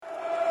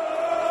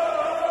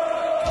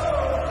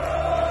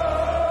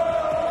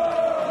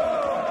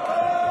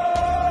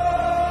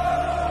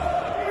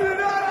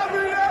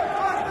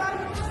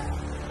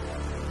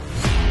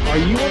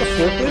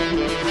Yeah,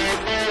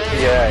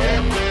 yeah.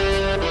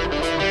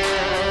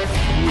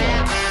 You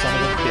are a son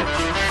of a bitch.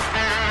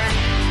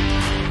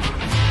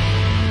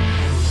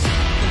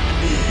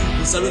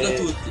 Un saluto a Hey.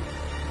 tutti.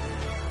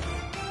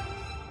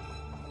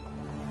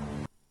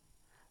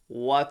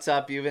 What's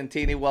up,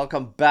 Juventini?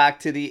 Welcome back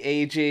to the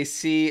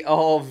AJC.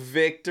 Oh,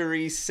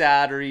 victory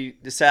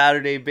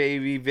Saturday,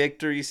 baby.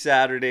 Victory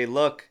Saturday.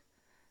 Look,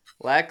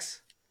 Lex,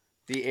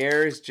 the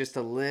air is just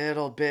a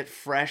little bit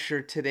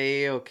fresher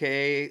today,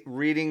 okay?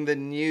 Reading the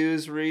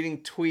news, reading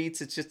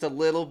tweets, it's just a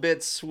little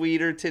bit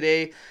sweeter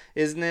today,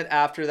 isn't it?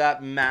 After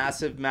that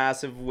massive,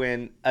 massive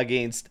win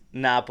against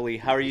Napoli.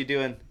 How are you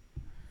doing?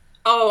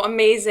 Oh,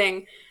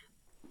 amazing.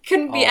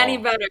 Couldn't be any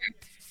Oh, better.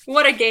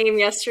 What a game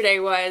yesterday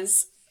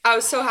was. I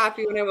was so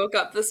happy when I woke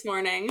up this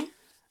morning.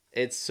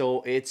 it's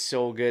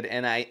so good,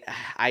 and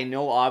I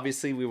know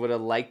obviously we would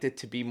have liked it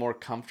to be more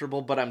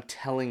comfortable, but I'm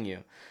telling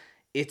you,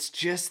 it's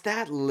just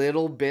that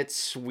little bit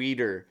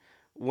sweeter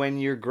when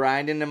you're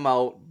grinding them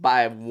out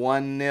by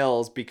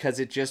 1-0 because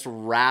it just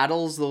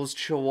rattles those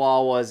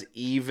chihuahuas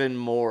even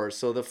more.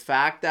 So the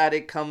fact that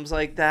it comes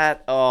like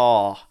that,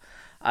 oh,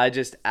 I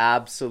just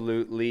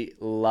absolutely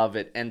love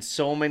it. And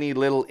so many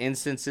little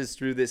instances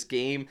through this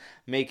game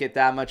make it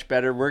that much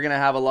better. We're going to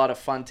have a lot of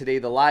fun today.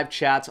 The live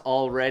chat's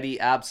already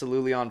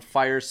absolutely on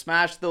fire.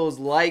 Smash those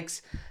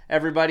likes,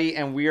 everybody,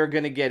 and we are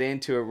going to get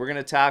into it. We're going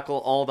to tackle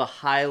all the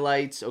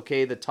highlights,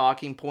 okay, the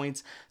talking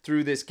points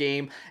through this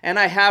game. And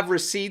I have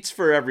receipts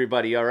for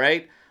everybody, all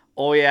right?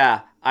 Oh,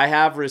 yeah, I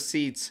have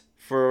receipts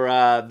for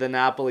the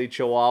Napoli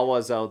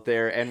Chihuahuas out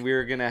there, and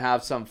we're going to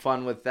have some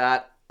fun with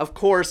that. Of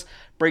course,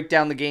 break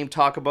down the game,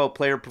 talk about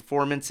player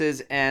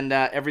performances and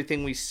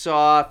everything we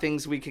saw,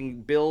 things we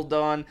can build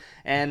on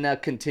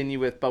and continue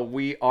with. But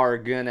we are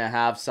going to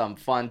have some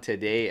fun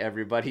today,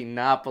 everybody.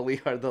 Napoli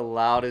are the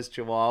loudest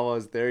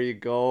Chihuahuas. There you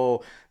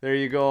go. There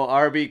you go.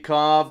 RB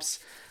Comps.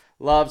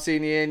 Love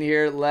seeing you in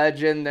here.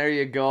 Legend. There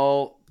you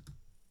go.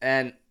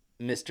 And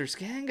Mr.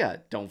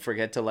 Skanga, don't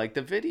forget to like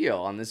the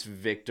video on this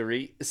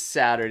Victory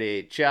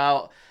Saturday.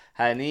 Ciao,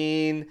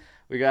 Hanin.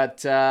 We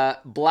got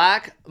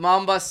Black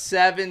Mamba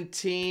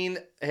 17.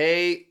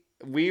 Hey,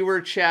 we were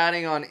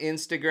chatting on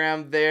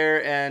Instagram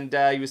there, and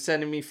he was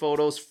sending me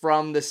photos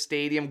from the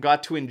stadium.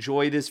 Got to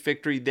enjoy this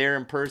victory there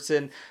in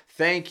person.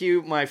 Thank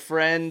you, my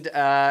friend.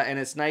 And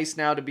it's nice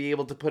now to be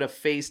able to put a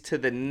face to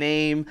the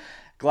name.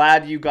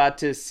 Glad you got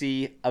to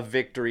see a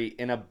victory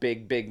in a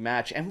big, big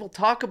match. And we'll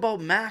talk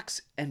about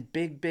Max and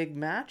big, big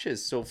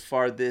matches so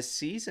far this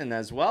season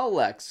as well,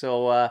 Lex.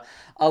 So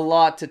a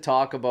lot to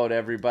talk about,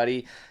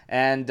 everybody.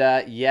 And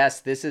yes,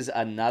 this is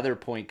another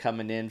point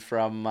coming in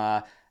from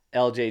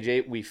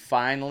LJJ. We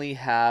finally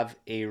have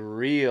a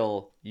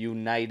real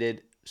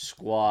united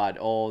squad.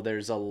 Oh,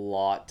 there's a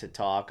lot to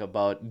talk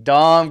about.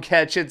 Dom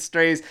catching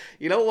strays.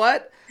 You know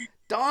what?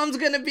 Dom's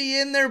going to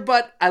be in there,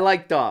 but I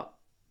like Dom.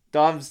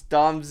 Dom's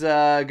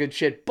good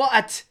shit,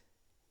 but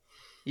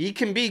he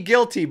can be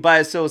guilty by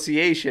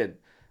association,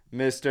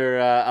 Mr.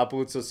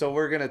 Apuzzo. So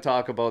we're going to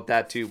talk about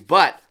that too.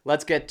 But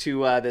let's get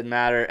to the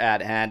matter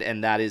at hand,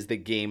 and that is the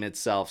game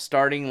itself.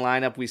 Starting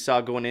lineup we saw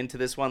going into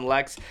this one: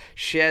 Lex,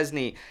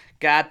 Szczesny,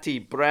 Gatti,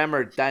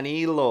 Bremer,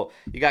 Danilo.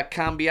 You got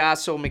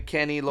Cambiaso,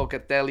 McKennie,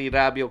 Locatelli,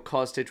 Rabiot,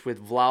 Kostic with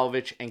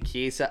Vlahovic and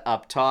Chiesa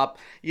up top.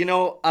 You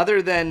know,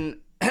 other than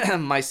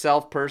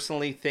myself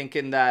personally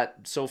thinking that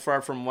so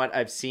far from what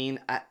I've seen,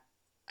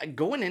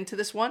 going into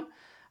this one,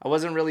 I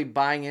wasn't really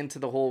buying into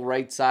the whole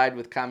right side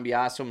with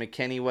Cambiaso,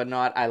 McKennie,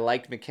 whatnot. I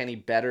liked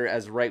McKennie better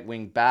as right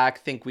wing back.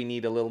 Think we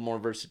need a little more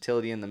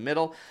versatility in the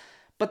middle.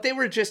 But they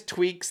were just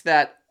tweaks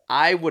that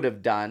I would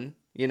have done.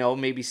 You know,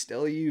 maybe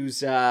still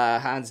use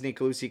Hans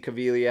Nicolucci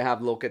Caviglia, have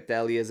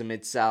Locatelli as a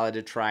mid-salad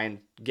to try and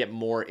get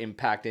more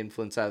impact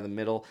influence out of the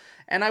middle.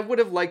 And I would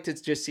have liked to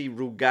just see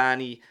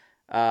Rugani,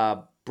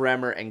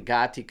 Bremer and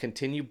Gatti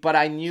continue, but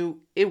I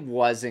knew it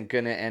wasn't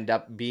going to end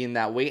up being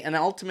that way. And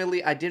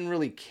ultimately, I didn't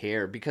really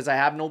care because I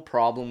have no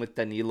problem with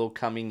Danilo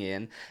coming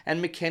in.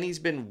 And McKennie's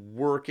been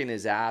working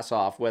his ass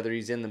off, whether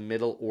he's in the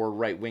middle or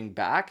right wing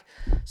back.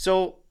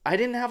 So I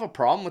didn't have a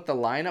problem with the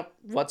lineup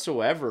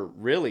whatsoever,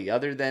 really,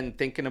 other than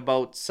thinking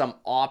about some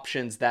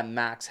options that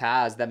Max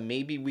has that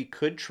maybe we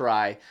could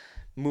try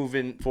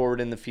moving forward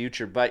in the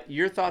future. But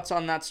your thoughts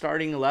on that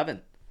starting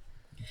 11?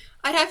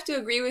 I'd have to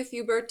agree with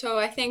you, Berto.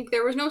 I think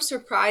there was no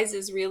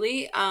surprises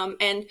really,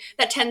 and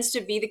that tends to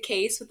be the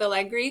case with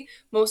Allegri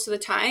most of the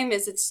time.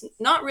 It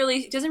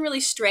doesn't really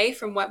stray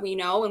from what we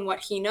know and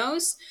what he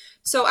knows.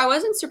 So I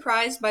wasn't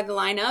surprised by the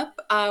lineup.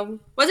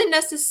 Wasn't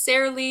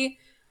necessarily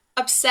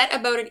upset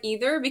about it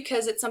either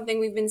because it's something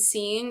we've been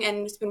seeing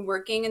and it's been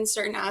working in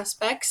certain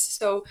aspects.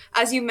 So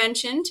as you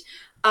mentioned,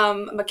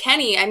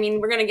 McKennie. I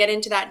mean, we're going to get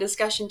into that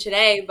discussion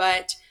today,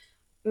 but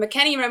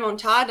McKennie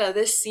Remontada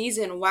this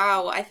season,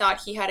 wow, I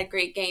thought he had a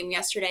great game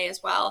yesterday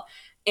as well.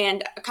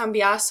 And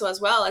Cambiaso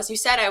as well. As you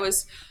said, I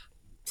was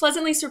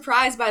pleasantly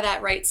surprised by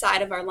that right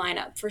side of our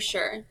lineup for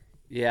sure.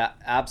 Yeah,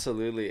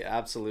 absolutely,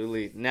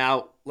 absolutely.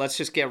 Now, let's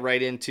just get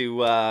right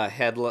into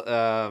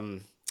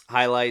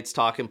highlights,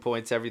 talking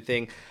points,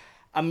 everything.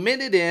 A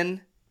minute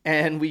in,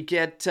 And we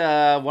get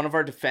one of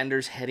our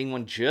defenders heading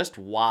one just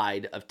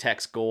wide of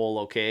Tech's goal,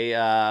 okay?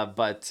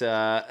 But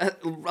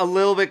a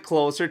little bit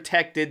closer.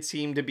 Tech did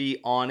seem to be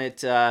on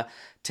it.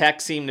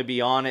 Tech seemed to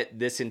be on it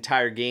this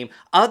entire game,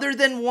 other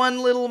than one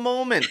little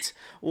moment.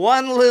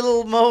 One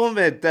little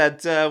moment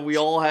that we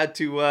all had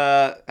to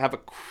have a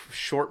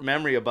short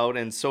memory about,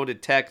 and so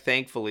did Tech,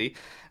 thankfully.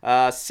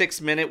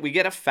 6th minute, we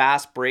get a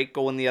fast break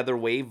going the other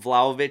way.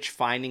 Vlahovic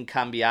finding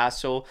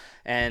Cambiaso,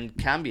 and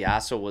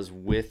Cambiaso was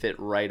with it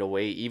right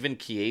away. Even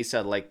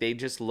Chiesa, like they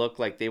just looked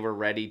like they were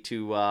ready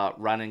to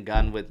run and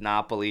gun with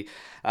Napoli.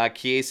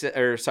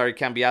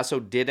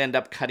 Cambiaso did end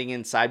up cutting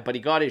inside, but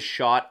he got his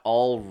shot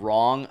all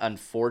wrong,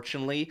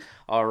 unfortunately.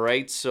 All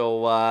right,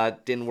 so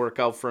didn't work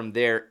out from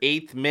there.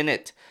 8th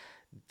minute.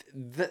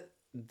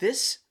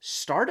 This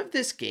start of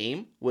this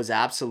game was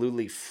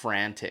absolutely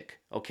frantic,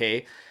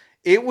 okay?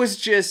 It was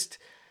just,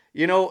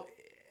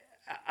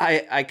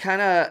 I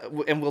kind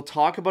of, and we'll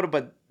talk about it,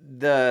 but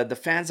the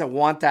fans that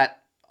want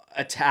that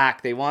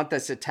attack, they want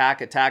this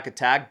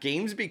attack.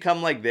 Games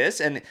become like this,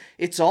 and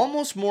it's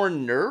almost more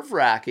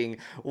nerve-wracking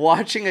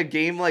watching a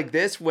game like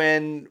this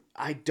when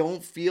I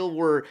don't feel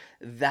we're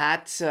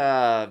that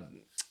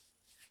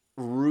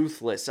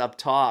ruthless up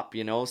top,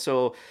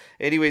 So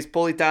anyways,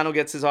 Politano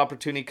gets his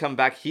opportunity, come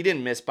back. He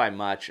didn't miss by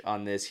much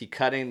on this. He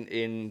cut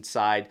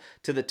inside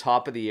to the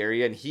top of the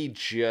area, and he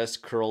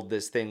just curled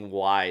this thing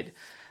wide.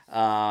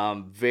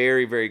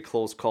 Very, very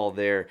close call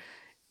there.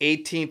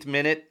 18th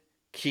minute,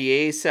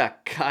 Chiesa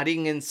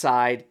cutting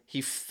inside. He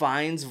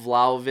finds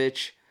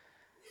Vlahovic.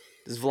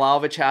 Does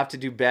Vlahovic have to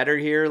do better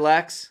here,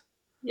 Lex?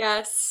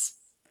 Yes.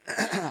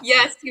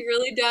 Yes, he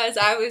really does.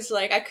 I was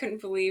like, I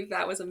couldn't believe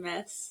that was a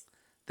miss.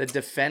 The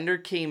defender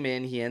came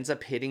in. He ends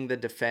up hitting the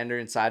defender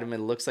inside him. It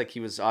looks like he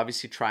was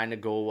obviously trying to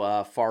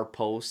go far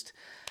post.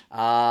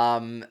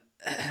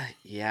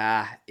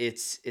 Yeah,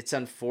 it's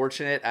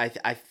unfortunate.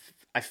 I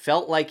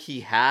felt like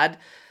he had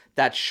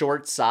that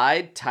short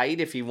side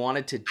tight if he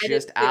wanted to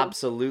just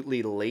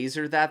absolutely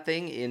laser that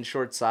thing in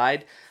short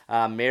side.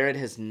 Merritt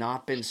has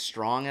not been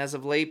strong as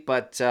of late,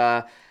 but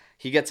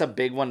he gets a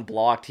big one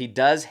blocked. He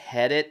does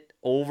head it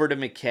over to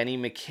McKennie.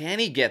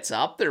 McKennie gets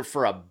up there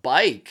for a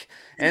bike.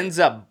 Ends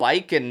up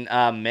biking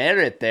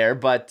Merritt there,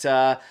 but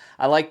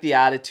I like the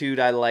attitude.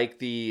 I like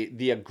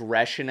the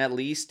aggression, at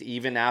least,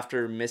 even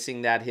after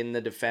missing that hit.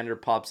 The defender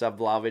pops up.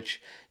 Vlahovic,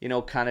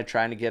 kind of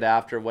trying to get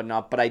after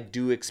whatnot, but I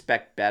do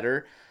expect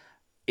better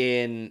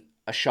in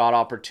a shot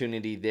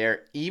opportunity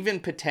there, even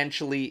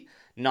potentially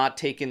not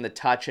taking the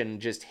touch and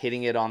just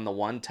hitting it on the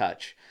one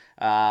touch.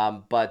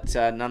 But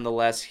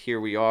nonetheless, here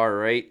we are,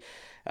 right?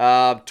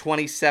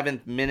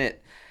 27th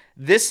minute.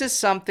 This is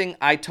something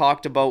I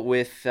talked about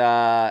with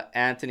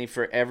Anthony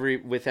for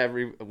everyone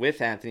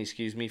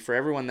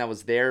that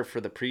was there for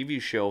the preview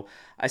show.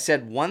 I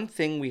said one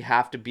thing we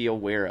have to be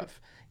aware of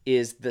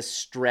is the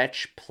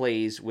stretch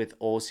plays with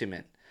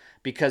Osimhen,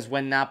 because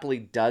when Napoli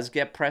does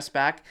get pressed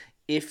back,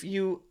 if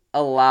you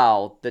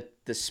allow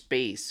the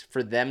space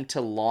for them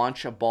to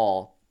launch a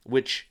ball,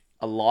 which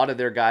a lot of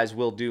their guys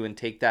will do and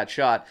take that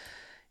shot,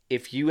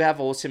 if you have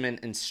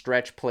Osimhen in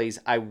stretch plays,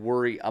 I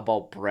worry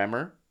about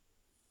Bremer.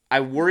 I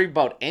worry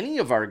about any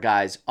of our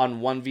guys on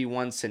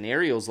 1v1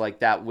 scenarios like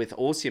that with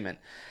Osimhen.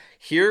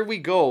 Here we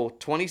go,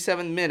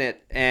 27th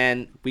minute,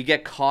 and we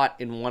get caught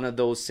in one of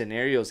those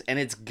scenarios, and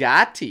it's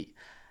Gatti.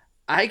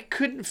 I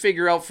couldn't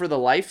figure out for the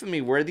life of me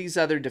where these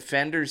other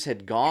defenders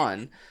had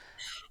gone,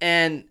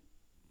 and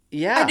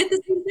yeah. I did the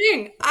same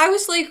thing. I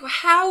was like,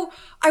 how?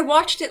 I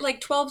watched it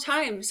like 12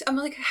 times. I'm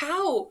like,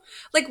 how?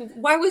 Like,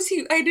 why was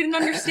he? I didn't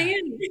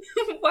understand.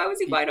 Why was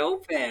he wide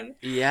open?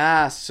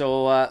 Yeah,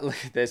 so look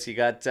at this. You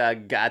got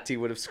Gatti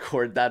would have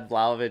scored that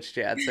Vlahovic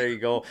chance. There you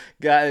go.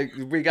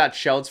 We got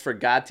shouts for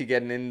Gatti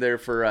getting in there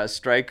for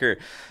striker.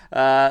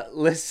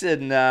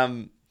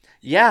 Listen,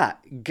 yeah,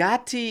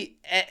 Gatti,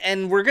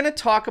 and we're going to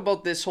talk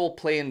about this whole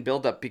play and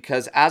build-up,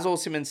 because as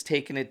Osimhen's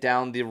taking it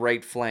down the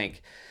right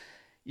flank,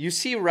 you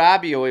see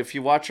Rabiot, if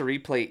you watch a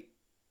replay,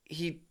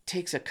 he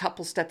takes a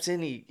couple steps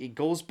in, he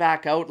goes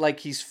back out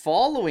like he's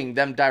following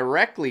them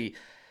directly.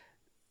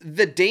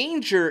 The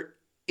danger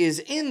is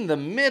in the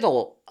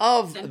middle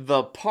of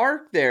the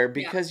park there,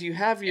 because you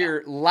have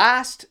your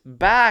last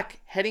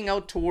back heading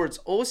out towards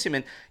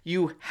Osimhen.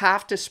 You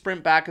have to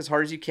sprint back as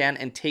hard as you can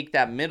and take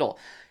that middle.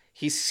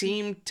 He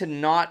seemed to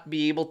not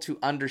be able to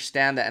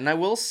understand that. And I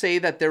will say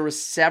that there were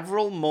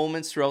several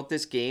moments throughout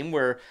this game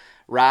where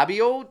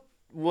Rabiot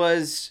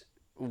was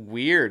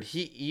weird.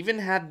 He even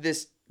had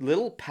this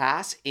little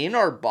pass in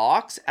our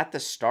box at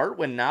the start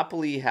when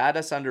Napoli had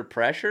us under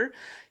pressure.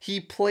 He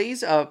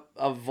plays a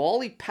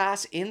volley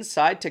pass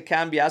inside to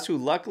Cambias, who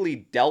luckily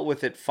dealt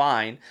with it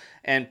fine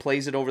and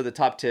plays it over the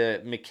top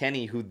to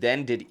McKennie, who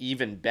then did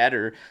even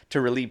better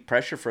to relieve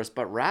pressure for us.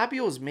 But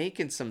Rabiot's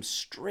making some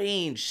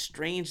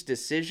strange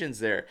decisions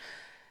there.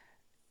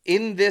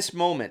 In this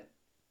moment,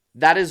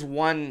 that is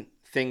one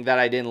thing that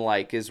I didn't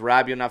like, is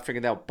Rabiot not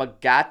figuring that out.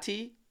 But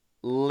Gatti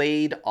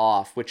laid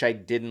off, which I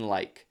didn't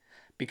like,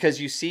 because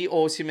you see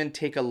Osimhen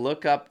take a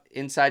look up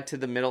inside to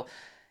the middle.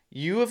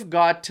 you have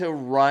got to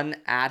run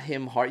at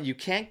him hard. You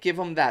can't give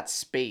him that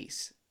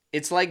space.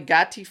 It's like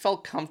Gatti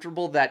felt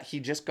comfortable that he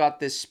just got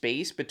this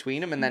space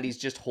between him and that he's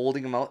just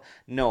holding him out.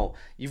 No,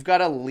 you've got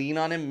to lean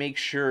on him, make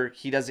sure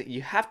he doesn't.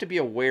 You have to be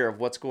aware of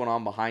what's going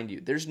on behind you.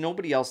 There's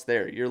nobody else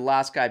there. Your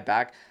last guy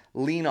back,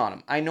 lean on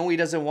him. I know he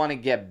doesn't want to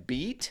get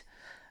beat,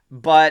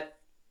 but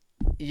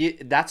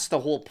that's the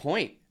whole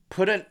point.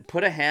 Put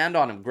a hand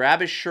on him, grab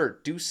his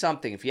shirt, do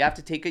something. If you have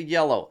to take a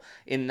yellow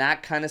in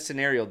that kind of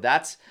scenario,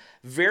 that's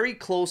very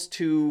close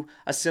to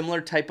a similar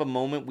type of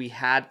moment we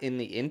had in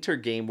the Inter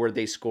game where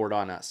they scored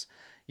on us.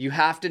 You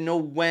have to know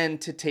when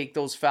to take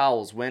those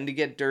fouls, when to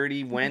get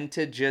dirty, when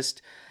to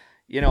just,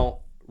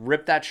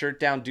 rip that shirt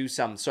down, do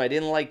something. So I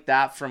didn't like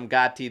that from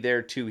Gatti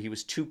there too. He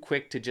was too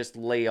quick to just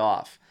lay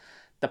off.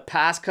 The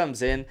pass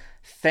comes in.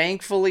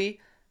 Thankfully,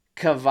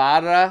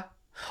 Kvara,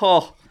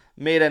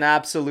 made an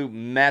absolute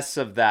mess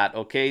of that.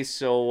 Okay,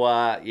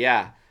 so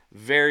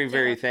very,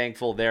 very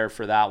thankful there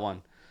for that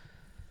one.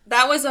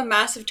 That was a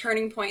massive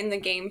turning point in the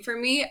game for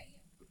me.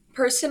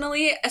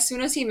 Personally, as soon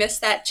as he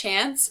missed that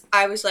chance,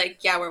 I was like,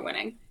 yeah, we're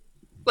winning.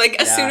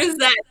 Like, as soon Yeah, as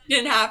that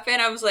didn't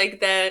happen, I was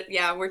like,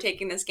 we're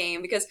taking this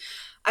game. Because,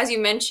 as you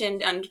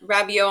mentioned, and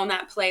Rabiot on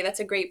that play, that's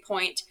a great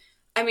point.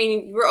 I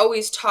mean, we're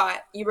always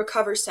taught you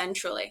recover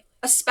centrally,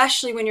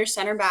 especially when your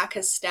center back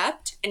has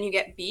stepped and you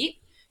get beat.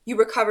 You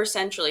recover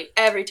centrally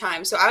every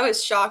time. So I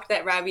was shocked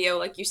that Rabiot,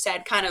 like you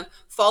said, kind of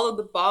followed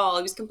the ball.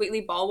 He was completely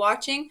ball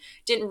watching,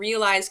 didn't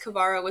realize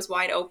Kvara was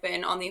wide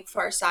open on the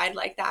far side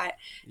like that.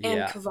 And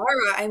yeah.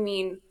 Kvara, I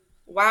mean,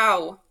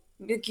 wow,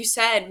 like you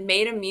said,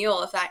 made a meal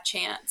of that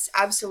chance.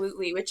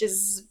 Absolutely, which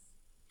is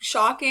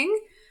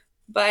shocking.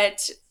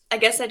 But I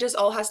guess that just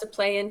all has to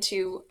play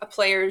into a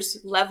player's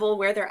level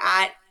where they're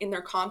at in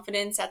their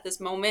confidence at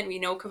this moment. We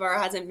know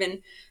Kvara hasn't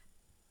been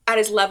at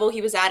his level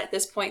he was at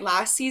this point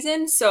last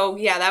season. So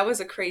yeah, that was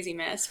a crazy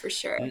miss for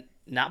sure.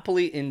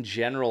 Napoli in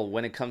general,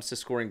 when it comes to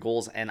scoring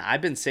goals, and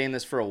I've been saying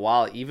this for a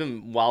while,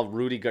 even while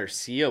Rudy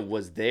Garcia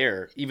was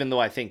there, even though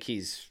I think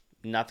he's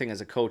nothing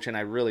as a coach, and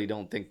I really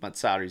don't think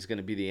Mazzarri is going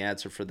to be the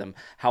answer for them.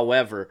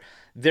 However,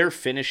 their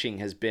finishing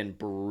has been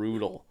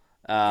brutal,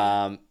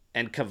 and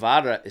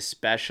Cavara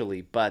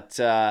especially.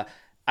 But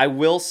I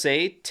will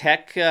say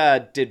Tech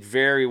did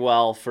very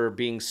well for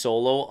being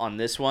solo on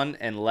this one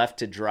and left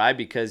to dry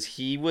because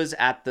he was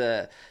at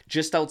the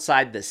just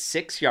outside the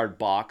 6 yard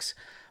box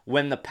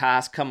when the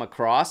pass come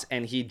across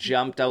and he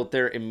jumped out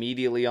there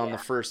immediately on the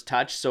first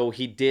touch. So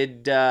he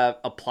did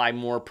apply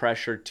more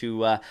pressure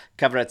to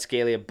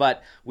Kvaratskhelia.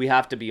 But we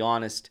have to be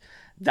honest,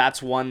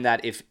 that's one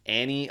that if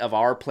any of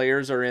our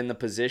players are in the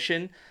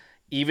position,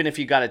 even if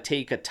you got to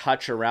take a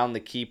touch around the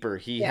keeper,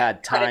 he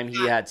had Cut it time, he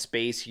back. had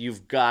space.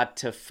 You've got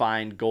to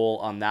find goal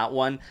on that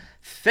one.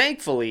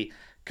 Thankfully,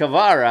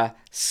 Kvara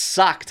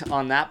sucked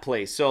on that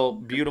play. So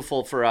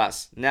beautiful for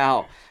us.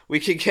 Now, we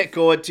can get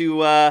going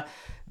to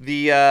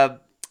the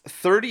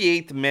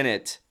 38th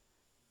minute.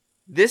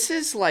 This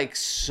is like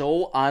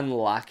so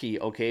unlucky,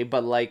 okay?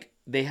 But like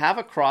they have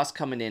a cross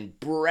coming in.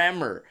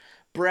 Bremer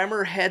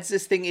heads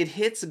this thing. It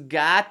hits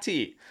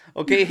Gatti.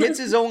 Okay, hits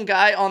his own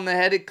guy on the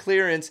headed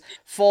clearance.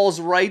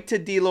 Falls right to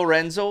Di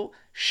Lorenzo.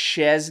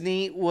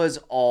 Chesney was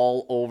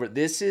all over.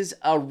 This is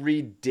a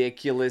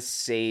ridiculous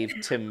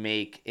save to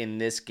make in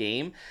this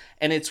game.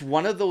 And it's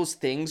one of those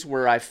things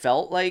where I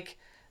felt like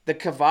the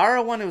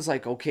Cavara one, it was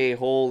like, okay,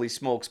 holy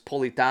smokes,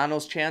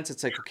 Politano's chance.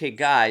 It's like, okay,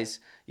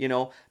 guys,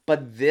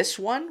 But this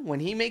one,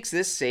 when he makes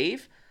this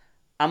save,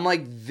 I'm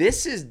like,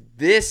 this is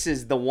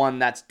the one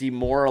that's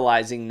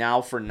demoralizing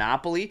now for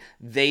Napoli.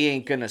 They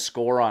ain't gonna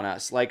score on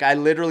us. Like I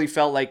literally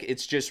felt like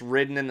it's just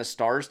written in the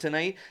stars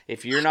tonight.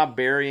 If you're not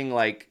burying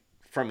like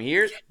from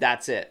here,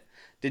 that's it.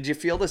 Did you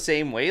feel the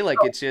same way? Like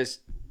it's just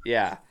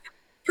yeah.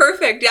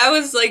 Perfect. That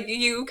was like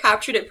you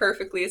captured it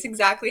perfectly. It's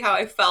exactly how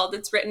I felt.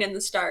 It's written in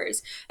the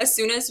stars. As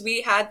soon as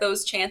we had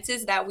those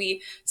chances that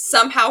we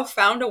somehow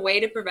found a way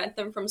to prevent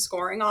them from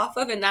scoring off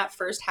of in that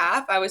first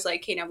half, I was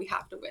like, okay, now we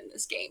have to win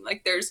this game.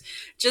 Like there's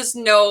just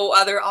no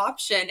other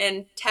option.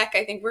 And Tech,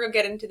 I think we're gonna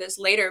get into this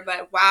later,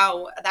 but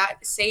wow, that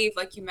save,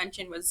 like you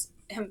mentioned, was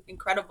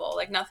incredible.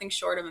 Like nothing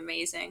short of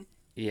amazing.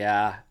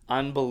 Yeah,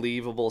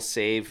 unbelievable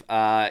save.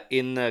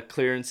 In the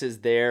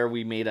clearances there,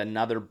 we made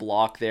another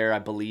block there. I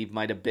believe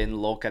might have been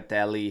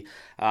Locatelli.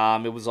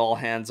 It was all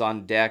hands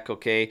on deck.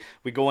 Okay,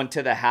 we go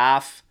into the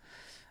half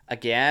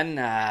again.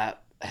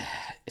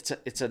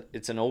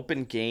 It's an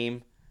open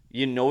game.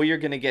 You know you're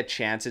gonna get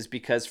chances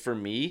because for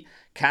me,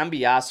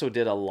 Cambiaso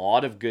did a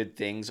lot of good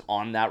things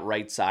on that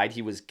right side.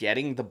 He was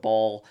getting the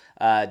ball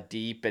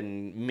deep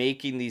and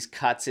making these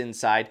cuts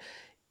inside.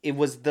 It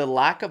was the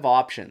lack of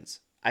options.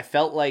 I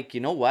felt like, you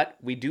know what?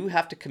 We do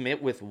have to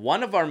commit with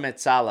one of our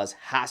Metsalas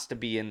has to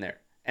be in there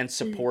and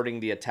supporting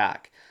the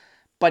attack.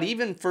 But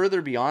even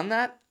further beyond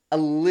that, a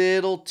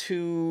little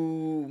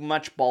too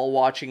much ball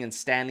watching and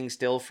standing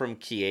still from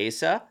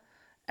Chiesa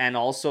and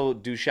also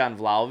Dusan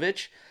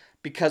Vlahovic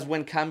because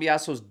when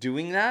Cambiaso's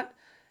doing that,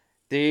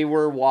 they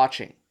were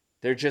watching.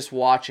 They're just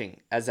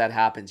watching as that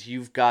happens.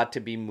 You've got to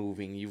be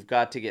moving. You've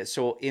got to get.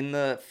 So in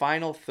the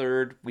final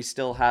third, we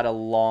still had a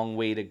long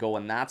way to go.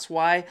 And that's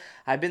why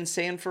I've been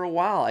saying for a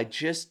while,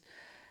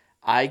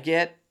 I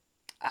get,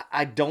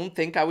 I don't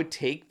think I would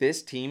take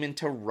this team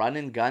into run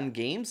and gun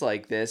games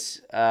like this,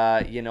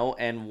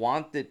 and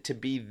want it to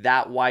be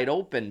that wide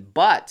open.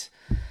 But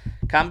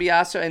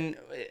Cambiasso, and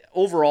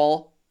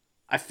overall,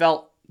 I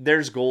felt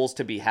there's goals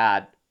to be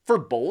had for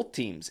both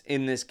teams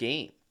in this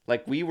game.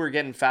 Like, we were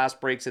getting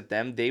fast breaks at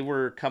them. They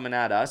were coming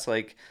at us.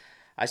 Like,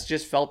 I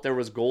just felt there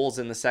was goals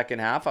in the second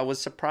half. I was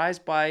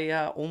surprised by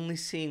only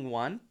seeing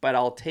one, but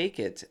I'll take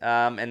it.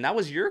 And that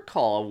was your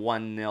call,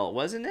 1-0,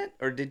 wasn't it?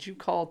 Or did you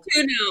call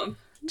 2-0.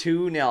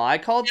 2-0? I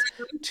called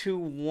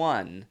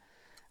 2-1.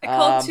 I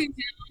called 2-0.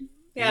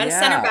 Yeah, the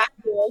center Yeah, back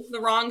goal, the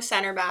wrong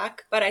center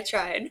back, but I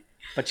tried.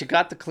 but you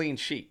got the clean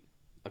sheet.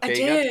 I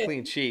Okay, you got the did.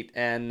 clean sheet.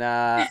 And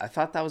I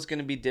thought that was going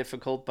to be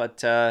difficult,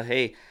 but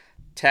hey,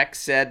 Tech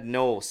said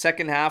no.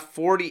 Second half,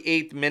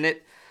 48th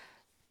minute.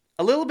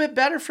 A little bit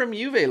better from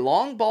Juve.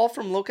 Long ball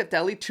from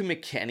Locatelli to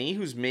McKennie,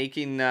 who's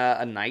making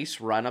a nice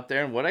run up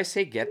there. And what I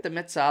say, get the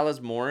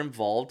Metsalas more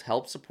involved,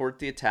 help support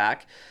the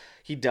attack.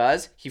 He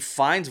does. He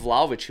finds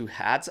Vlahovic, who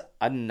has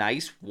a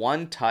nice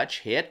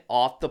one-touch hit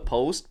off the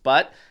post,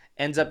 but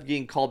ends up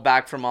getting called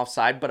back from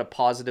offside, but a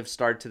positive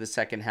start to the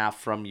second half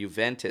from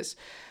Juventus.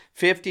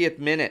 50th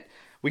minute.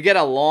 We get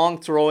a long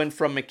throw in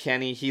from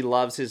McKennie. He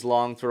loves his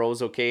long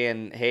throws, okay?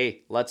 And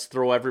hey, let's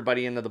throw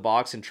everybody into the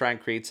box and try and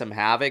create some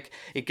havoc.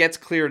 It gets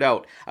cleared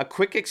out. A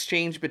quick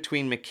exchange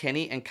between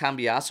McKennie and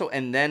Cambiasso,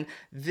 and then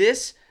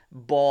this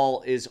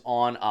ball is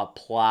on a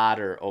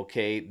platter,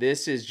 okay?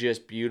 This is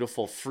just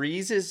beautiful.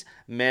 Freezes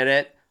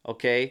Meret,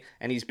 okay?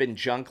 And he's been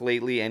junk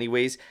lately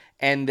anyways.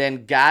 And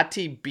then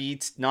Gatti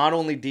beats not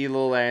only Di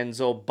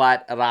Lorenzo,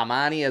 but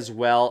Ramani as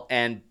well,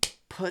 and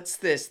puts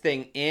this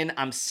thing in.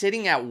 I'm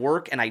sitting at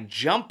work and I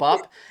jump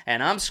up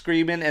and I'm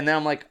screaming, and then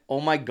I'm like,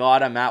 oh my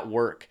God, I'm at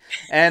work.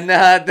 And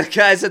the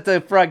guys at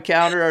the front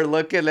counter are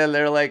looking and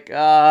they're like,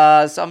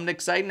 something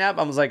exciting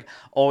happened. I was like,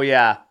 oh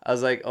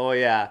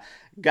yeah.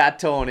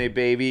 Gattone,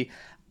 baby.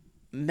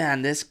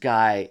 Man, this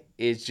guy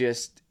is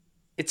just,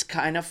 it's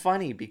kind of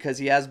funny because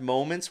he has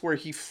moments where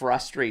he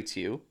frustrates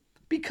you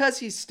because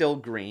he's still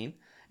green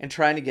and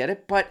trying to get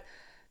it, but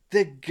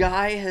the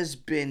guy has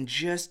been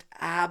just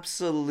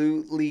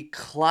absolutely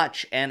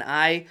clutch, and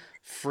I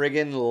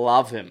friggin'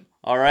 love him.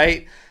 All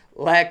right,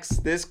 Lex,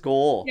 this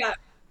goal. Yeah.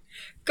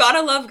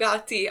 Gotta love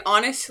Gatti,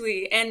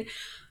 honestly. And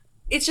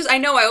it's just, I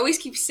know I always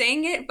keep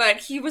saying it, but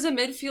he was a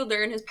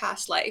midfielder in his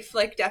past life,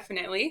 like,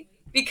 definitely.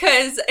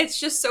 Because it's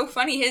just so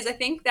funny. I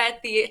think that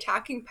the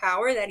attacking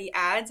power that he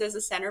adds as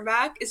a center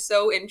back is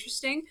so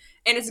interesting,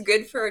 and it's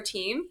good for our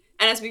team.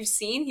 And as we've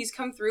seen, he's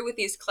come through with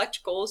these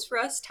clutch goals for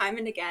us time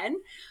and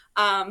again.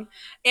 And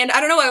I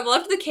don't know, I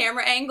loved the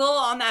camera angle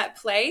on that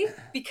play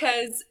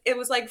because it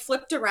was like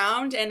flipped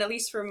around, and at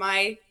least for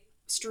my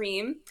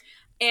stream,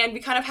 and we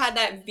kind of had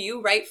that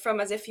view right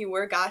from as if you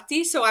were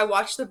Gatti. So I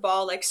watched the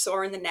ball like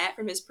soar in the net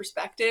from his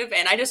perspective,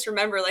 and I just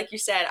remember, like you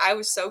said, I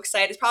was so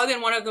excited. It's probably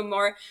been one of the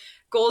more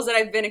goals that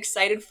I've been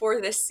excited for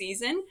this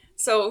season.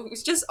 So it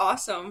was just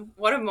awesome.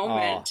 What a Oh,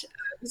 moment!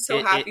 I'm so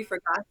it, happy it for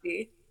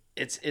Gatti.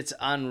 it's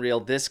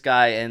unreal. This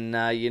guy, and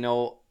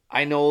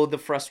I know the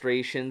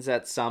frustrations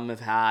that some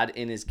have had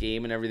in his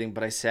game and everything,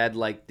 but I said,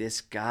 like,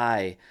 this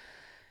guy,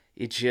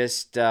 it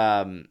just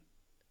the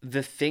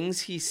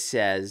things he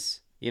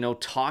says,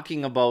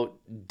 talking about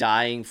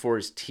dying for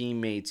his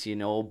teammates,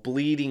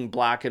 bleeding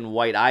black and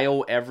white. I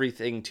owe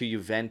everything to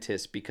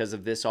Juventus because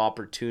of this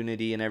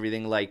opportunity and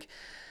everything. Like,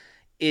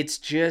 it's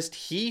just,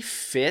 he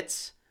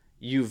fits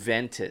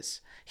Juventus.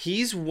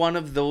 He's one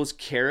of those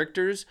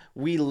characters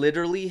we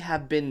literally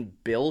have been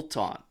built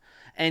on.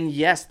 And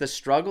yes, the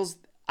struggles,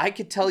 I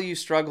could tell you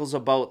struggles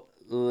about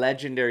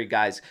legendary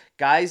guys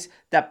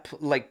that,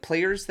 like,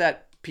 players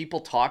that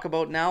people talk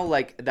about now,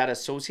 like, that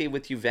associate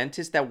with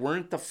Juventus, that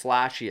weren't the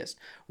flashiest,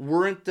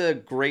 weren't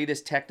the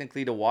greatest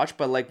technically to watch,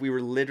 but like, we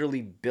were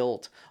literally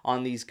built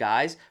on these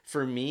guys.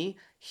 For me,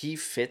 he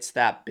fits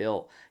that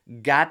bill.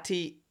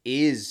 Gatti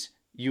is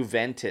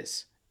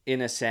Juventus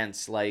in a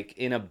sense, like,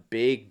 in a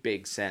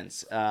big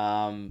sense.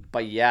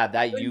 But yeah,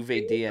 that Would Juve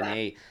agree with that.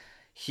 DNA,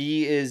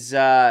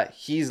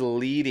 he's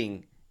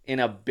leading in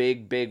a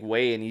big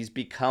way, and he's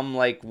become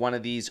like one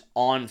of these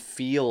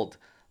on-field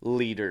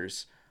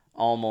leaders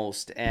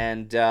almost.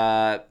 And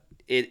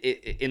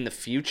in the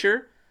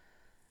future,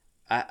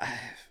 I,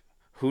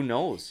 who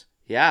knows?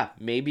 Yeah,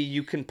 maybe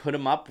you can put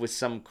him up with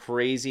some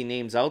crazy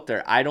names out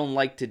there. I don't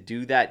like to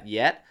do that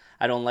yet.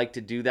 I don't like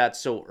to do that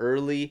so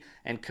early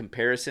and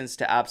comparisons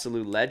to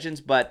absolute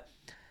legends. But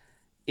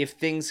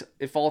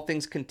if all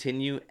things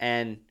continue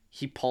and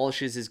he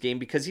polishes his game,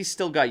 because he's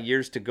still got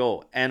years to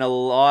go, and a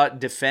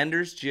lot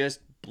defenders just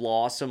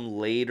blossom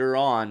later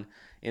on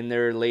in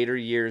their later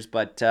years.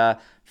 But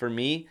for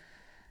me,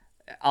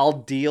 I'll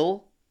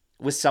deal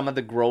with some of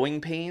the growing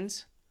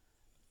pains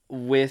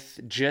with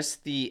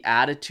just the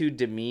attitude,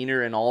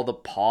 demeanor, and all the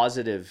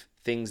positive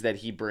things that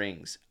he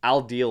brings.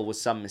 I'll deal with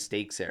some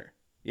mistakes there.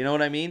 You know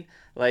what I mean?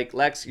 Like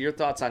Lex, your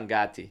thoughts on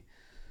Gatti?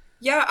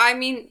 Yeah, I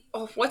mean,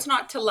 oh, what's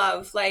not to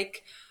love?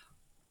 Like,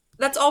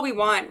 that's all we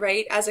want,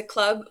 right? As a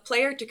club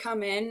player to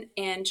come in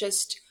and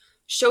just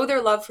show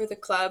their love for the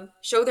club,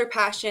 show their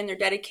passion, their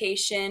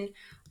dedication.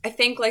 I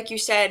think, like you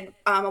said,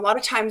 a lot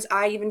of times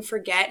I even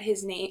forget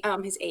his name,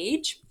 his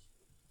age.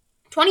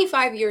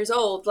 25 years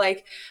old,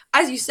 like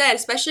as you said,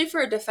 especially for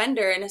a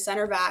defender and a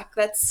center back,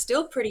 that's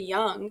still pretty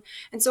young.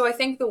 And so I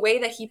think the way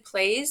that he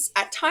plays,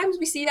 at times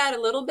we see that a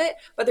little bit,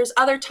 but there's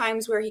other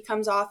times where he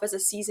comes off as a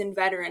seasoned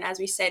veteran, as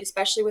we said,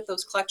 especially with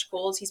those clutch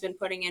goals he's been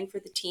putting in for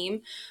the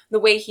team, the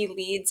way he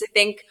leads. I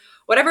think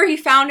whatever he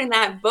found in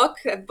that book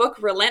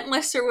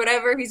Relentless or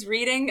whatever he's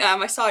reading,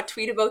 I saw a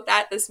tweet about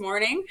that this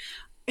morning,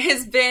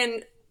 has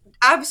been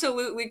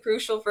absolutely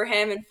crucial for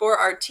him and for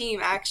our team,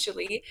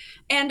 actually.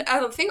 And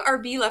I think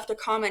RB left a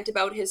comment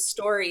about his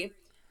story.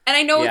 And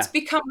I know it's Yeah.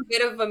 become a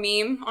bit of a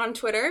meme on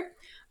Twitter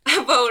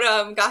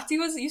about Gatti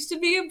was used to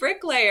be a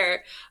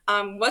bricklayer,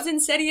 was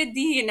in Serie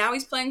D, and now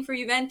he's playing for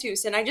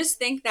Juventus. And I just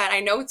think that I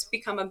know it's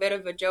become a bit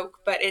of a joke,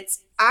 but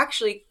it's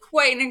actually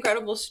quite an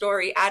incredible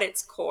story at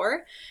its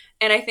core.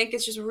 And I think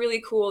it's just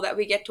really cool that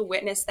we get to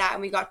witness that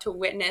and we got to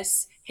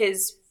witness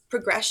his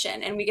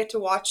progression and we get to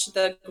watch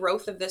the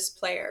growth of this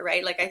player,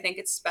 right? Like I think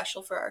it's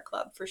special for our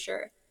club for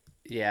sure.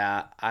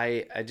 Yeah,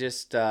 I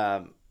just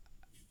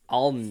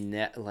I'll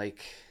net like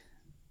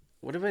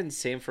what I've been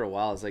saying for a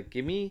while is like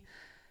give me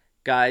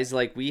guys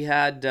like we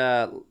had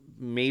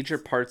major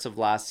parts of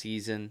last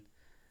season,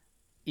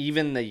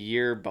 even the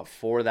year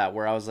before that,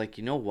 where I was like,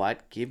 you know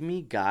what? Give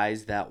me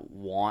guys that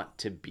want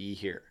to be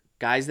here,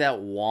 guys that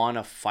want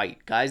to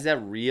fight, guys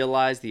that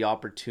realize the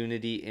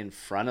opportunity in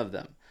front of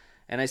them.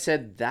 And I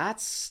said,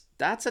 that's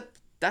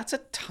a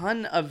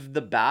ton of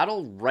the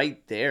battle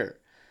right there.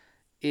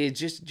 It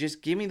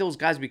just give me those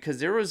guys because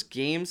there was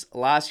games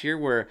last year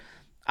where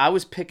I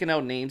was picking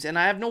out names and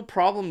I have no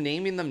problem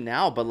naming them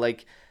now, but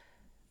like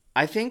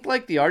I think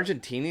like the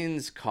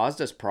Argentinians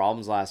caused us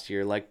problems last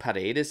year, like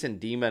Paredes and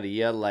Di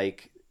Maria.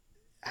 Like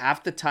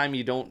half the time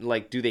you don't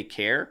like, do they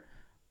care?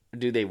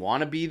 Do they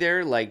want to be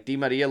there? Like Di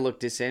Maria looked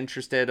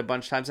disinterested a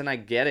bunch of times, and I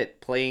get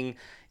it, playing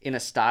in a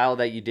style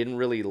that you didn't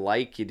really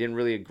like, you didn't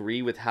really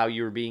agree with how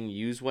you were being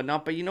used,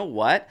 whatnot. But you know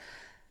what?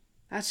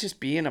 That's just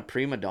being a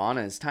prima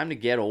donna. It's time to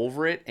get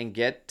over it and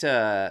get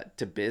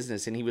to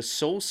business. And he was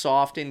so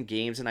soft in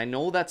games, and I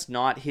know that's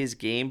not his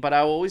game, but I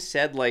always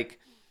said like,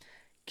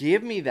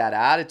 give me that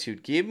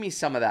attitude, give me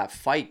some of that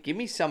fight, give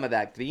me some of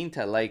that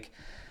grinta. Like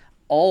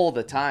all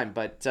the time.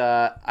 But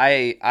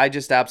I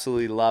just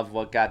absolutely love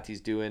what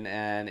Gatti's doing,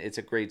 and it's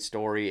a great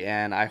story.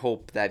 And I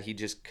hope that he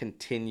just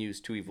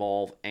continues to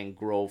evolve and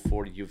grow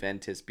for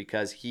Juventus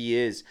because he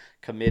is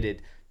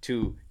committed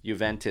to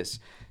Juventus.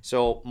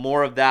 So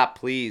more of that,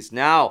 please.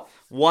 Now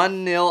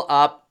 1-0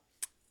 up.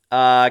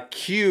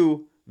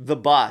 Cue the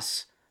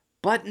bus,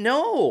 but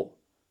no.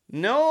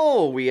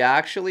 No, we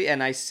actually,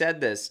 and I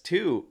said this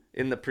too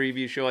in the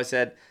preview show. I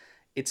said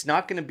it's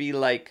not going to be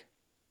like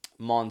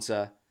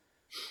Monza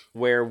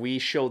where we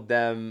showed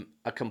them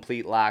a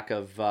complete lack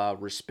of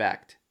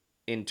respect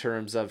in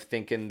terms of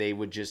thinking they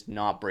would just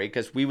not break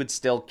us. We would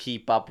still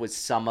keep up with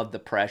some of the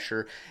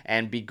pressure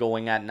and be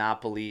going at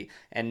Napoli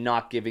and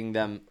not giving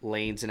them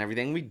lanes and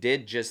everything. We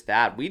did just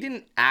that. We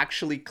didn't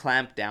actually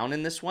clamp down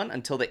in this one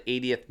until the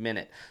 80th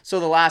minute. So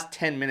the last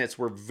 10 minutes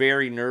were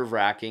very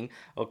nerve-wracking,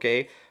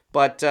 okay?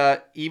 But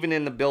even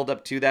in the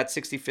build-up to that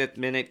 65th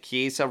minute,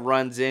 Chiesa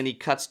runs in. He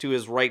cuts to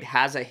his right,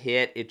 has a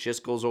hit. It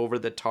just goes over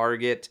the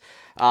target.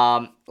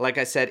 Like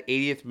I said,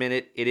 80th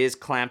minute, it is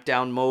clamp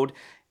down mode.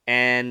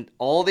 And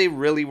all they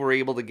really were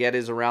able to get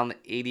is around the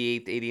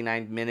 88th,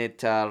 89th minute.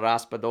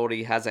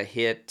 Raspadori has a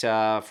hit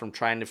from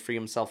trying to free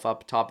himself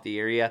up top of the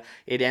area.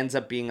 It ends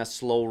up being a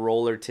slow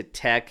roller to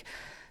Tech.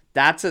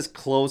 That's as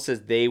close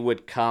as they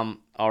would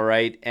come, all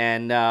right?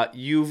 And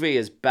Juve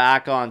is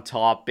back on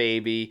top,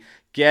 baby.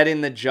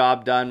 Getting the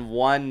job done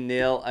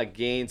 1-0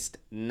 against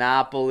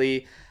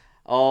Napoli.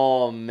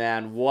 Oh,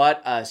 man,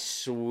 what a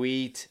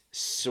sweet,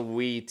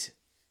 sweet,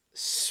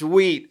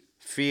 sweet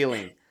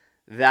feeling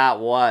that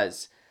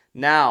was.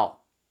 Now,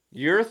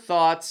 your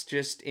thoughts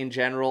just in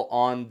general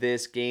on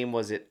this game.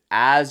 Was it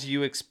as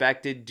you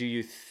expected? Do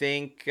you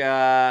think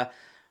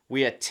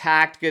we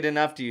attacked good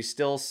enough? Do you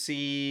still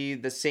see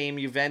the same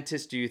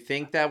Juventus? Do you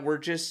think that we're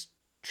just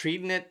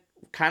treating it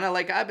kind of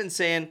like I've been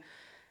saying,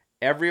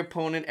 every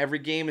opponent, every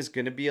game is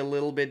going to be a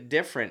little bit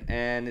different,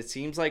 and it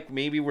seems like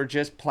maybe we're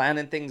just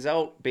planning things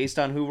out based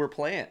on who we're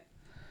playing?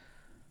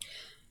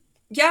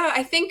 Yeah,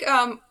 I think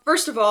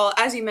first of all,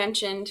 as you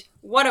mentioned,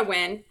 what a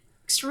win.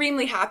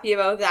 Extremely happy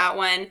about that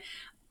one.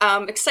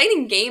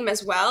 Exciting game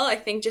as well. I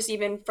think just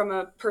even from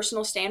a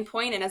personal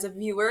standpoint and as a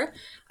viewer,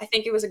 I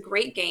think it was a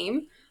great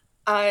game.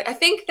 I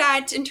think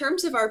that in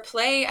terms of our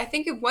play, I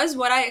think it was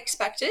what I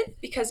expected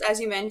because, as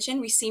you mentioned,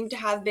 we seem to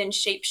have been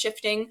shape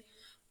shifting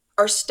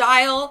our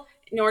style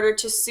in order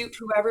to suit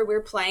whoever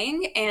we're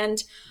playing.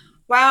 And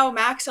wow,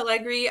 Max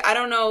Allegri, I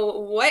don't know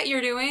what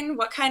you're doing,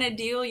 what kind of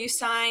deal you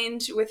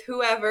signed with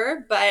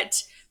whoever,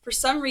 but for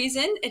some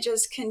reason it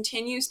just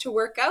continues to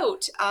work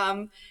out.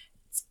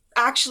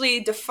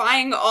 actually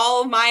defying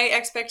all my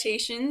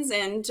expectations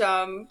and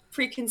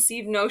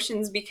preconceived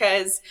notions,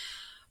 because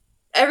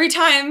every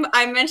time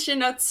I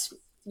mention it's,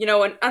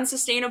 an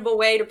unsustainable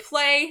way to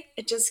play,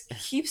 it just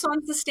keeps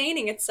on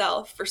sustaining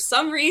itself for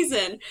some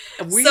reason.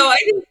 So I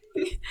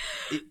We think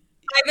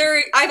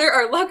either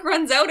our luck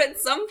runs out at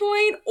some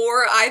point,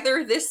 or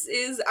either this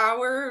is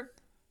our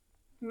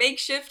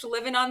makeshift,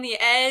 living on the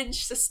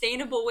edge,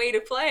 sustainable way to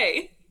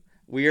play.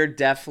 We are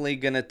definitely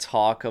going to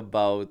talk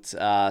about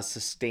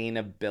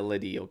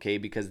sustainability, okay?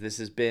 Because this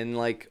has been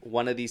like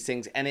one of these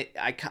things. And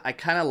I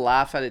kind of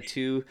laugh at it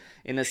too,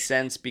 in a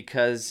sense,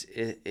 because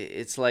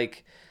it's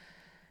like,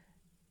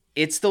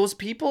 it's those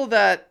people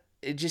that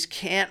just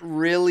can't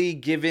really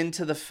give in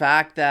to the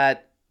fact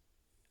that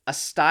a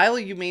style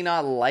you may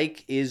not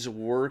like is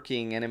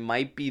working and it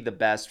might be the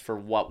best for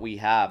what we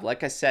have.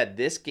 Like I said,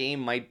 this game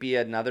might be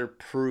another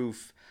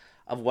proof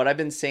of what I've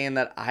been saying,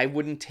 that I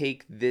wouldn't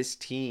take this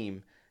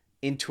team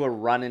into a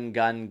run and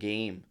gun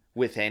game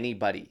with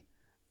anybody.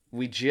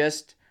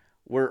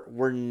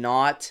 We're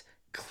not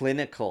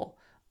clinical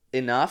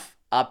enough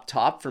up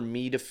top for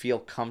me to feel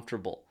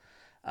comfortable.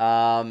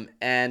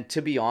 And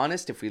to be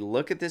honest, if we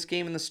look at this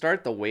game in the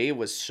start, the way it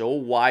was so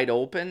wide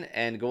open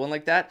and going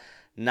like that,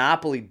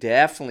 Napoli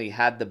definitely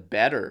had the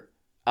better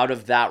out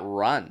of that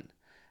run.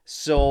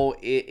 So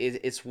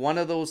it's one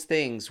of those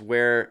things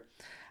where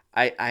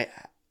I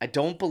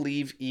don't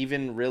believe,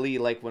 even really,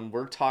 like when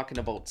we're talking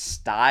about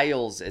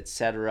styles,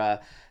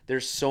 etc.,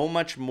 there's so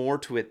much more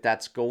to it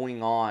that's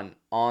going on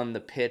the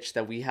pitch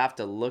that we have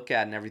to look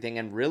at and everything,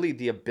 and really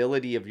the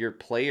ability of your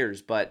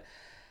players. But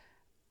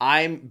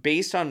I'm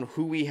based on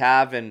who we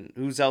have and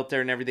who's out there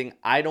and everything,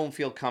 I don't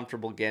feel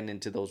comfortable getting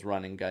into those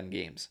run and gun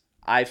games.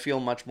 I feel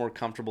much more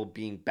comfortable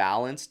being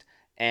balanced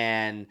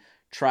and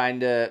trying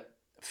to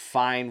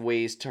find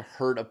ways to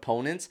hurt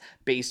opponents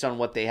based on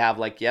what they have.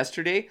 Like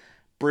yesterday,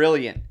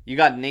 brilliant. You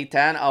got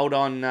Nathan out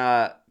on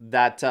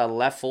that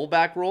left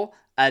fullback role.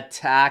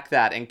 Attack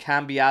that, and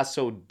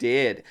Cambiasso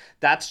did.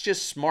 That's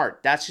just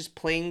smart. That's just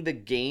playing the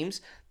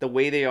games the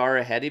way they are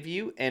ahead of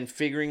you and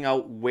figuring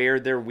out where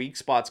their weak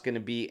spot's going to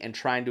be and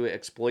trying to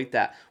exploit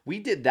that. We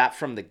did that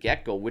from the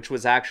get-go, which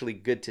was actually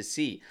good to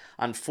see.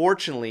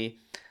 Unfortunately,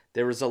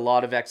 there was a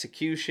lot of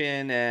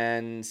execution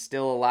and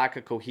still a lack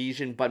of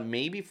cohesion, but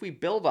maybe if we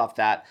build off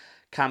that,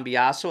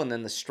 Cambiasso and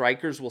then the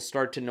strikers will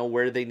start to know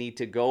where they need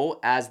to go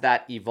as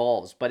that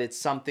evolves. But it's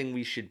something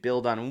we should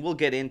build on, and we'll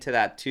get into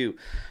that too.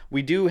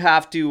 We do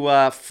have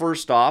to,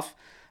 first off,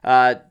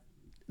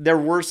 there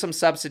were some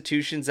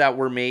substitutions that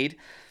were made.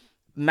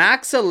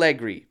 Max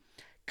Allegri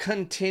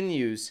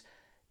continues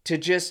to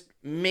just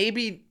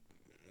maybe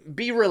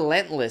be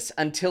relentless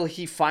until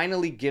he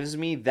finally gives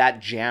me that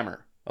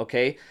jammer.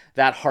 Okay,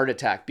 that heart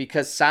attack,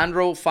 because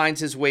Sandro finds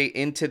his way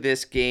into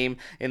this game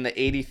in the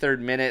 83rd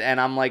minute, and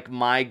I'm like,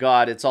 my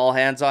God, it's all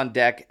hands on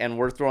deck, and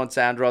we're throwing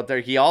Sandro out there.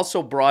 He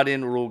also brought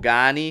in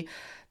Rugani,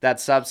 that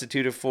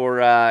substituted for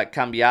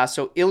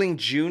Cambiasso. Illing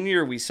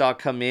Jr. we saw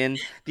come in.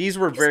 These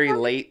were very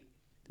late,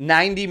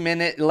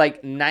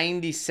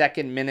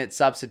 90-second minute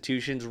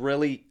substitutions,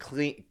 really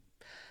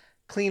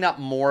clean up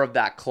more of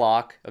that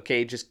clock.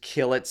 Okay, just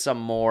kill it some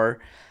more.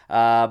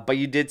 But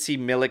you did see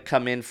Milik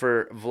come in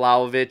for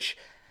Vlahovic.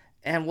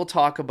 And we'll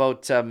talk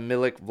about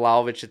Milik,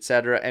 Vlahovic,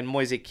 etc. And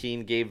Moise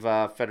Kean gave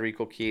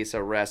Federico Chiesa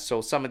a rest.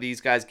 So some of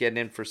these guys getting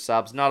in for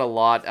subs. Not a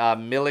lot.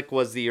 Milik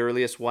was the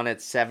earliest one at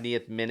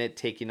 70th minute,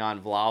 taking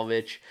on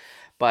Vlahovic.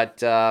 But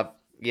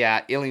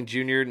yeah, Illing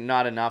Jr.,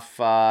 not enough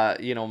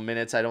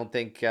minutes. I don't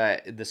think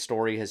the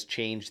story has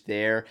changed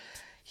there.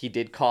 He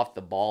did cough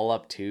the ball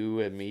up too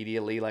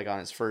immediately, like on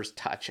his first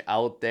touch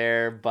out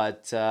there.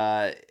 But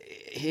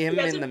him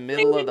in the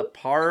middle of the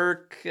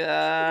park, 3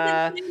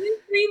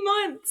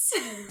 months.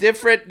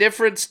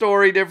 different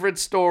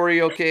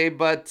story. Okay,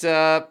 but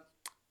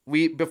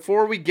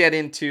before we get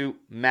into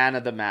man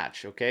of the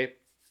match, okay.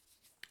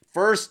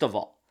 First of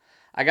all,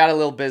 I got a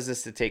little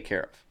business to take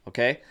care of.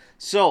 Okay,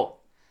 so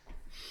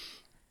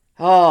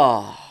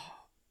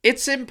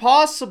it's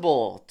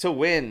impossible to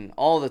win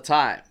all the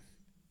time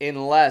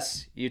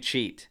unless you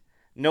cheat.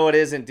 No, it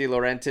isn't, De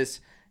Laurentiis.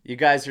 You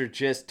guys are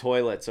just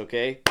toilets,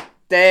 okay?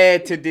 Te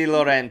to De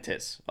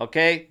Laurentiis,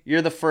 okay?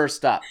 You're the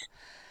first up.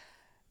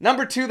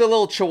 Number 2, the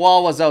little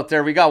chihuahuas out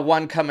there. We got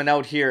one coming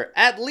out here.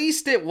 At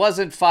least it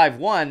wasn't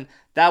 5-1.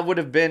 That would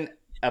have been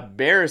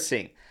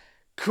embarrassing.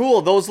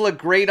 Cool, those look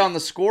great on the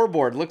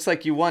scoreboard. Looks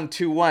like you won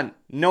 2-1.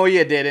 No,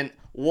 you didn't.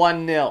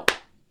 1-0.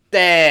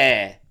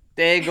 There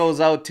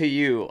goes out to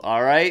you,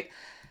 all right?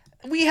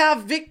 We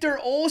have Victor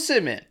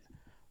Osimhen.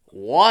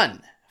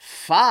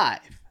 1-5.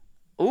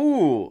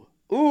 Ooh,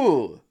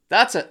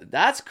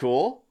 that's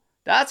cool.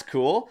 That's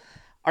cool.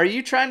 Are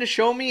you trying to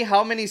show me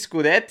how many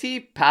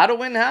Scudetti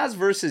Padawin has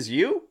versus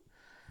you?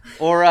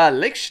 Or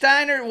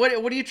Lichtsteiner?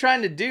 What are you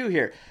trying to do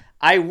here?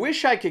 I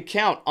wish I could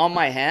count on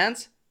my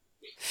hands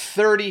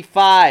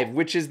 35,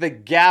 which is the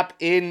gap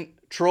in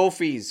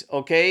trophies,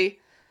 okay?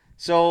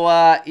 So,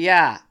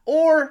 yeah.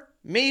 Or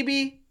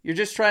maybe you're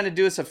just trying to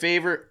do us a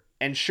favor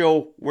and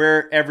show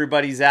where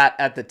everybody's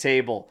at the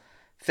table.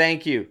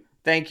 Thank you.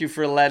 Thank you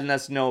for letting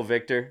us know,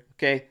 Victor.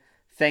 Okay?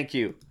 Thank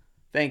you.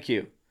 Thank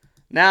you.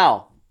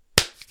 Now,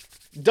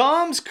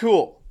 Dom's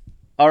cool.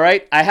 All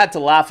right? I had to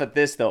laugh at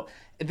this, though.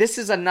 This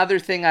is another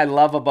thing I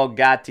love about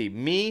Gatti.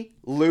 Me,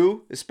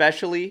 Lou,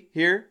 especially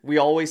here, we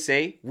always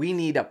say, we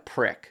need a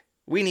prick.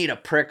 We need a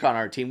prick on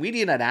our team. We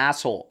need an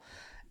asshole.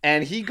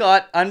 And he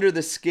got under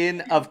the skin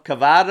of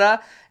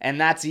Cavada,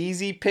 and that's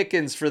easy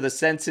pickings for the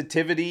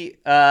sensitivity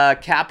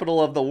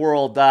capital of the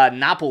world,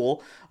 Napoli.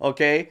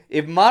 Okay?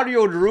 If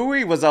Mario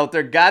Rui was out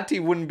there, Gatti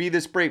wouldn't be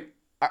this brave.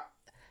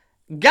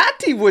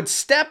 Gatti would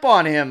step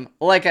on him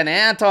like an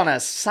ant on a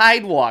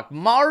sidewalk.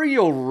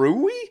 Mario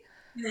Rui?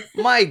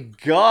 My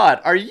God,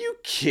 are you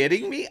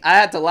kidding me? I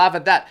had to laugh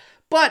at that.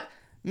 But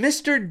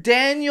Mr.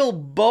 Daniel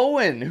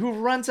Bowen, who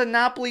runs a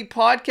Napoli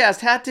podcast,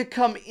 had to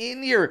come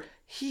in here.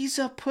 He's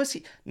a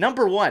pussy.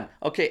 Number one,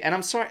 okay, and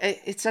I'm sorry,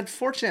 it's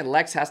unfortunate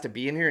Lex has to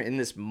be in here in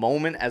this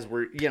moment as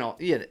we're,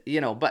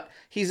 but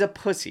he's a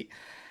pussy.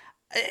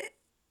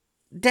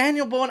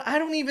 Daniel Bowen, I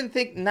don't even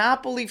think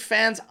Napoli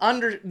fans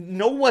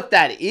know what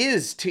that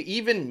is to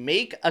even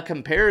make a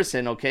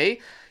comparison, okay?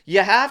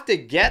 You have to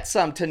get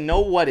some to know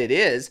what it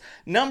is.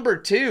 Number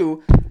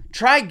two,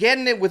 try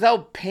getting it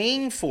without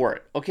paying for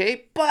it,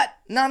 okay? But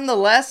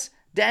nonetheless,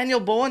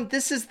 Daniel Bowen,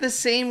 this is the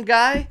same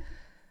guy.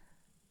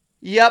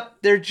 Yep,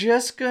 they're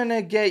just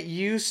gonna get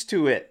used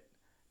to it.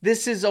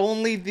 This is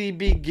only the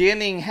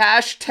beginning.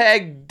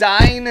 Hashtag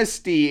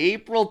Dynasty,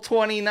 April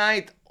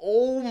 29th.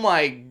 Oh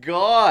my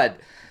God.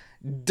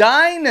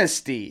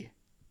 Dynasty.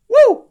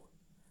 Woo!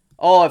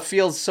 Oh, it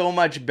feels so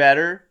much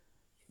better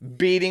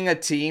beating a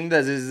team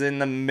that is in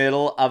the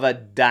middle of a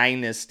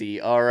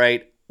dynasty. All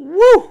right.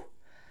 Woo!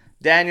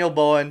 Daniel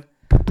Bowen,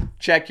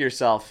 check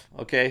yourself,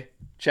 okay?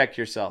 Check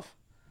yourself.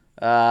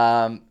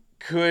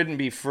 Couldn't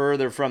be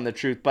further from the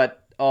truth, but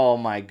oh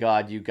my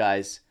God, you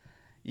guys.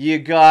 You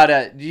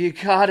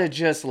gotta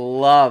just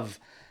love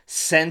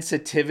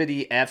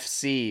Sensitivity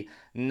FC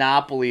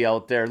Napoli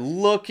out there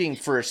looking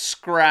for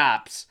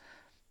scraps.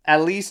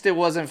 At least it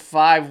wasn't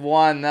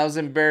 5-1. That was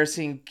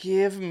embarrassing.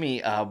 Give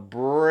me a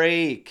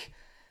break.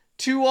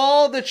 To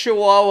all the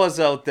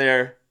Chihuahuas out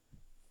there,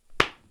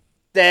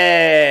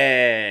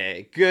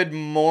 hey, good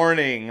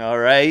morning, all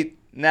right?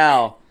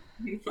 Now,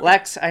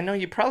 Lex, I know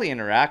you probably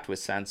interact with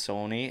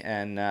Sansoni,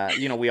 and,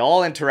 we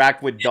all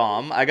interact with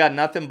Dom. I got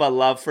nothing but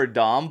love for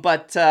Dom,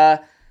 but,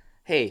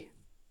 hey,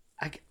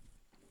 I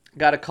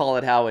got to call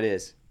it how it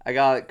is.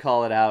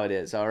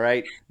 All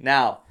right?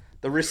 Now,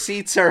 the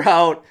receipts are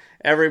out.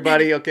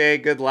 Everybody, okay,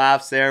 good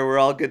laughs there. We're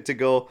all good to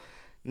go.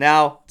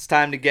 Now, it's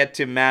time to get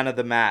to man of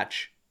the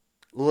match.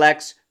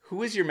 Lex,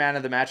 who is your man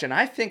of the match? And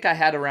I think I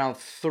had around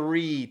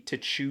 3 to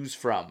choose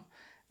from.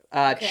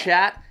 Okay.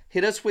 Chat,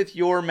 hit us with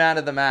your man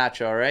of the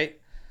match, all right?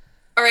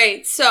 All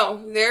right,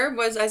 so there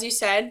was, as you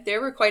said, there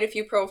were quite a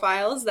few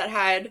profiles that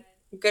had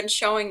good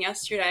showing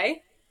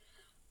yesterday.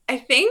 I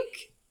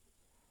think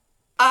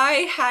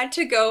I had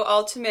to go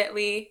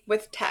ultimately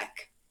with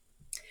Tech.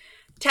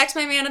 Tech's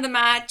my man of the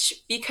match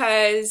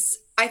because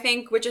I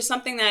think, which is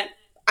something that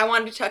I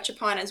wanted to touch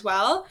upon as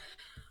well,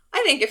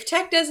 I think if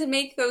Tech doesn't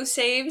make those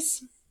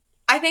saves,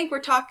 I think we're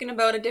talking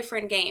about a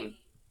different game.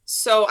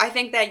 So I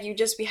think that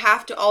we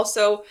have to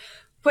also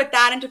put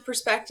that into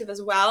perspective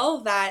as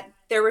well, that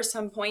there were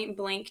some point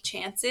blank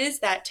chances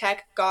that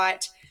Tech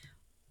got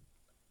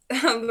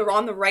on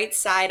the right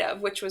side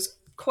of, which was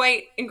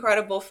quite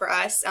incredible for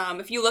us.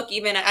 If you look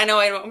even, I know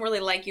I don't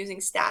really like using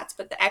stats,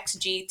 but the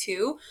XG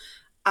too,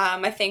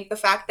 I think the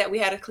fact that we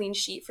had a clean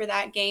sheet for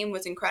that game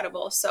was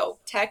incredible. So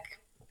Tech,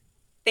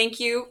 thank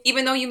you.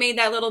 Even though you made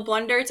that little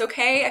blunder, it's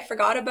okay. I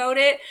forgot about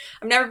it.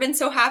 I've never been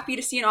so happy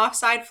to see an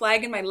offside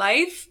flag in my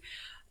life.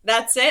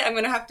 That's it. I'm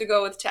going to have to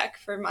go with Tech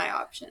for my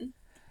option.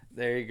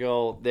 There you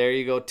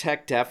go.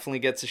 Tech definitely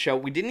gets a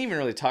shout. We didn't even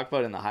really talk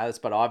about it in the highlights,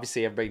 but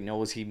obviously everybody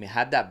knows he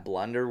had that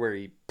blunder where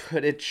he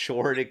put it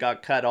short, it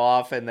got cut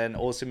off, and then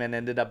Osimhen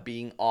ended up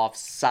being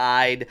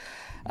offside.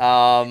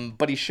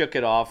 But he shook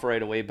it off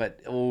right away.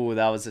 But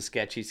that was a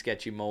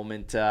sketchy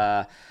moment.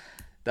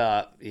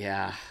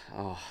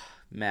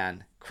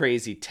 Man,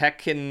 crazy.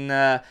 Tech's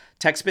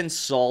been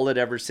solid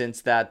ever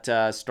since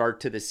that start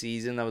to the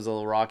season. That was a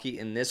little rocky.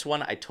 In this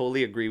one, I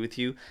totally agree with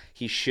you.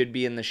 He should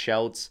be in the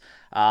shouts.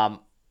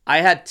 I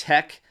had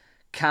Tech,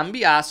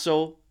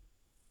 Cambiasso,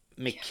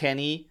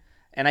 McKennie,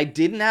 and I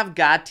didn't have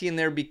Gatti in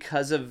there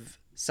because of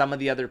some of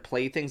the other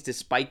play things,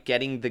 despite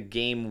getting the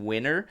game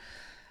winner.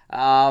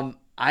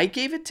 I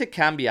gave it to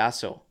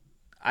Cambiasso.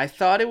 I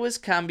thought it was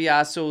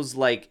Cambiasso's,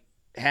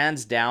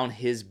 hands down,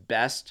 his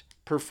best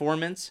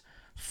performance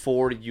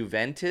for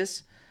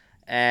Juventus.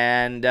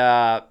 And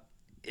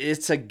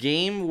it's a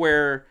game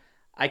where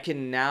I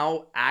can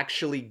now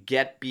actually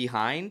get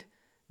behind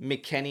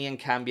McKennie and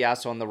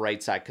Cambiasso on the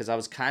right side, because I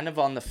was kind of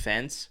on the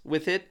fence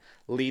with it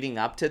leading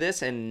up to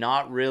this and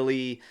not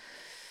really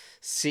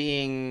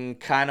seeing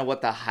kind of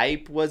what the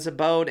hype was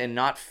about and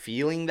not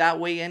feeling that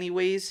way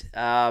anyways.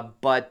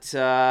 But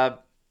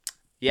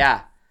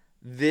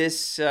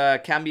this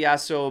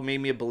Cambiasso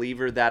made me a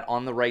believer that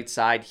on the right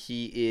side,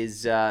 he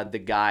is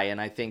the guy.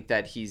 And I think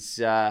that he's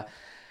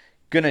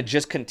gonna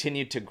just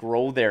continue to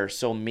grow there.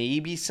 So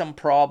maybe some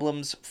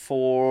problems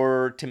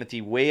for Timothy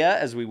Weah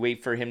as we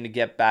wait for him to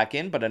get back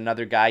in, but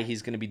another guy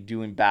he's gonna be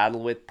doing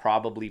battle with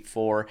probably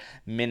for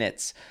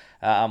minutes.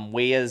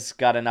 Weah's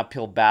got an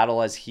uphill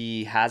battle as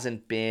he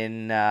hasn't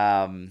been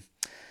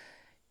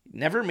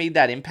never made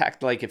that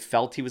impact like it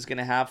felt he was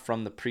gonna have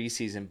from the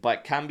preseason.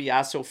 But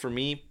Cambiasso for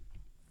me,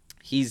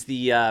 he's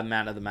the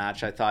man of the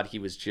match. I thought he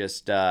was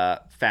just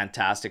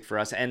fantastic for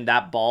us, and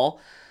that ball.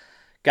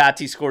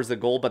 Gatti scores the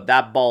goal, but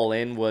that ball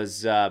in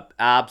was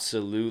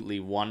absolutely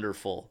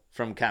wonderful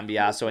from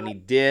Cambiasso,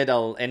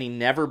 and he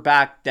never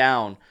backed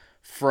down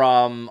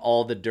from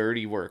all the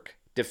dirty work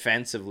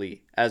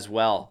defensively as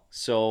well.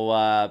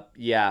 So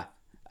yeah,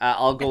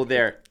 I'll go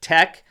there.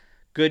 Tech,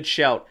 good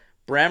shout.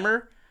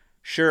 Bremer,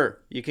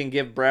 sure, you can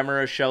give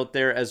Bremer a shout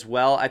there as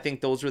well. I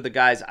think those were the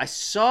guys.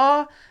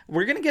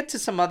 We're going to get to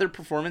some other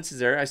performances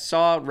there. I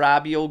saw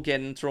Rabiot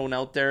getting thrown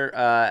out there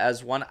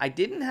as one. I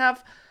didn't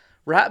have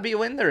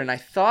Rabiot in there, and I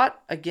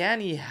thought,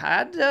 again, he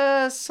had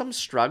some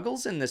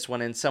struggles in this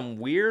one and some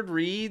weird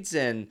reads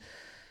and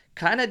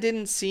kind of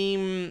didn't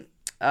seem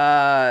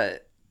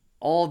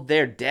all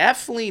there.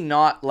 Definitely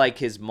not like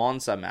his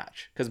Monza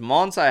match, because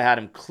Monza had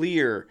him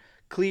clear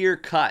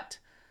cut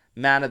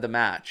man of the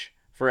match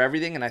for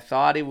everything, and I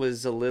thought it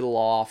was a little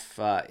off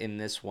in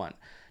this one.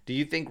 Do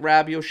you think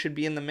Rabiot should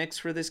be in the mix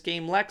for this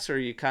game, Lex, or are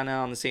you kind of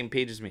on the same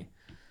page as me?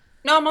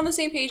 No, I'm on the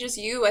same page as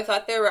you. I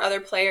thought there were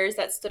other players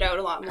that stood out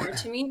a lot more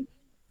to me,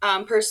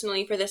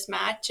 personally, for this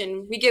match.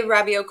 And we give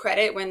Rabiot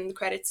credit when the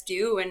credit's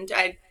due. And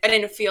I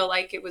didn't feel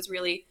like it was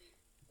really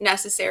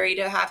necessary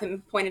to have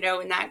him pointed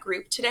out in that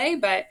group today.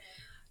 But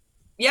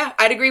yeah,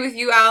 I'd agree with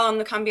you, Al, on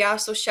the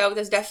Cambiasso shout.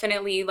 That's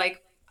definitely,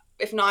 like,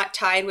 if not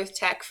tied with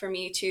Tech for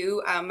me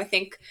too. I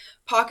think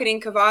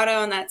pocketing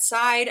Cavada on that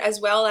side,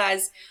 as well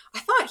as I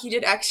thought he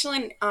did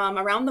excellent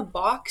around the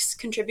box,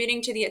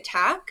 contributing to the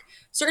attack.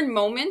 Certain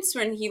moments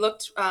when he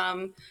looked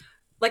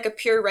like a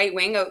pure right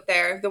wing out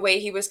there, the way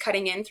he was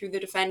cutting in through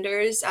the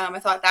defenders, I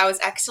thought that was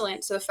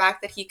excellent. So the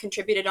fact that he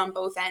contributed on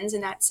both ends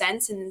in that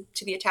sense, and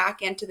to the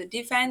attack and to the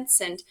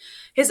defense, and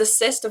his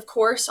assist, of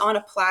course, on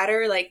a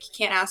platter, like, you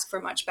can't ask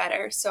for much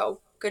better. So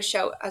good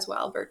shout as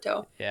well,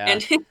 Berto. Yeah.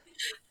 And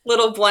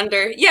little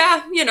blunder.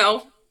 Yeah, When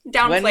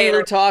downplay we it.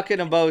 were talking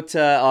about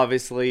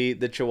obviously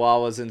the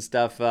Chihuahuas and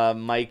stuff,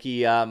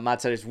 Mikey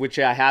Matsares, which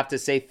I have to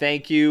say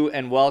thank you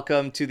and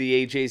welcome to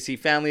the AJC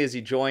family as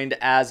you joined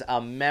as a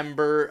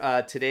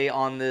member today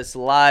on this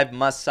live.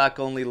 Must suck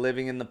only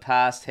living in the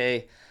past.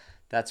 Hey,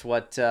 that's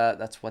what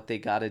they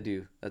got to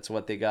do. That's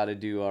what they got to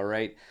do. All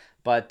right.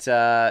 But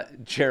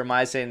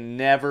Jeremiah saying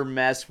never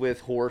mess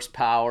with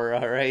horsepower.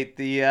 All right.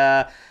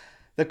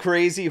 The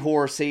crazy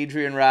horse,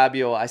 Adrian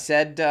Rabiot. I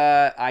said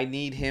I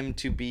need him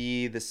to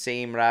be the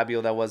same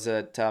Rabiot that was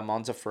at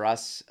Monza for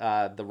us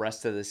the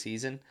rest of the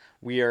season.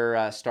 We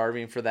are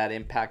starving for that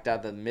impact out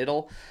of the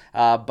middle.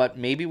 But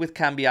maybe with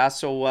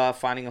Cambiasso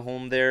finding a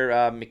home there,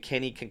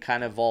 McKennie can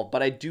kind of evolve.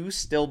 But I do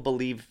still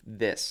believe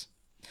this,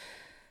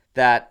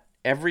 that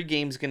every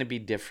game's going to be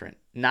different.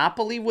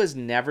 Napoli was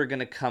never going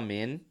to come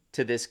in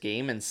to this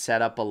game and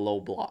set up a low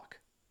block.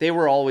 They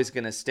were always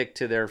going to stick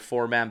to their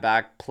four-man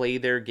back, play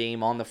their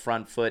game on the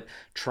front foot,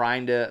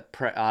 trying to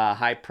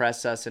high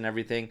press us and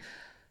everything.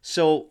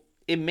 So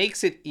it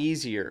makes it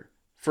easier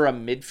for a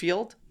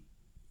midfield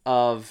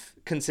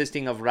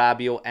consisting of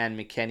Rabiot and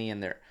McKennie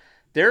in there.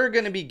 There are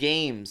going to be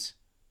games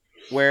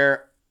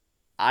where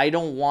I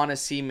don't want to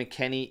see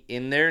McKennie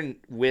in there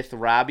with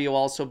Rabiot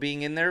also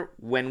being in there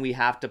when we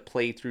have to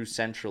play through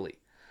centrally.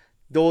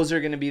 Those are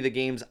going to be the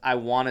games I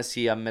want to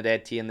see a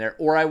Miretti in there,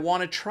 or I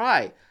want to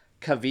try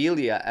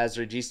Caviglia as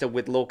regista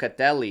with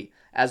Locatelli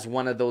as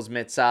one of those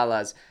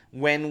Metsalas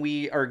when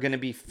we are going to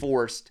be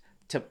forced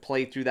to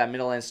play through that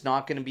middle, and it's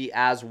not going to be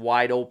as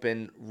wide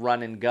open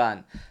run and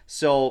gun.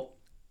 So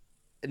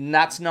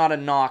that's not a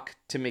knock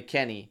to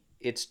McKennie.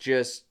 It's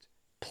just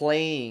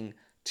playing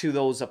to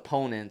those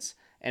opponents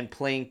and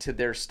playing to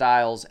their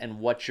styles and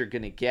what you're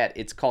going to get.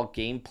 It's called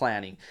game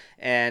planning.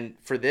 And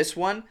for this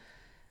one,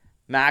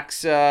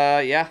 Max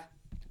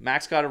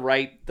got it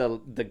right.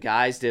 The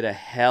guys did a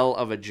hell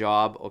of a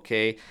job,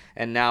 okay?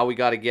 And now we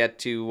got to get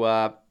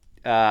to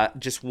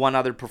just one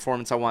other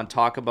performance I want to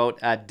talk about,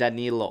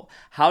 Danilo.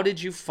 How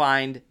did you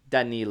find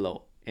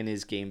Danilo in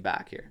his game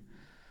back here?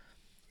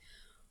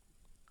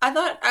 I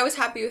thought I was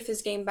happy with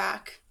his game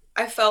back.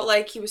 I felt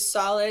like he was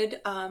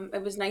solid.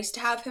 It was nice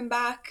to have him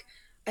back.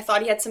 I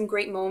thought he had some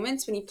great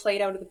moments when he played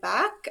out of the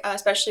back,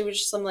 especially with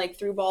some like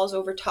through balls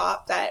over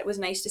top. That was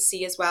nice to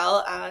see as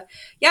well.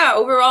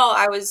 Overall,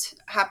 I was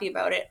happy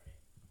about it.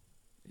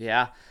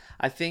 Yeah,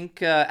 I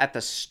think at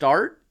the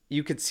start,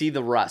 you could see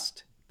the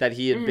rust that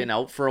he had been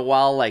out for a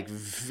while, like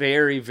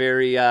very,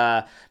 very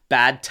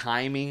bad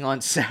timing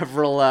on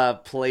several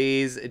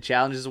plays,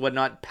 challenges, and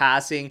whatnot,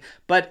 passing.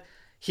 But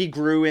he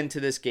grew into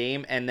this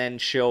game and then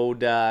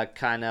showed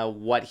kind of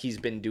what he's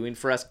been doing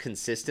for us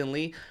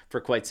consistently for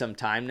quite some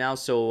time now.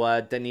 So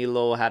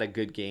Danilo had a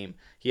good game.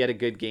 He had a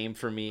good game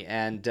for me.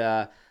 And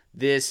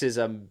this is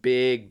a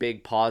big,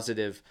 big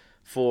positive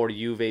for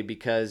Juve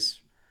because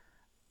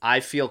I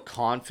feel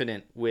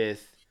confident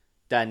with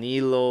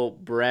Danilo,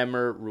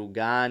 Bremer,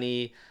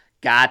 Rugani,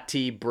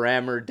 Gatti,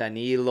 Bremer,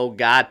 Danilo,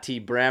 Gatti,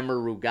 Bremer,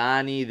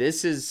 Rugani.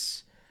 This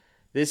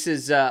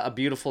is a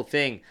beautiful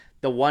thing.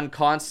 The one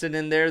constant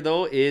in there,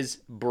 though, is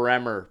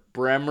Bremer.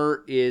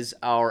 Bremer is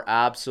our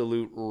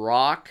absolute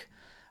rock.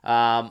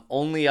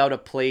 Only out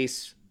of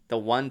place the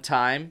one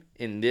time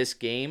in this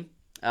game.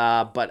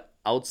 But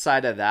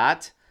outside of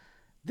that,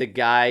 the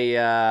guy,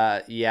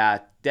 yeah,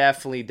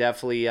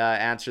 definitely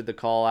answered the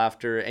call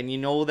after. And you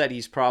know that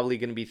he's probably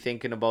going to be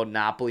thinking about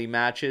Napoli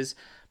matches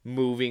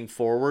moving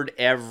forward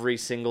every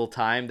single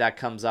time that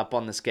comes up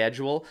on the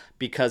schedule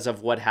because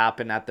of what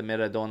happened at the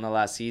Maradona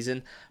last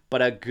season.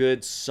 But a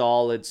good,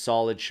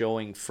 solid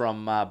showing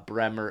from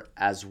Bremer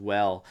as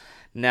well.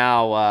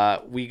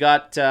 Now, we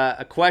got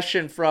a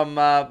question from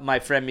my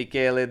friend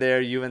Michele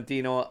there,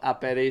 Juventino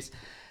Aperes.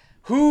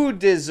 Who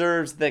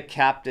deserves the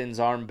captain's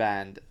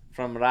armband?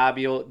 From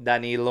Rabiot,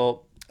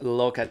 Danilo,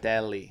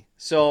 Locatelli.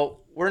 So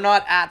we're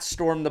not at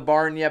Storm the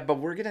Barn yet, but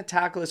we're going to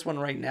tackle this one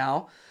right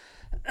now.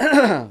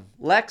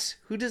 Lex,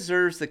 who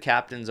deserves the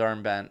captain's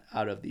armband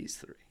out of these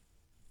three?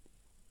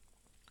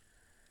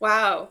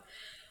 Wow.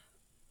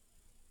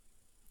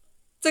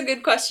 It's a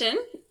good question.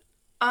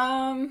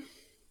 Um,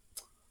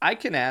 I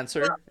can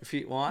answer if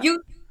you want.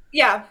 you,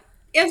 yeah,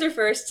 answer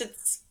first.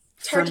 It's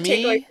For hard to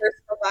take away me,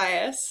 personal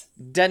bias.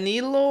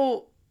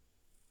 Danilo's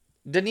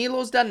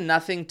done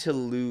nothing to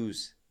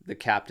lose the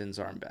captain's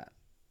armband.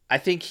 I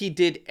think he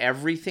did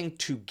everything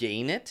to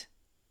gain it.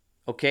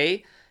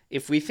 Okay?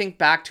 If we think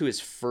back to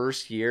his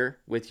first year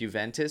with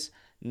Juventus,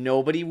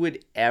 nobody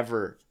would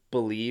ever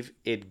believe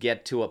it'd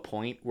get to a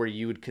point where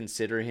you would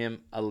consider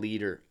him a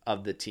leader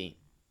of the team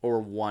or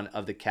one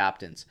of the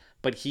captains.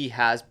 But he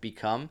has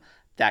become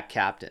that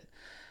captain.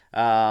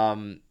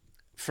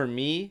 For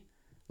me,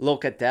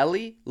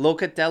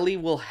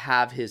 Locatelli will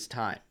have his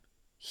time.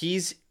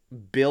 He's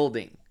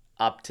building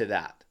up to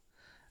that.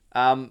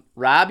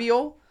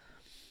 Rabiot,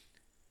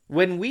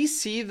 when we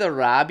see the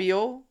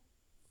Rabiot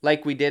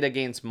like we did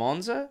against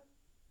Monza,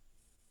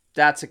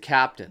 that's a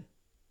captain.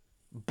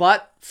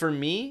 But for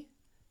me,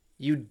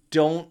 you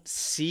don't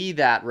see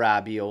that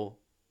Rabiot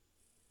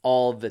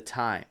all the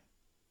time.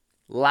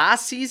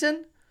 Last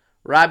season,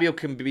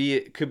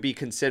 Rabiot could be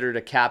considered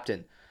a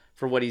captain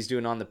for what he's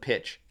doing on the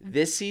pitch.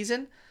 This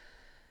season,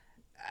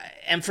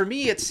 and for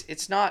me,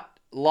 it's not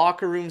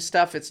locker room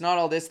stuff. It's not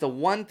all this. The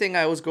one thing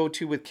I always go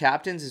to with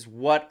captains is,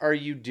 what are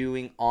you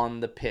doing on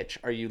the pitch?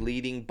 Are you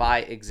leading by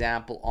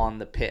example on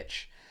the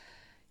pitch?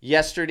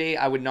 Yesterday,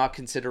 I would not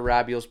consider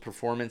Rabiot's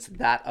performance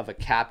that of a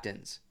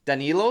captain's.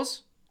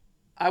 Danilo's,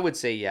 I would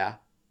say yeah.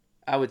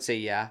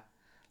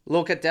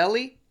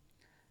 Locatelli,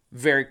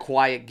 very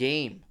quiet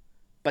game.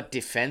 But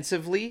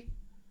defensively,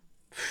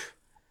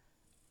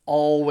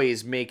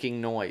 always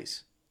making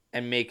noise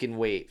and making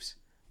waves.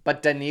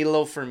 But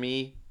Danilo, for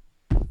me,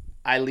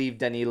 I leave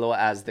Danilo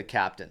as the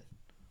captain.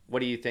 What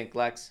do you think,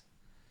 Lex?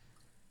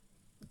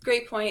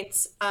 Great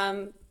points.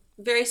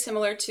 Very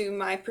similar to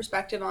my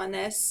perspective on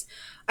this.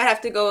 I'd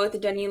have to go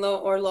with Danilo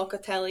or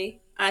Locatelli.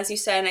 As you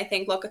said, I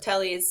think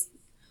Locatelli is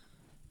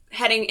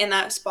heading in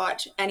that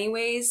spot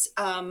anyways.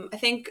 I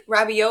think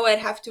Rabiot, I'd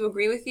have to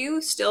agree with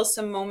you. Still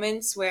some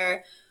moments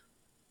where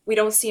we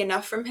don't see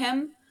enough from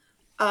him.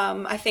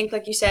 I think,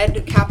 like you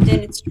said, captain,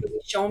 it's truly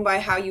shown by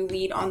how you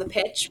lead on the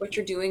pitch, what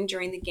you're doing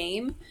during the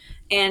game.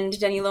 And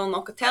Danilo and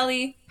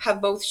Locatelli have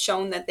both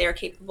shown that they're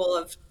capable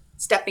of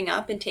stepping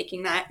up and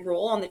taking that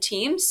role on the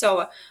team.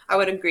 So I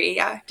would agree.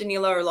 Yeah,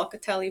 Danilo or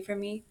Locatelli for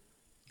me.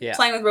 Yeah.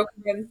 Playing with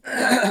broken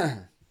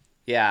rib.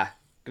 Yeah.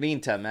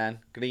 Grinta, man.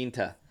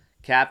 Grinta.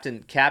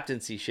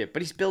 Captaincy shit.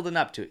 But he's building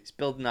up to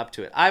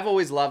it. I've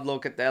always loved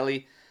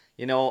Locatelli.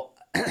 You know,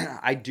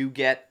 I do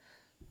get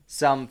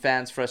some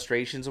fans'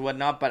 frustrations and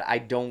whatnot, but I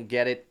don't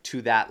get it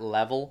to that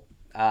level.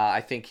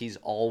 I think he's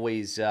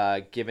always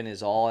given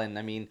his all. And,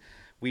 I mean,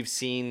 we've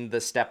seen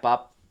the step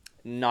up.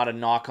 Not a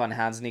knock on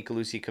Hans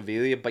Nicolucci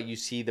Caviglia, but you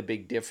see the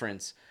big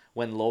difference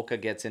when Loca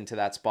gets into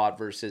that spot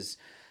versus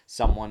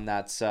someone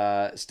that's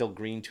still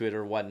green to it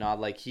or whatnot.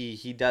 Like,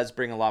 he does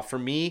bring a lot. For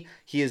me,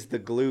 he is the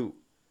glue.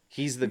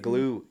 He's the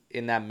glue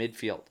in that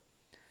midfield.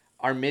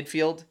 Our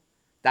midfield,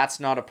 that's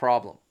not a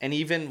problem. And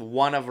even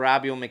one of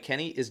Rabiot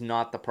McKennie is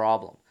not the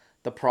problem.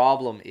 The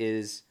problem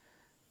is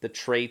the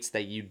traits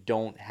that you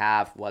don't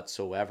have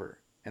whatsoever.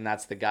 And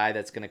that's the guy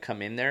that's going to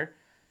come in there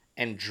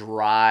and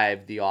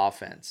drive the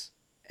offense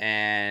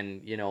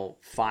and, you know,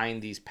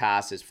 find these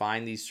passes,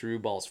 find these through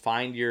balls,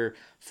 find your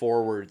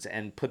forwards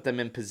and put them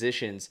in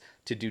positions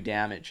to do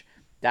damage.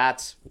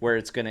 That's where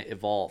it's going to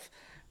evolve.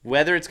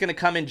 Whether it's going to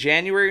come in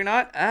January or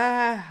not,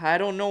 I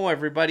don't know,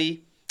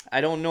 everybody.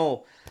 I don't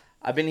know.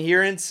 I've been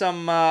hearing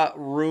some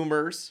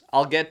rumors.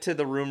 I'll get to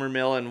the rumor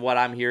mill and what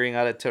I'm hearing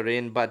out of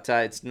Turin, but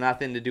it's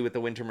nothing to do with the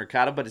Winter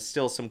Mercado, but it's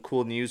still some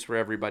cool news for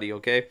everybody,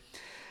 okay?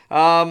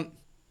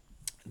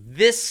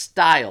 This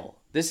style,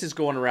 this is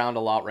going around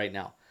a lot right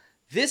now.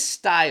 This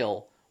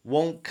style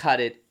won't cut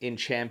it in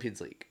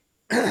Champions League.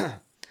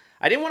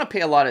 I didn't want to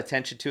pay a lot of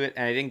attention to it,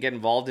 and I didn't get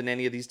involved in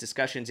any of these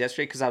discussions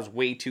yesterday because I was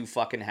way too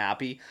fucking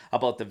happy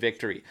about the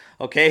victory.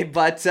 Okay,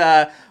 but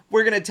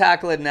we're going to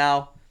tackle it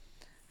now.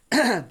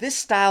 This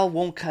style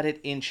won't cut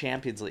it in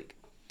Champions League.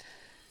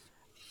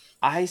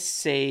 I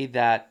say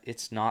that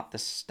it's not the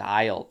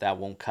style that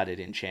won't cut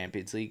it in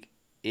Champions League.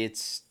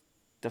 It's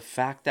the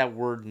fact that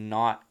we're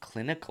not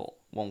clinical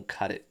won't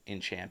cut it in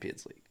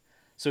Champions League.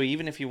 So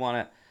even if you want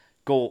to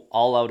go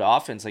all out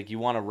offense, like you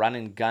want to run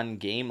and gun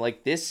game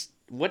like this,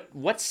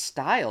 what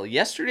style?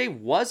 Yesterday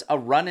was a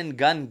run and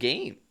gun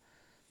game.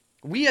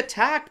 We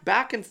attacked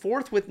back and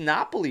forth with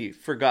Napoli,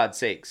 for God's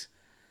sakes,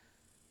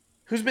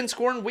 who's been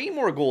scoring way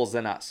more goals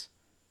than us.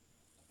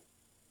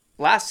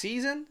 Last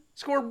season,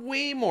 scored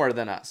way more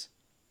than us.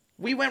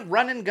 We went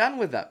run and gun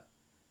with them.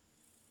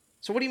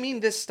 So what do you mean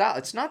this style?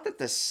 It's not that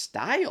the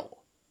style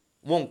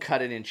won't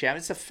cut it in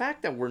Champions. It's the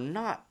fact that we're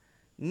not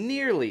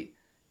nearly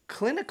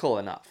clinical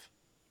enough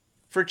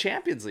for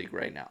Champions League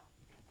right now.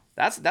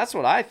 That's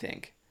what I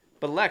think.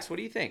 But Lex, what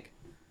do you think?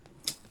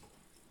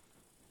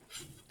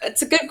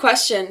 It's a good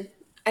question.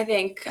 I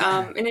think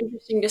an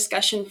interesting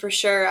discussion for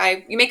sure.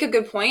 You make a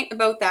good point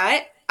about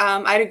that.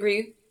 I'd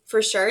agree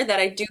for sure that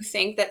I do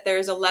think that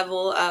there's a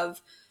level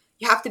of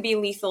you have to be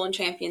lethal in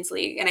Champions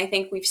League, and I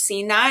think we've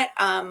seen that.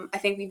 I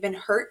think we've been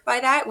hurt by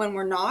that when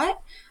we're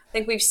not. I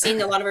think we've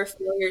seen a lot of our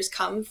failures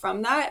come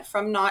from that,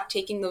 from not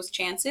taking those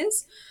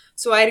chances.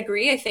 So I'd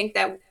agree. I think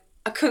that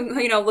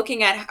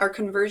looking at our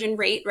conversion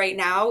rate right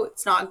now,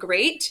 it's not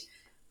great.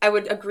 I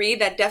would agree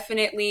that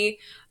definitely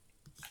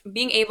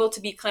being able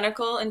to be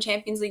clinical in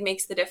Champions League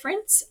makes the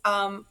difference.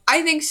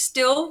 I think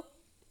still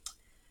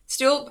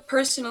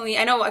personally,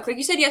 I know, like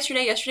you said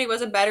yesterday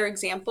was a better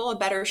example, a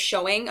better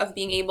showing of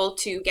being able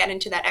to get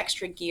into that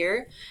extra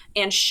gear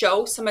and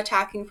show some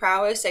attacking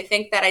prowess. I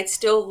think that I'd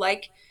still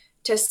like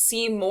to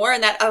see more.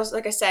 And that,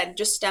 like I said,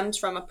 just stems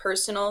from a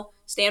personal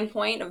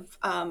standpoint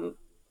of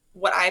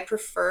what I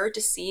prefer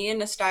to see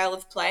in a style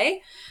of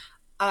play.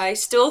 I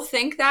still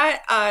think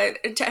that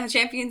in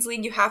Champions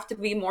League, you have to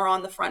be more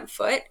on the front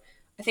foot.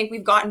 I think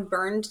we've gotten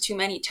burned too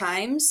many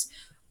times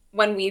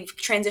when we've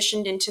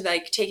transitioned into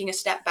like taking a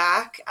step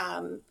back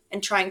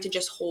and trying to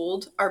just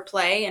hold our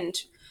play and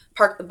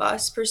park the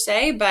bus per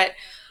se. But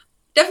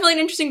definitely an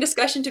interesting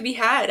discussion to be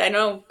had. I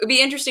know it'd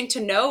be interesting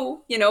to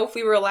know, if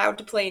we were allowed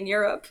to play in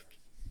Europe,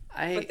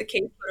 what the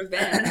case would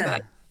have been.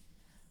 But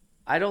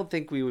I don't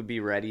think we would be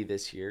ready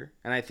this year.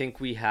 And I think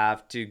we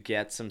have to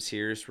get some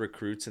serious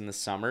recruits in the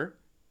summer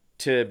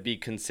to be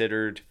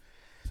considered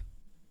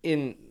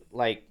in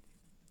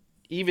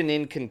even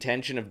in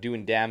contention of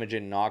doing damage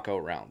in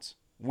knockout rounds.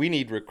 We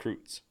need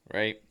recruits,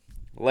 right?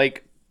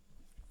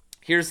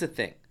 Here's the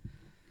thing.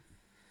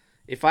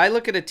 If I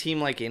look at a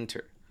team like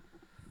Inter,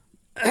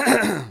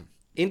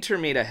 Inter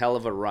made a hell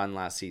of a run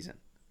last season.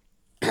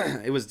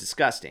 It was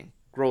disgusting,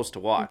 gross to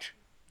watch.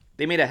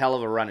 They made a hell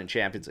of a run in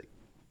Champions League.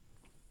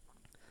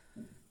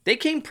 They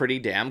came pretty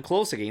damn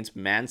close against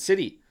Man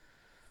City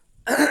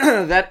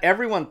that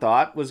everyone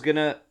thought was going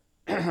to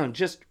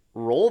just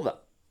roll them.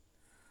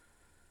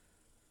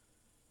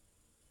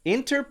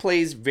 Inter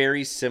plays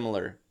very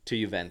similar to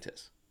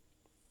Juventus.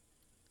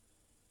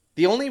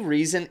 The only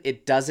reason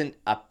it doesn't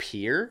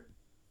appear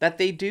that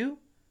they do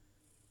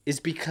is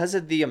because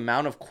of the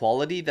amount of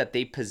quality that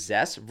they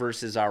possess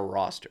versus our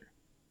roster.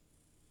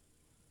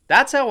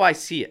 That's how I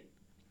see it.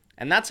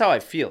 And that's how I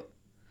feel it.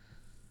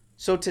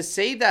 So to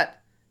say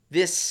that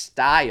this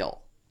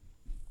style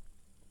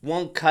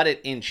won't cut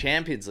it in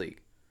Champions League,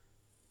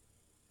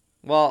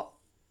 well,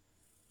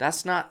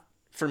 that's not,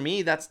 for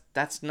me, that's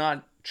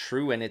not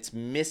true, and it's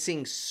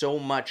missing so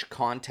much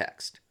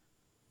context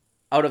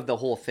out of the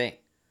whole thing.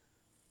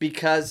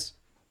 Because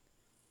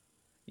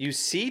you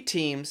see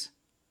teams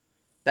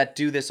that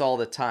do this all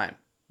the time.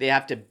 They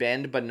have to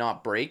bend but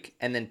not break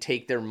and then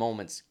take their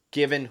moments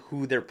given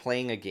who they're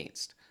playing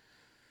against.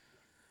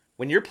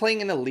 When you're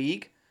playing in a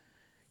league,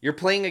 you're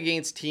playing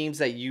against teams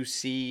that you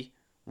see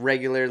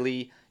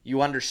regularly,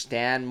 you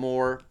understand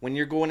more. When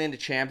you're going into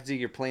Champions League,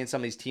 you're playing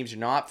some of these teams you're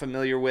not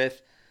familiar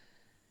with.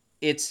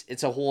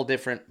 It's a whole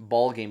different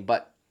ball game.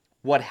 But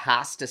what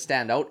has to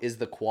stand out is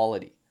the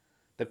quality.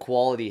 The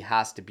quality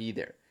has to be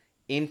there.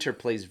 Inter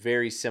plays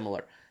very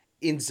similar.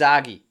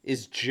 Inzaghi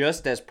is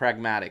just as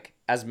pragmatic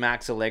as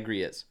Max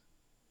Allegri is.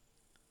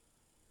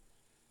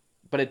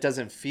 But it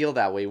doesn't feel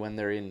that way when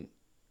they're in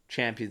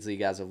Champions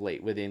League as of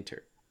late with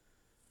Inter.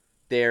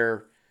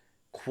 Their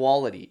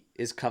quality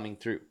is coming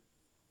through.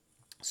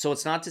 So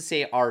it's not to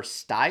say our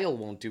style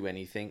won't do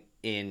anything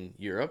in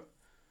Europe.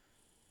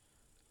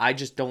 I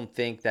just don't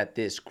think that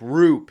this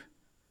group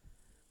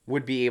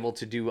would be able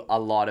to do a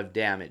lot of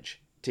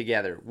damage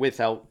together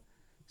without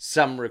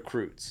some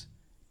recruits,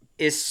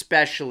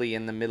 especially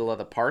in the middle of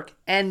the park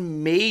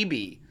and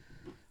maybe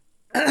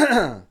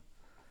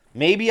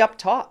up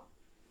top.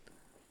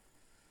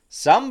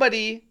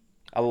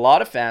 A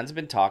lot of fans have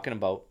been talking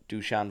about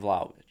Dusan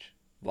Vlahovic.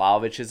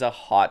 Vlahovic is a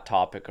hot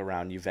topic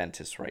around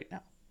Juventus right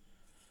now.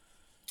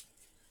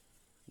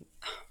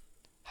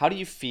 How do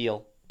you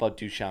feel about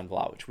Dusan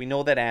Vlahovic? We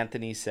know that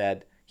Anthony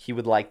said he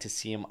would like to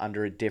see him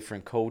under a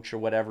different coach or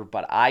whatever.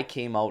 But I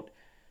came out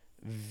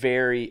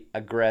very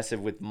aggressive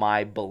with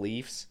my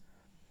beliefs.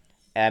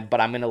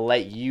 But I'm going to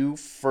let you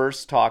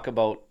first talk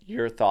about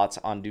your thoughts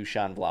on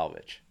Dusan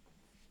Vlahovic.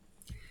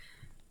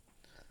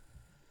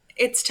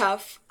 It's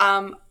tough.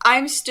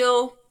 I'm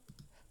still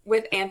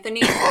with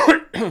Anthony.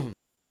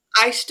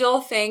 I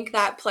still think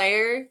that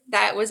player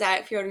that was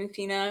at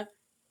Fiorentina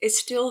is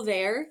still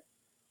there,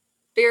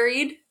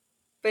 buried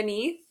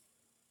beneath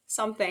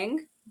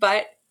something,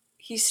 but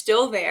he's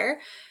still there.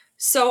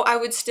 So I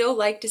would still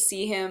like to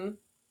see him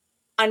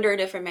under a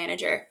different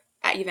manager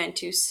at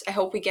Juventus. I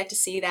hope we get to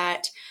see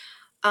that.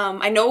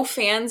 I know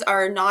fans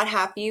are not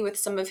happy with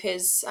some of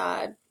his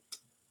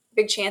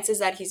big chances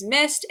that he's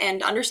missed,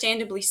 and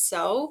understandably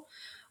so.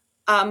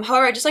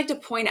 However, I'd just like to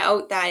point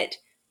out that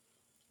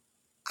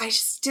I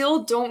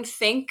still don't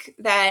think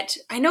that.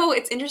 I know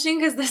it's interesting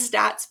because the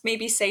stats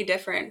maybe say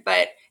different,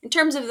 but in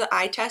terms of the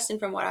eye test and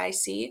from what I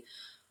see,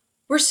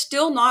 we're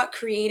still not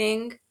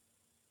creating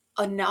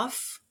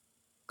enough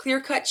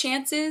clear cut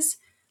chances.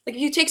 Like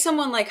if you take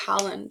someone like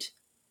Haaland,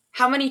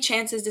 how many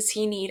chances does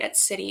he need at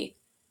City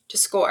to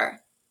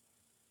score?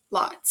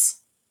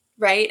 Lots,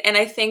 right? And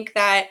I think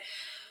that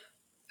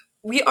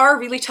we are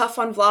really tough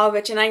on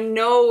Vlahovic, and I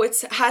know it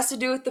has to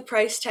do with the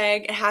price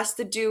tag. It has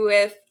to do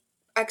with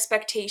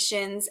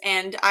expectations,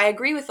 and I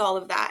agree with all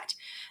of that.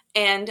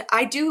 And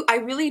I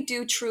really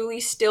do truly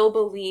still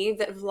believe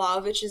that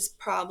Vlahovic's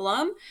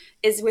problem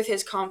is with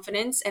his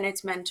confidence and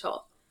it's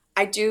mental.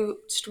 I do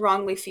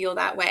strongly feel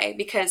that way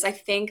because I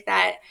think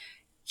that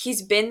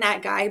he's been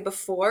that guy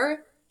before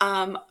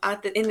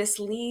in this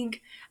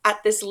league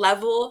at this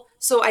level.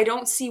 So I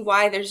don't see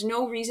why there's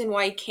no reason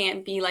why he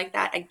can't be like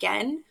that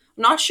again.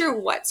 I'm not sure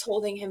what's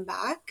holding him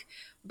back,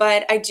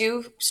 but I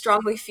do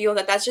strongly feel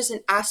that that's just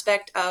an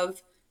aspect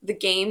of the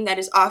game that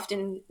is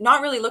often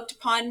not really looked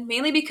upon,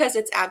 mainly because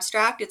it's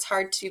abstract. It's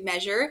hard to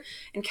measure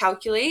and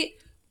calculate.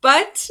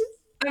 But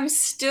I'm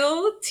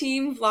still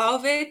Team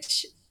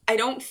Vlahovic. I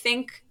don't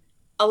think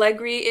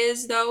Allegri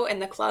is, though,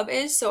 and the club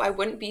is, so I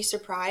wouldn't be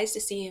surprised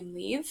to see him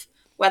leave,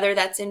 whether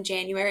that's in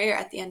January or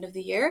at the end of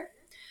the year.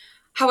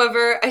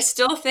 However, I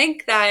still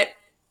think that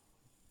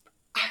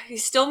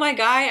he's still my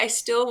guy. I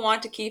still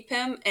want to keep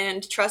him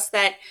and trust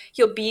that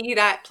he'll be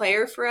that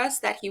player for us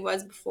that he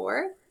was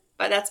before.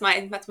 But that's my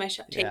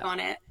take Yeah.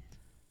 on it.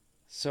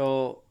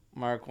 So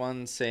Mark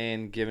one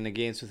saying, given the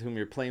games with whom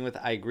you're playing with,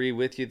 I agree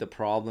with you. The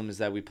problem is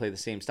that we play the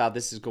same style.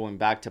 This is going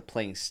back to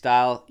playing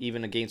style,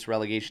 even against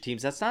relegation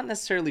teams. That's not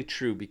necessarily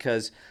true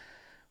because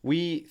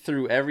we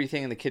threw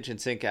everything in the kitchen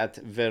sink at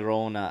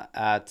Verona,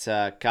 at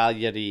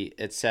Cagliari,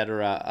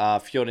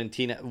 etc.,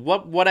 Fiorentina.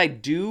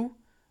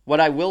 What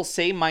I will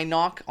say, my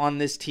knock on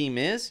this team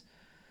is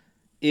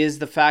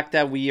the fact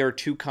that we are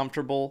too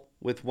comfortable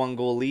with one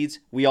goal leads.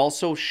 We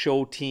also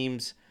show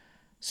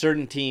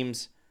certain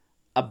teams,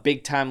 a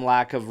big time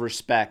lack of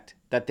respect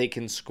that they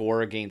can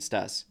score against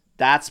us.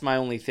 That's my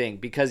only thing.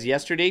 Because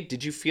yesterday,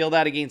 did you feel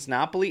that against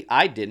Napoli?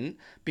 I didn't,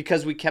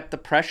 because we kept the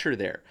pressure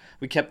there.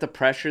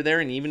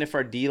 And even if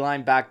our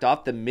D-line backed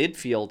off, the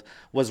midfield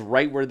was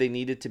right where they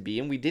needed to be,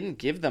 and we didn't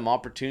give them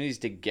opportunities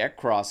to get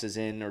crosses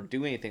in or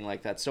do anything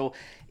like that. So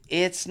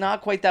it's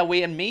not quite that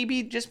way, and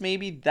maybe, just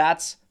maybe,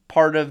 that's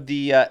part of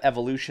the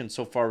evolution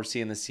so far we're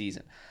seeing this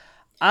season.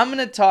 I'm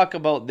going to talk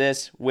about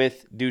this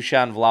with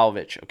Dusan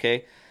Vlahovic,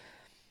 okay?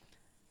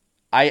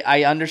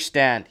 I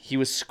understand he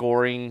was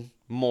scoring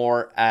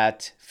more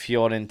at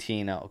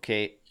Fiorentina,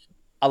 okay?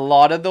 A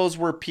lot of those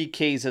were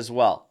PKs as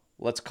well.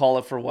 Let's call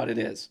it for what it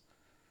is.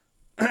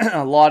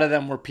 A lot of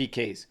them were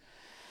PKs.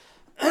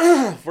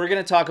 If we're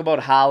going to talk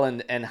about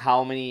Haaland and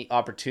how many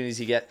opportunities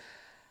he get,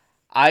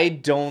 I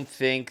don't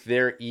think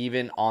they're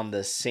even on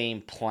the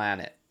same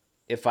planet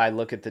if I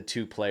look at the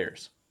two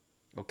players,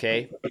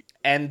 okay?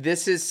 And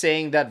this is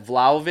saying that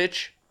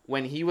Vlahovic,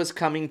 when he was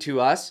coming to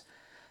us,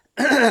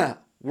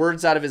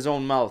 words out of his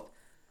own mouth,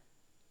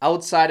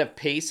 outside of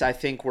pace, I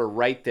think we're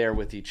right there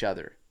with each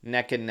other,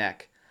 neck and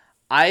neck.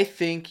 I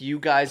think you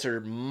guys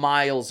are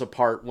miles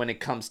apart when it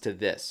comes to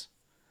this.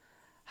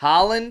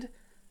 Haaland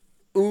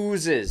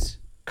oozes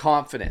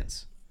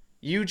confidence.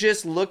 You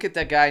just look at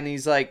that guy and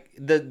he's like,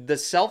 the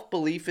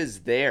self-belief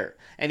is there.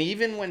 And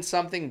even when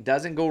something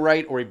doesn't go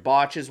right or he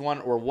botches one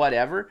or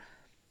whatever,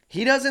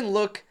 he doesn't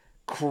look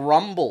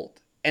crumbled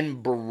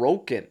and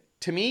broken.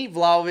 To me,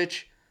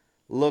 Vlahovic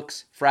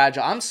looks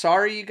fragile. I'm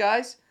sorry, you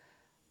guys.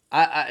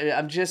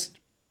 I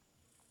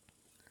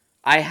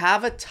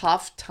have a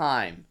tough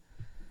time.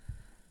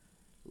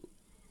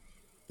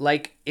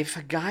 Like, if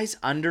a guy's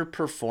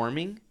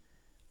underperforming,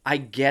 I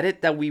get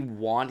it that we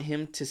want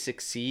him to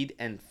succeed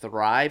and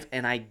thrive,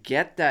 and I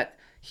get that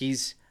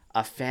he's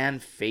a fan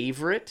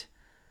favorite,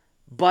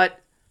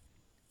 but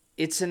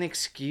it's an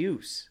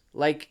excuse.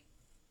 Like,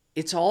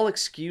 it's all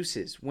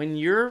excuses. When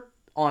you're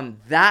on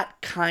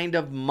that kind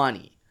of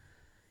money,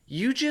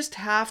 you just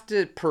have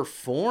to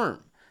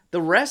perform.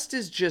 The rest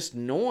is just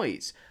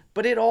noise,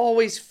 but it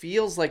always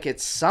feels like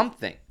it's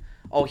something.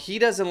 Oh, he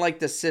doesn't like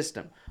the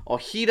system. Oh,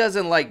 he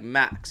doesn't like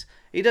Max.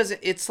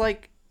 It's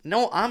like,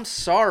 no, I'm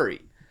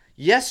sorry.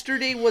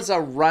 Yesterday was a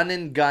run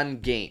and gun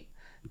game.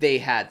 They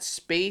had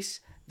space,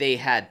 they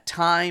had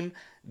time,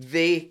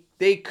 they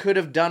could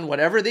have done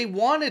whatever they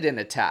wanted in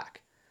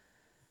attack.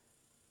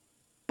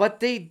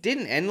 But they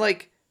didn't. And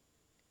like,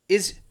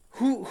 is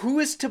who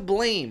is to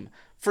blame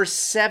for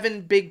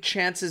 7 big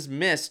chances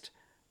missed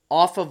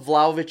off of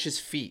Vlahovic's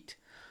feet?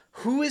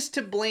 Who is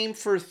to blame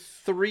for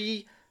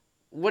 3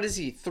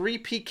 3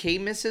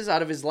 PK misses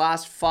out of his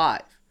last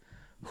 5?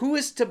 Who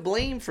is to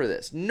blame for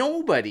this?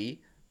 Nobody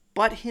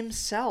but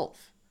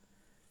himself.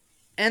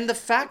 And the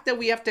fact that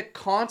we have to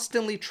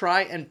constantly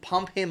try and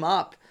pump him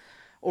up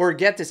or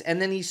get this,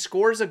 and then he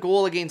scores a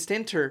goal against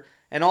Inter,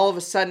 and all of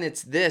a sudden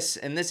it's this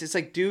and this. It's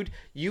like, dude,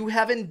 you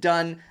haven't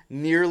done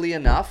nearly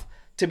enough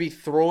to be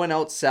throwing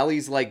out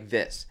sellies like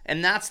this.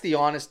 And that's the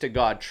honest to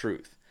God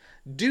truth.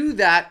 Do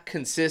that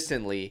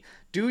consistently.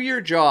 Do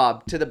your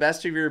job to the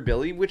best of your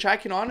ability, which I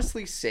can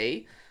honestly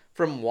say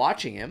from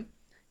watching him,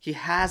 he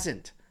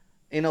hasn't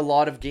in a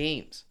lot of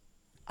games.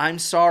 I'm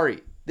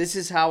sorry. This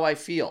is how I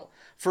feel.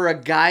 For a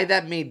guy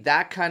that made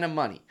that kind of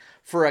money,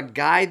 for a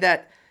guy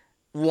that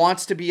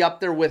wants to be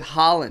up there with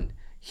Haaland,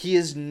 he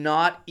is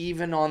not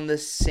even on the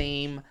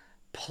same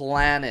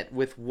planet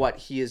with what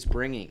he is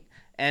bringing.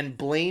 And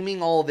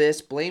blaming all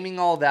this, blaming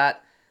all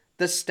that,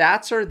 the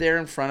stats are there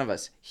in front of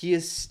us. He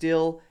is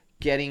still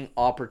getting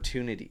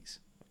opportunities.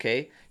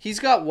 Okay? He's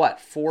got what?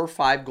 4 or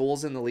 5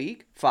 goals in the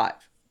league? 5.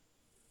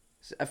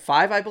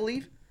 5, I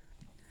believe.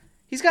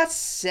 He's got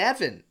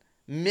 7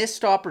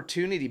 missed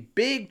opportunity,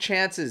 big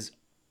chances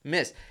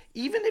missed.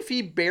 Even if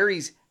he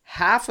buries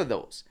half of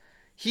those,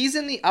 he's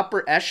in the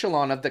upper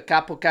echelon of the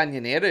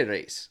Capocannoniere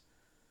race.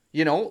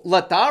 You know,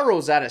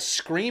 Lautaro's at a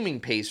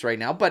screaming pace right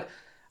now, but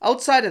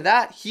outside of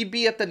that, he'd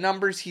be at the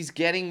numbers he's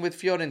getting with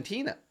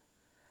Fiorentina.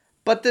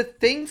 But the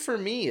thing for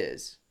me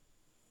is,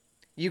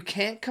 you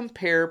can't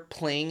compare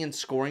playing and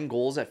scoring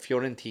goals at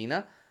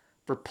Fiorentina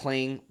for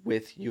playing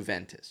with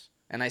Juventus.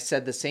 And I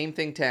said the same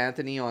thing to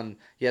Anthony on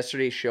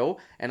yesterday's show,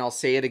 and I'll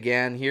say it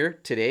again here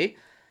today.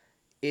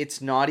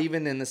 It's not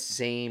even in the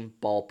same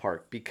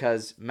ballpark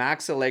because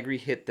Max Allegri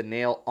hit the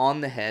nail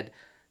on the head.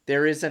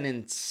 There is an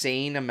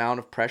insane amount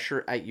of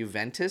pressure at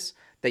Juventus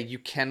that you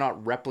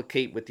cannot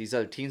replicate with these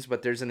other teams,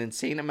 but there's an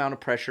insane amount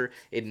of pressure.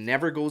 It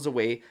never goes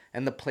away,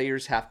 and the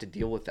players have to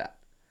deal with that.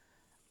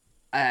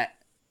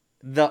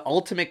 The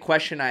ultimate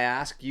question I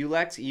ask you,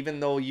 Lex,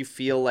 even though you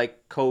feel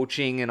like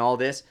coaching and all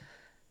this,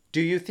 do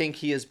you think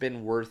he has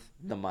been worth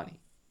the money?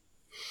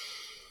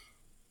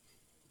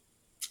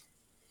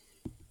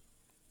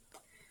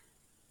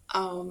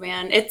 Oh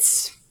man,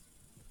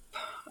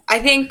 I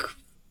think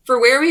for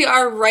where we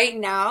are right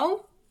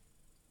now,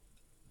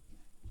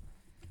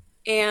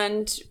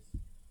 and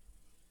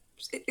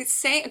it's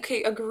saying,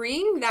 okay,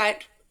 agreeing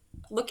that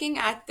looking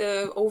at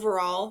the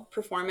overall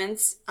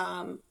performance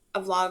of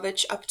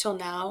Vlahovic up till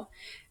now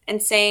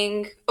and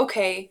saying,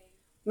 okay,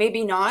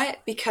 maybe not,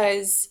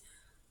 because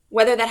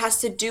whether that has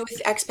to do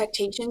with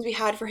expectations we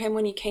had for him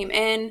when he came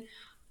in,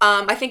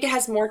 I think it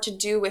has more to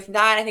do with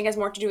that. I think it has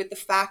more to do with the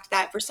fact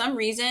that for some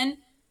reason,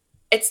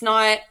 it's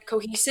not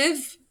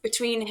cohesive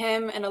between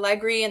him and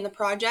Allegri and the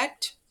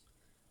project.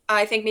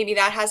 I think maybe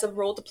that has a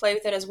role to play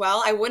with it as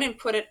well. I wouldn't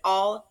put it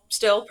all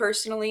still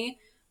personally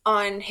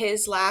on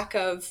his lack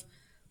of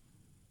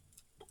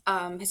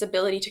his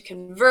ability to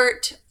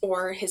convert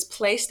or his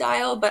play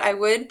style, but I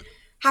would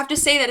have to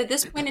say that at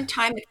this point in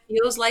time, it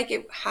feels like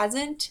it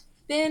hasn't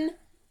been.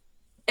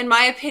 In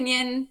my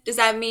opinion, does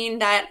that mean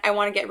that I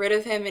want to get rid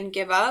of him and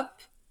give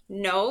up?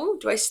 No.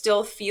 Do I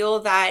still feel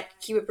that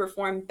he would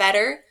perform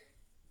better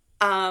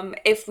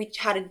if we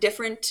had a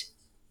different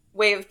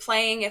way of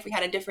playing, if we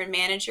had a different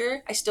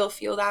manager? I still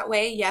feel that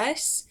way,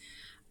 yes.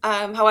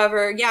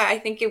 However, yeah, I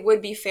think it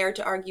would be fair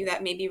to argue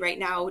that maybe right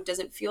now it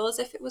doesn't feel as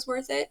if it was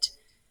worth it.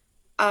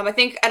 I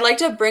think I'd like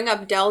to bring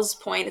up Dell's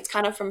point. It's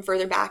kind of from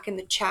further back in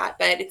the chat,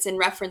 but it's in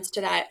reference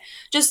to that.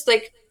 Just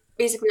like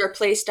basically our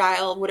play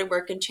style, would it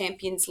work in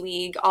Champions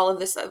League? All of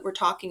this that we're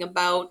talking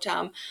about.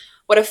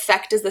 What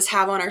effect does this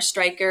have on our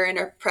striker and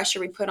our pressure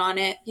we put on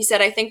it? He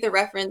said, I think the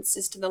reference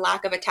is to the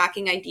lack of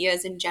attacking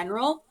ideas in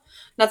general.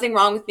 Nothing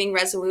wrong with being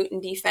resolute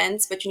in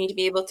defense, but you need to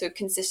be able to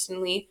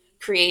consistently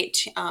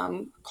create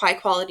high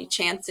quality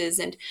chances.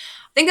 And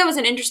I think that was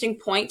an interesting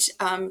point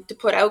to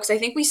put out because I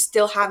think we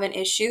still have an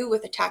issue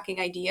with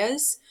attacking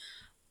ideas,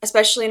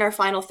 especially in our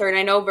final third. And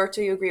I know, Berto,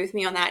 you agree with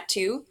me on that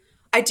too.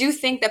 I do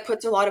think that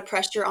puts a lot of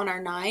pressure on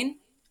our 9.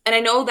 And I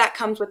know that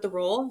comes with the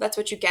role. That's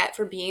what you get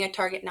for being a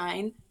target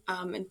 9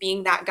 and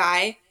being that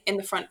guy in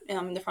the front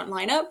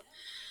lineup.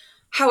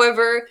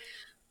 However,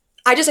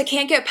 I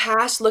can't get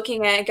past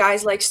looking at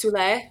guys like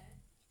Sule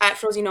at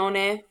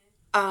Frosinone,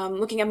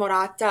 looking at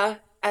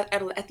Morata at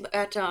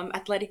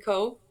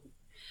Atletico.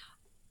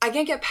 I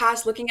can't get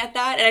past looking at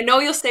that. And I know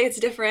you'll say it's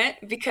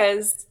different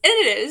because, and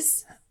it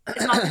is,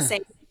 it's not the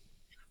same.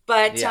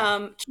 But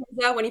Yeah.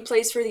 Chiesa, when he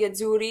plays for the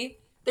Azzurri,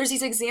 there's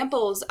these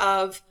examples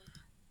of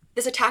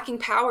this attacking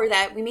power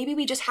that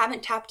we just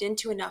haven't tapped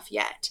into enough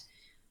yet.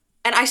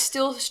 And I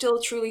still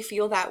truly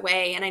feel that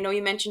way. And I know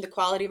you mentioned the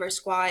quality of our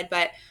squad,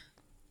 but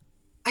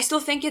I still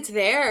think it's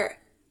there.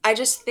 I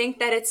just think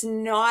that it's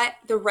not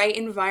the right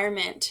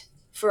environment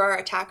for our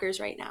attackers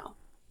right now.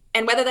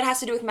 And whether that has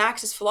to do with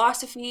Max's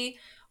philosophy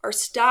or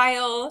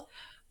style,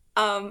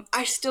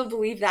 I still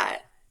believe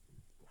that.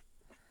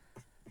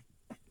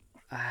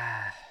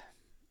 I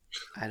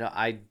don't.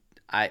 I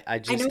I know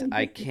just you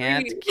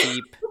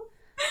disagree.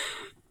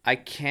 I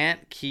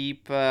can't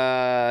keep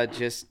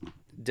just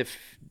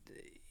def-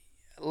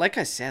 like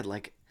I said,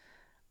 like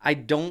I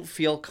don't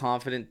feel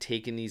confident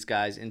taking these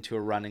guys into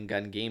a run and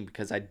gun game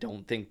because I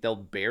don't think they'll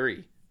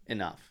bury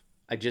enough.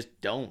 I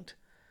just don't.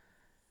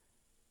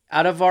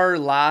 Out of our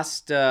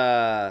last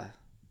what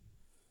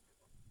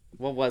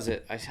was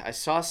it? I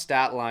saw a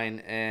stat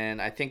line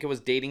and I think it was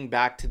dating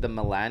back to the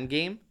Milan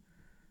game.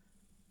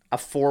 A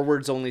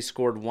forward's only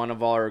scored one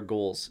of our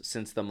goals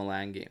since the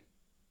Milan game.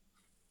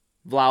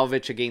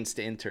 Vlahovic against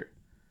Inter.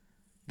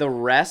 The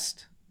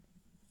rest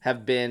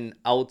have been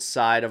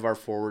outside of our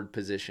forward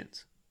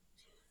positions.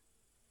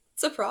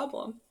 It's a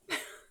problem.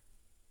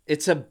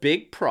 It's a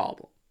big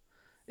problem.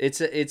 It's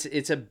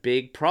a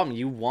big problem.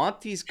 You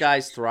want these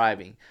guys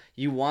thriving.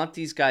 You want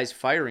these guys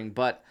firing,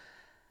 but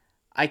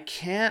I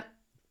can't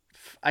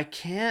I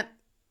can't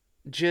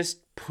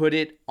just put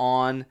it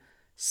on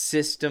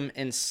system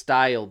and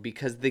style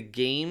because the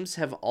games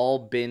have all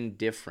been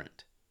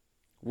different.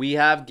 We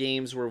have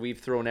games where we've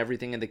thrown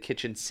everything in the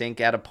kitchen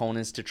sink at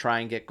opponents to try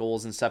and get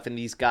goals and stuff, and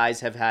these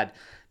guys have had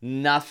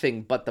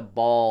nothing but the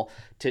ball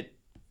to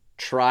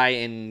try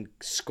and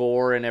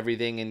score and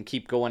everything and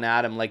keep going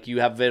at them. Like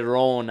you have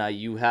Verona,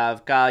 you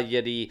have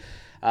Cagliari,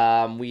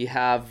 we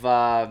have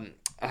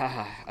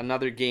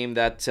another game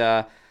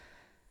that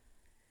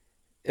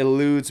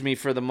eludes me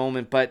for the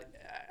moment, but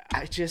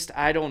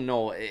I don't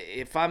know.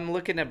 If I'm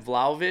looking at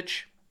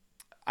Vlahovic,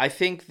 I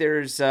think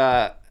there's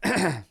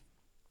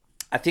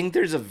I think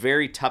there's a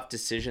very tough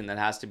decision that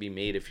has to be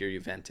made if you're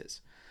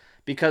Juventus.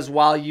 Because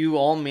while you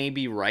all may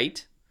be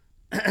right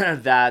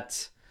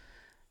that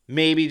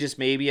maybe, just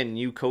maybe, a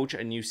new coach,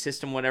 a new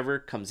system, whatever,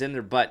 comes in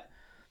there, but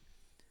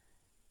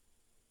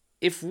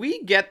if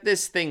we get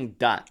this thing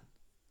done,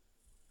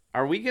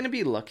 are we going to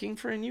be looking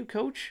for a new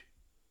coach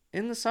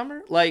in the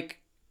summer? Like,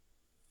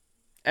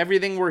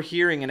 everything we're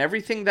hearing and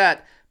everything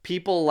that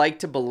people like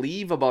to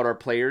believe about our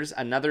players,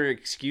 another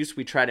excuse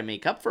we try to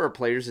make up for our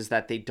players is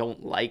that they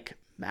don't like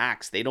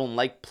Max. They don't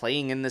like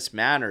playing in this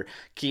manner.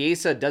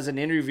 Chiesa does an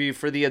interview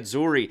for the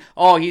Azzurri.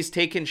 Oh, he's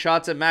taking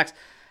shots at Max.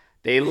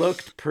 They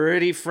looked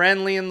pretty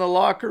friendly in the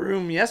locker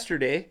room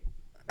yesterday.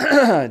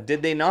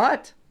 Did they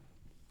not?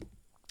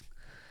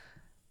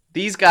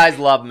 These guys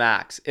love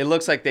Max. It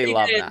looks like they They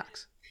love did.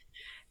 Max.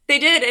 They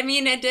did. I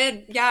mean, it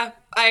did. Yeah,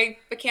 I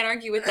can't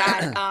argue with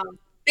that.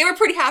 They were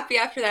pretty happy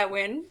after that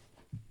win.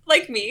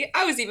 Like me,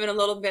 I was even a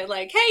little bit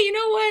like, hey, you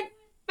know what?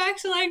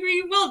 Max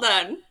Allegri, well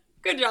done.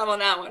 Good job on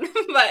that one.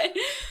 But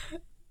yeah,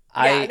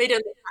 I they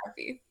did look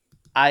happy.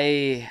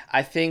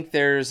 I think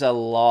there's a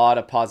lot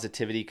of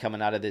positivity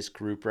coming out of this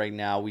group right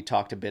now. We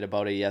talked a bit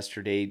about it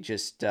yesterday,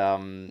 just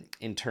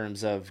in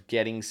terms of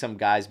getting some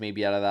guys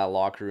maybe out of that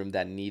locker room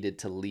that needed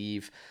to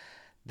leave.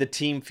 The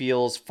team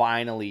feels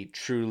finally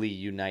truly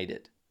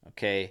united.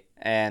 Okay.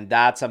 And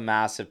that's a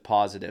massive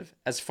positive.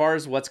 As far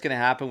as what's going to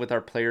happen with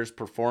our players'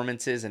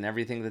 performances and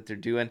everything that they're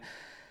doing,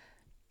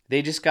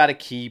 they just got to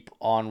keep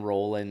on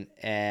rolling.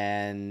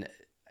 And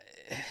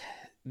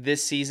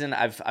this season,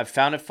 I've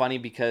found it funny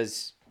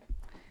because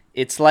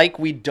it's like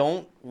we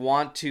don't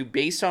want to,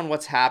 based on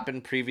what's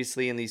happened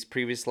previously in these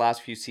previous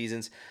last few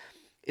seasons,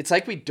 it's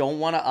like we don't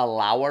want to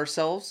allow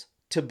ourselves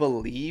to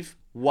believe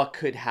what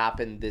could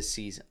happen this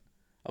season.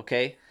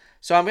 Okay?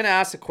 So I'm going to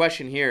ask a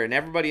question here, and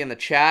everybody in the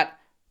chat,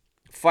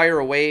 fire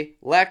away.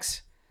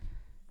 Lex,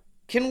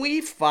 can we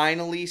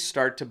finally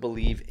start to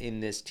believe in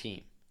this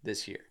team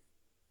this year?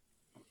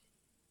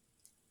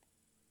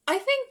 I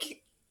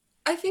think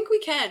I think we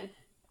can.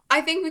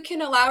 I think we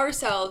can allow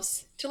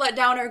ourselves to let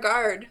down our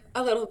guard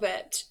a little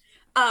bit.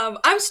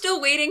 I'm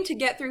still waiting to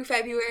get through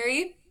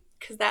February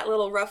because that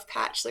little rough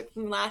patch like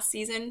from last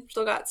season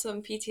still got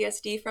some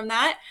PTSD from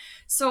that.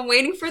 So I'm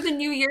waiting for the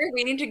new year,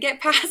 waiting to get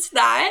past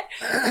that.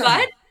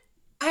 But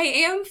I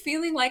am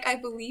feeling like I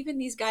believe in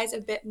these guys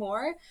a bit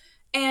more.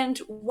 And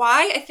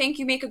why I think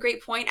you make a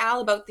great point,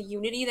 Al, about the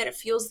unity that it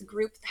feels the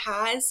group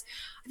has.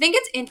 I think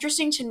it's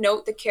interesting to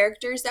note the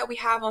characters that we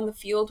have on the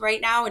field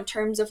right now in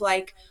terms of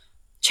like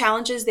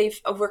challenges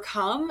they've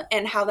overcome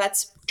and how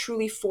that's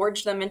truly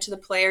forged them into the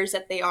players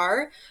that they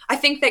are. I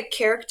think that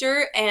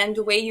character and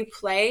the way you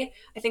play,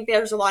 I think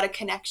there's a lot of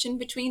connection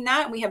between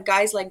that. We have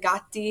guys like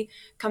Gatti,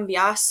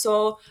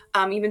 Cambiasso.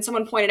 Even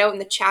someone pointed out in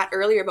the chat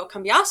earlier about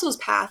Cambiasso's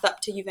path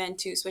up to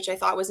Juventus, which I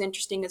thought was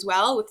interesting as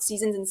well, with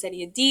seasons in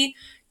Serie D,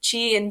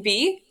 Chi and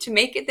B to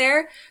make it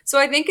there. So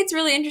I think it's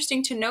really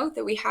interesting to note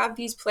that we have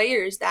these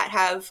players that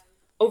have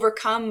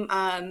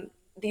overcome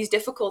these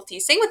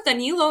difficulties. Same with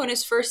Danilo in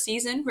his first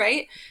season,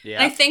 right? And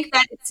I Yeah. think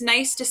that it's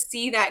nice to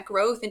see that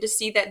growth and to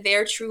see that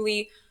they're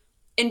truly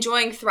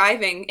enjoying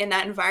thriving in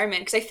that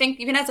environment. Because I think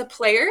even as a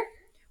player,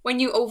 when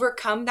you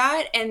overcome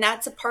that and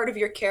that's a part of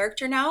your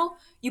character now,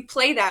 you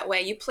play that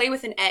way. You play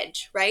with an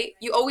edge, right?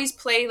 You always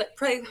play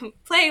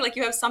like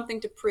you have something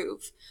to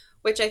prove,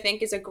 which I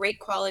think is a great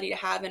quality to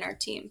have in our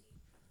team.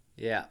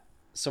 Yeah.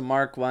 So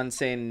Mark one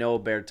saying no,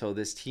 Berto,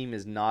 this team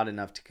is not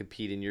enough to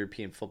compete in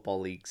European football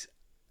leagues.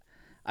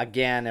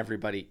 Again,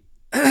 everybody,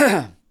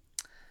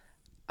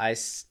 I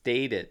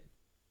stated,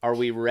 are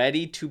we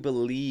ready to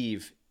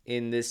believe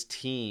in this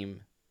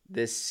team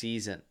this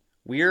season?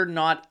 We're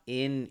not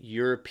in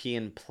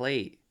European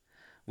play.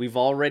 We've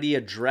already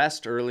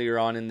addressed earlier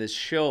on in this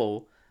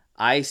show,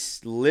 I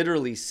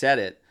literally said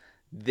it,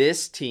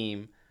 this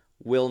team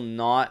will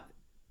not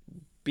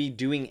be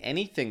doing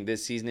anything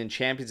this season in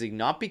Champions League,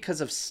 not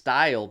because of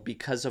style,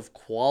 because of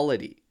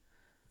quality.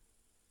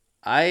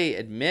 I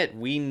admit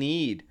we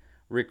need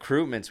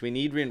recruitments, we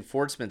need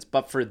reinforcements,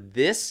 but for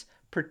this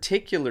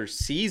particular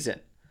season,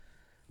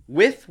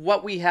 with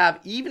what we have,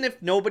 even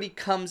if nobody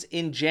comes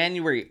in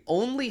January,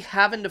 only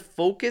having to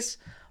focus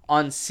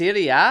on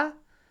Serie A,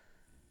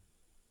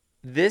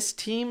 this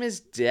team is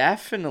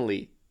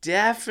definitely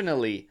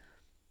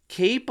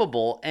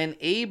capable and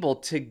able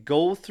to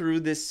go through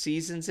this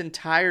season's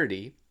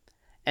entirety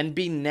and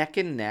be neck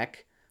and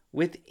neck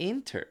with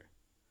Inter.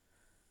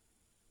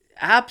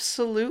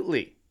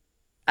 Absolutely.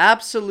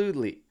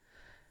 Absolutely.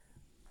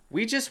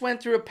 We just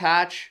went through a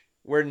patch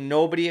where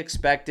nobody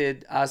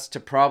expected us to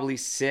probably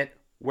sit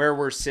where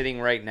we're sitting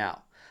right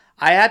now.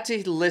 I had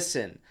to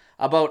listen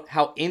about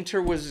how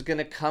Inter was going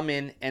to come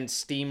in and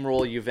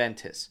steamroll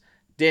Juventus.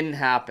 Didn't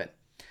happen.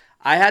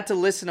 I had to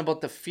listen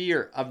about the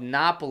fear of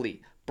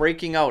Napoli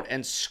breaking out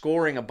and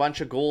scoring a bunch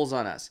of goals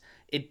on us.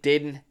 It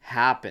didn't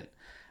happen.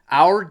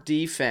 Our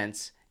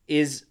defense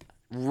is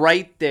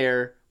right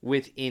there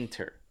with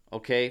Inter,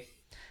 okay?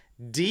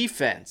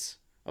 Defense,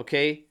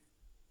 okay,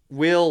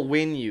 will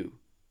win you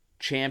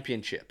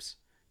championships.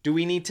 Do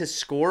we need to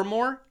score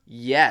more?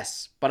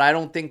 Yes, but I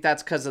don't think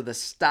that's because of the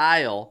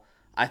style.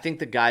 I think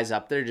the guys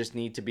up there just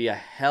need to be a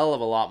hell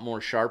of a lot more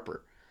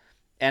sharper.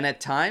 And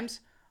at times,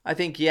 I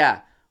think,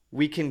 yeah,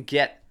 we can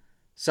get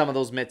some of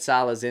those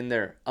Metsalas in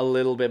there a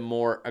little bit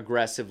more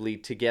aggressively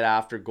to get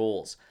after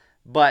goals.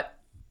 But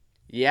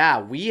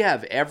yeah, we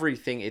have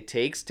everything it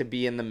takes to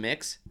be in the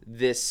mix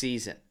this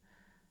season.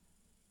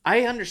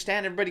 I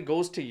understand everybody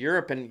goes to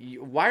Europe, and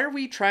why are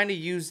we trying to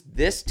use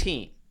this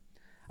team?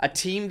 A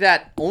team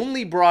that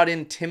only brought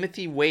in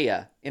Timothy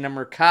Weah in a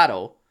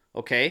Mercado,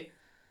 okay,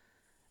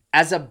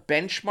 as a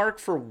benchmark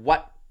for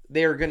what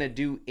they're going to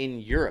do in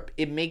Europe.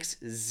 It makes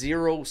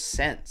zero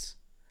sense.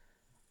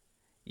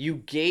 You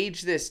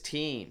gauge this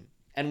team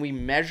and we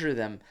measure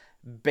them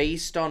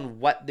based on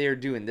what they're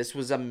doing. This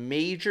was a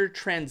major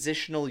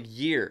transitional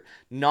year,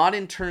 not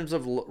in terms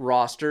of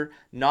roster,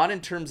 not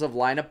in terms of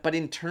lineup, but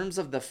in terms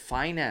of the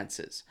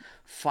finances.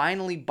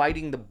 Finally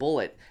biting the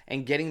bullet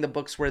and getting the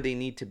books where they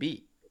need to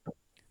be.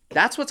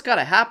 That's what's got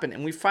to happen,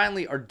 and we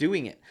finally are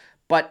doing it.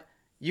 But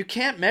you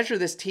can't measure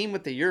this team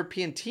with the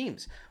European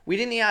teams. We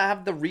didn't even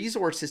have the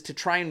resources to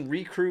try and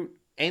recruit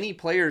any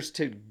players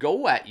to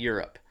go at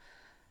Europe.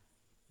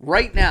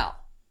 Right now,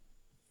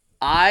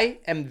 I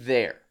am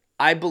there.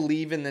 I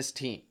believe in this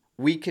team.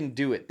 We can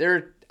do it.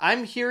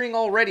 I'm hearing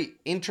already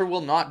Inter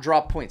will not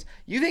drop points.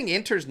 You think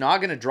Inter's not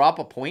going to drop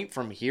a point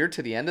from here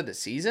to the end of the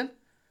season?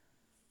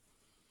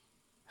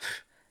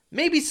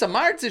 Maybe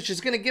Samardzic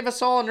is going to give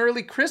us all an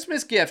early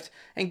Christmas gift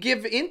and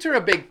give Inter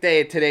a big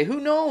day today.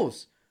 Who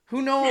knows?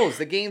 Who knows?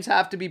 The games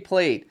have to be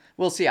played.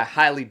 We'll see. I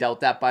highly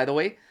doubt that, by the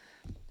way.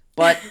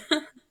 But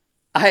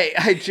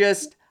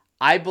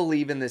I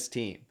believe in this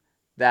team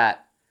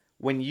that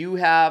when you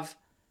have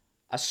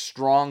a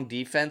strong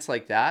defense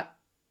like that,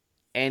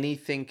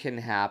 anything can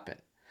happen.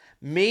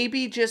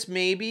 Maybe, just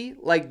maybe,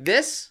 like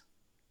this,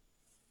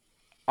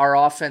 our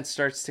offense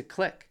starts to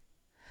click.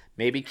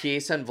 Maybe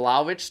Chiesa and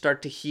Vlahovic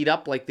start to heat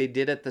up like they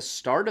did at the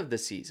start of the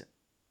season.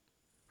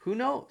 Who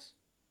knows?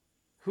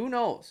 Who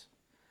knows?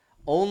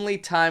 Only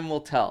time will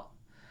tell.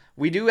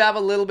 We do have a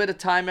little bit of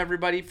time,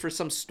 everybody, for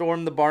some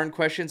Storm the Barn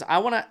questions. I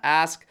want to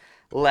ask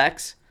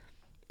Lex,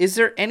 is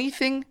there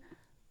anything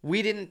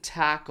we didn't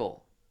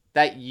tackle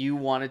that you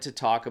wanted to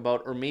talk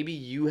about, or maybe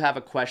you have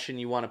a question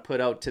you want to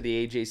put out to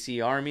the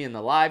AJC Army in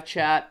the live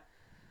chat?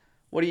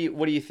 What do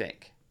you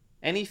think?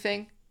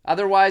 Anything?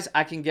 Otherwise,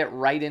 I can get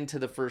right into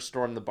the first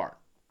Storm the Barn.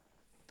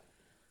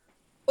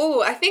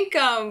 Oh, I think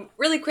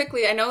really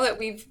quickly, I know that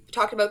we've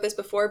talked about this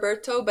before,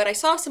 Berto, but I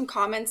saw some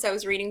comments I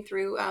was reading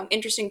through,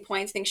 interesting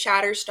points. I think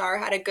Shatterstar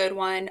had a good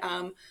one.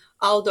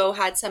 Aldo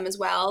had some as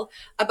well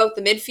about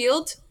the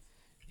midfield.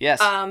 Yes.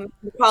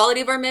 The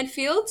quality of our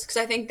midfield, because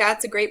I think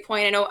that's a great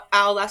point. I know,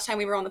 Al, last time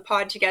we were on the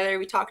pod together,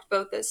 we talked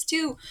about this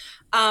too,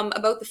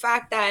 about the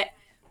fact that,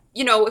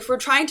 you know, if we're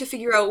trying to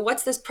figure out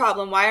what's this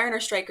problem, why aren't our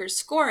strikers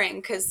scoring?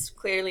 Because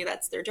clearly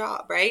that's their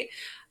job, right?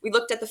 We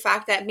looked at the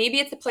fact that maybe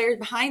it's the players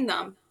behind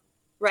them,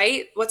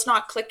 right? What's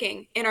not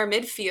clicking in our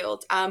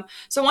midfield.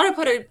 So I want to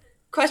put a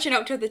question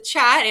out to the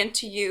chat and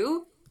to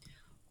you.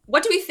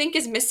 What do we think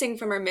is missing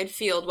from our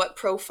midfield? What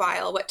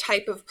profile, what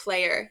type of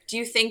player? Do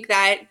you think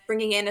that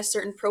bringing in a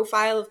certain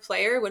profile of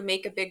player would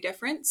make a big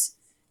difference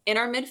in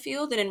our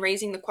midfield and in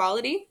raising the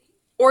quality?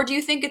 Or do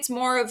you think it's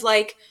more of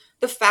like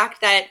the fact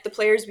that the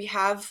players we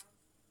have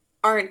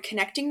aren't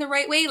connecting the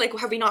right way? Like,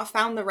 have we not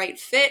found the right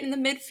fit in the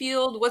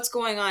midfield? What's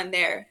going on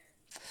there?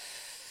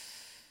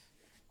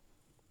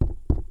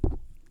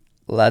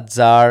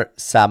 Lazar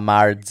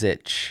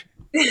Samardzic.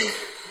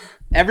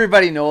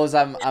 Everybody knows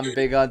I'm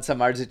big on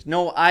Samardzic.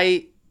 No,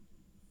 I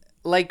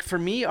like, for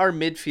me, our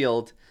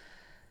midfield,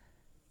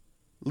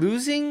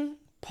 losing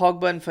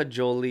Pogba and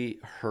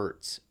Fagioli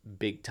hurts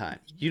big time.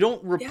 You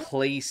don't Yeah.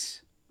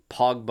 replace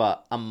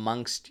Pogba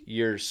amongst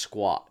your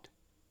squad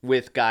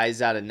with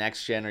guys out of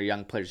next gen or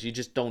young players. You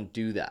just don't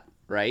do that,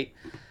 right?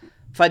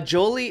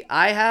 Fagioli,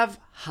 I have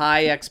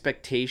high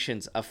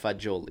expectations of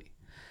Fagioli.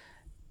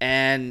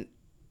 And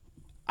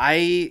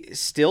I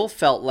still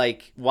felt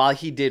like while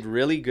he did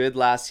really good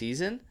last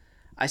season,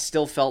 I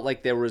still felt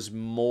like there was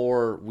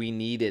more we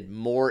needed,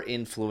 more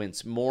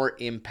influence, more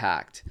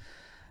impact.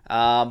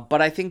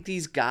 But I think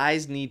these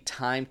guys need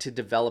time to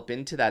develop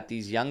into that,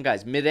 these young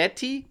guys.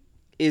 Miretti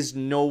is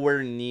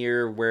nowhere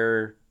near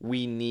where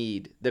we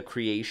need the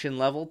creation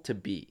level to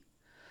be.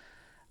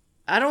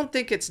 I don't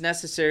think it's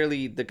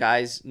necessarily the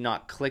guys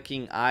not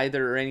clicking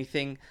either or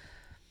anything.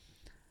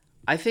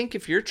 I think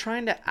if you're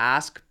trying to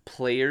ask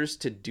players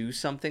to do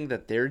something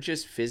that they're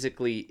just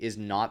physically is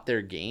not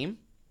their game,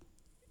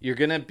 you're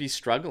going to be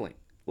struggling.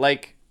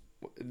 Like,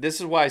 this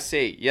is why I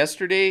say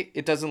yesterday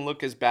it doesn't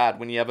look as bad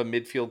when you have a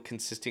midfield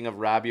consisting of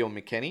Rabiot and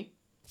McKennie.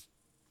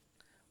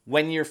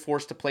 When you're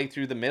forced to play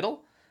through the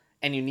middle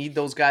and you need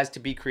those guys to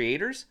be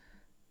creators,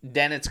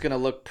 then it's going to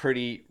look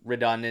pretty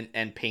redundant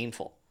and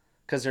painful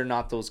because they're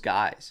not those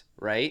guys,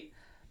 right?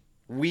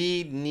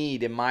 We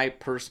need, in my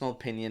personal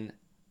opinion,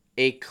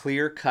 a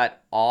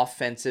clear-cut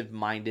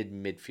offensive-minded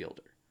midfielder.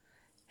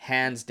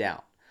 Hands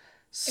down.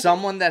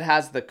 Someone that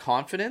has the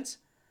confidence,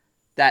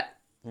 that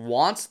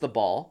wants the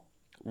ball,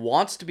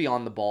 wants to be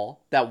on the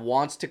ball, that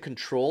wants to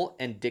control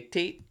and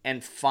dictate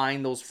and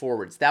find those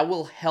forwards. That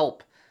will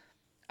help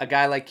a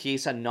guy like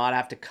Chiesa not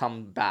have to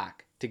come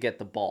back to get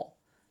the ball.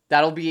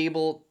 That'll be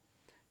able,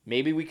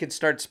 maybe we could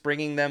start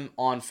springing them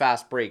on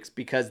fast breaks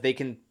because they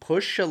can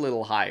push a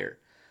little higher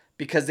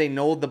because they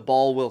know the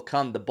ball will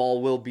come, the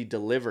ball will be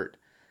delivered.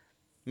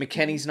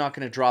 McKennie's not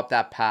going to drop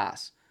that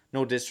pass.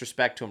 No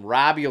disrespect to him.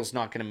 Rabiot's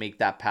not going to make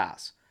that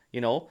pass. You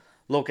know,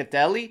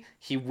 Locatelli,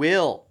 he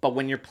will. But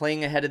when you're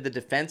playing ahead of the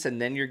defense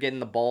and then you're getting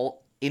the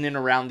ball in and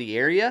around the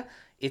area,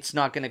 it's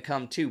not going to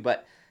come too.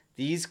 But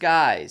these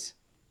guys,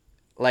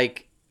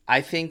 like,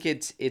 I think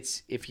it's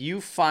if you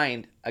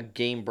find a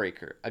game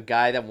breaker, a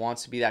guy that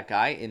wants to be that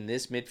guy in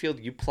this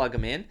midfield, you plug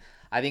him in.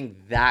 I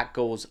think that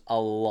goes a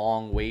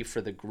long way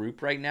for the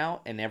group right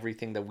now and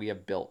everything that we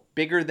have built.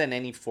 Bigger than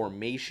any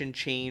formation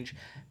change,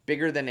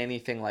 bigger than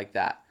anything like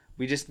that.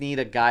 We just need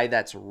a guy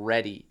that's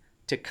ready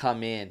to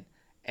come in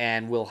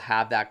and will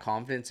have that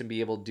confidence and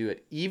be able to do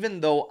it. Even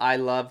though I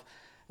love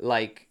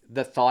like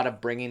the thought of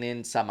bringing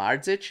in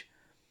Samardzic,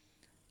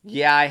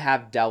 yeah, I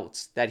have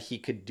doubts that he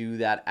could do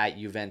that at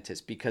Juventus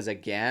because,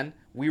 again,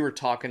 we were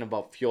talking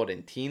about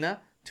Fiorentina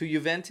to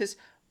Juventus.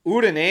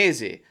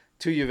 Udinese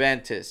to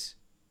Juventus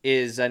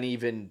is an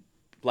even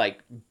like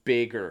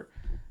bigger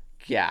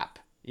gap,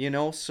 you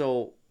know?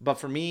 So, but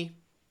for me,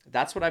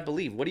 that's what I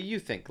believe. What do you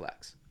think,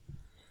 Lex?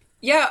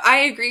 Yeah, I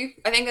agree.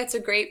 I think that's a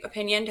great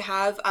opinion to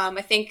have.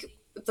 I think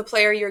the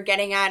player you're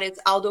getting at is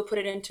Aldo put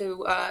it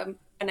into a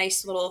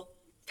nice little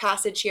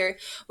passage here.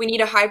 We need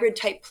a hybrid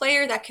type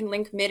player that can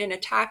link mid and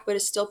attack, but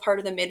is still part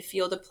of the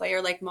midfield, a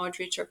player like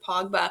Modric or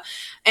Pogba.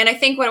 And I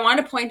think what I want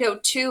to point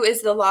out too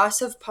is the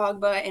loss of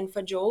Pogba and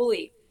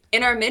Fagioli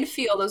in our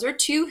midfield. Those are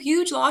two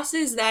huge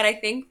losses that I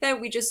think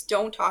that we just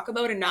don't talk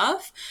about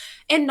enough.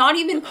 And not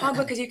even Pogba,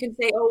 because you can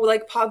say, oh,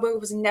 like Pogba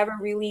was never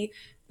really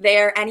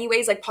there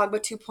anyways, like Pogba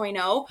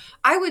 2.0.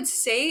 I would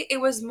say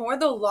it was more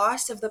the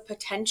loss of the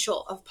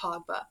potential of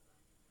Pogba,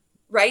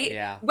 right?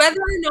 Yeah. Whether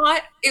or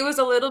not it was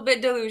a little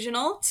bit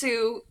delusional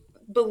to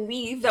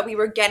believe that we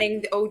were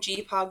getting the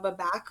OG Pogba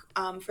back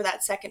for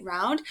that second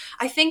round,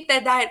 I think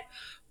that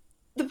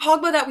the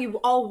Pogba that we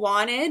all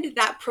wanted,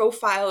 that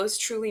profile is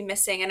truly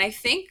missing. And I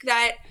think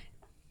that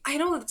I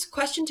know it's a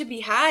question to be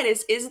had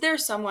is there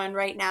someone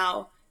right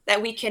now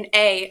that we can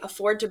A,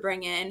 afford to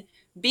bring in,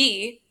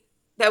 B,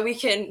 that we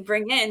can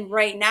bring in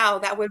right now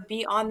that would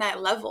be on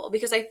that level?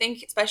 Because I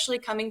think especially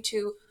coming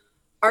to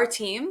our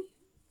team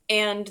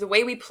and the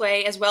way we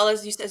play, as well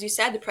as you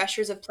said, the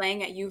pressures of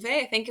playing at Juve,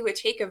 I think it would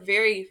take a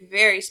very,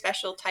 very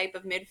special type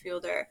of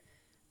midfielder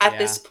at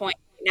this Yeah. point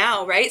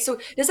now, right? So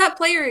does that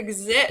player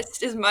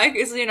exist? Is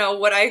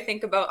what I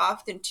think about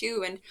often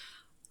too. And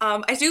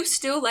I do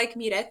still like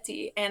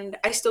Miretti, and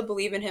I still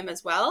believe in him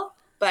as well.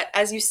 But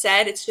as you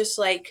said, it's just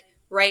like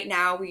right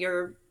now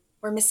we're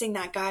missing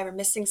that guy. We're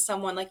missing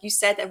someone, like you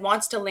said, that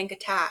wants to link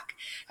attack,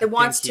 I that think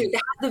wants to he,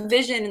 have the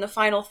vision in the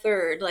final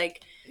third.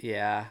 Like,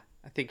 yeah,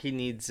 I think he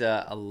needs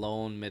a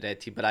lone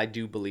Miretti, but I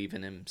do believe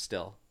in him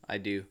still. I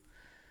do.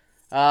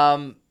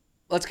 Um,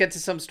 let's get to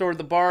some Store of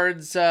the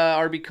Bards,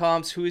 RB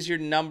Comps. Who is your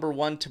number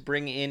one to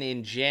bring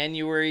in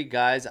January?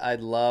 Guys, I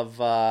love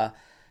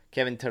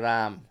Kevin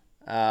Taram.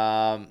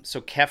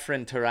 So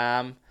Kefren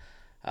Turam,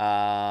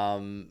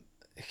 um,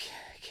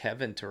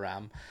 Kevin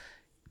Turam,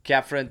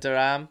 Kefren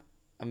Turam.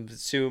 I'm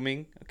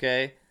assuming.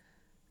 Okay,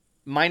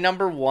 my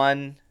number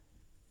one,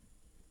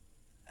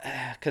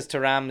 because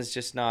Turam is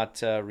just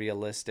not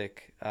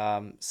realistic.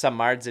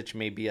 Samardzic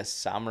may be a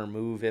summer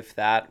move, if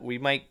that. We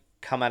might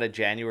come out of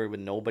January with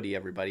nobody.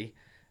 Everybody,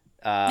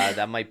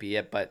 that might be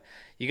it. But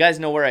you guys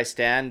know where I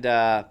stand.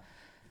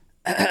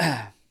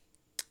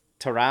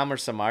 Taram or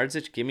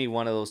Samardzic, give me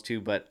one of those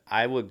two, but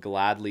I would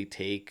gladly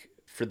take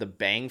for the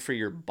bang for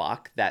your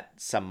buck that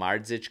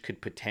Samardzic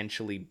could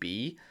potentially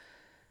be.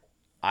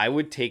 I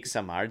would take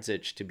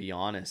Samardzic, to be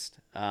honest,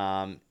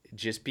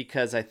 just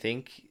because I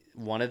think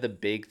one of the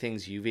big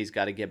things Juve's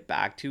got to get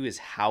back to is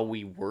how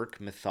we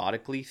work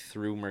methodically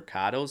through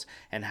mercados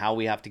and how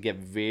we have to get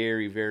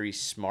very, very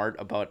smart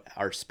about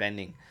our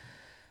spending.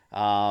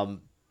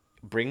 Um,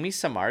 Bring me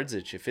some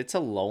Ardzic. If it's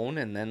a loan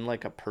and then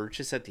like a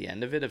purchase at the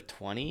end of it of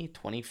 20,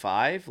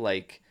 25,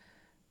 like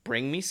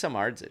bring me some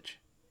Ardzic.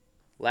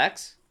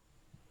 Lex?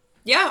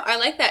 Yeah, I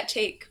like that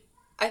take.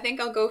 I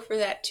think I'll go for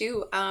that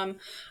too. I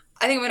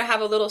think I'm gonna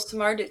have a little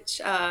Samardic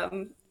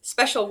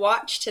special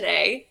watch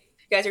today.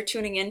 If you guys are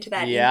tuning in to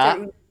that Yeah,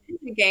 Inter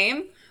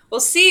game, we'll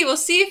see. We'll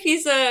see if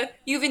he's a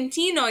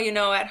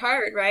Juventino, at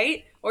heart,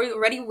 right? Or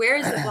already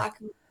wears the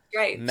black and white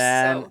stripes.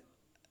 man. So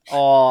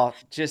Oh,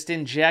 just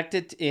inject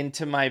it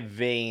into my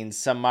veins.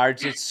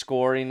 Samardzic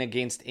scoring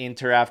against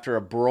Inter after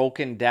a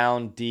broken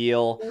down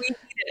deal we need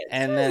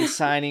and then it.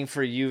 signing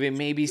for Juve,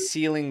 maybe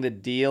sealing the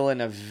deal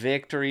and a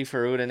victory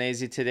for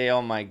Udinese today.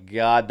 Oh my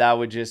God, that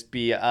would just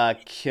be a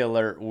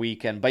killer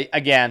weekend. But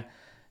again,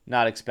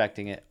 not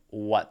expecting it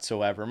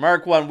whatsoever.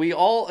 Mark one, we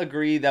all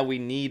agree that we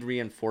need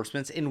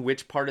reinforcements. In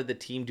which part of the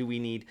team do we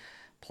need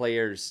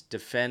players,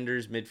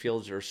 defenders,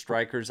 midfielders, or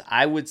strikers?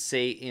 I would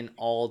say in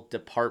all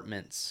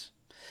departments.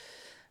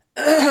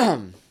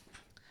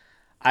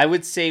 I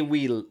would say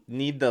we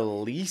need the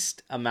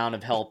least amount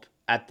of help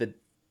at the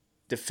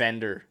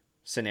defender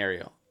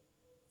scenario.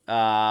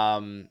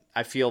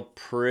 I feel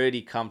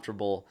pretty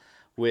comfortable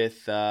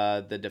with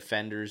the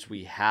defenders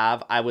we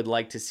have. I would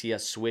like to see a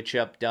switch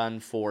up done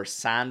for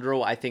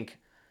Sandro. I think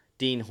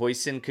Dean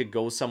Huijsen could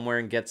go somewhere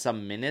and get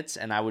some minutes,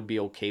 and I would be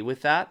okay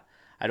with that.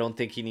 I don't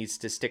think he needs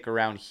to stick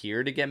around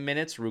here to get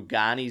minutes.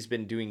 Rugani's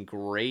been doing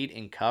great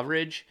in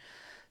coverage.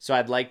 So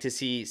I'd like to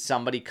see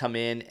somebody come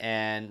in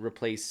and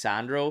replace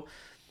Sandro.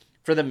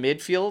 For the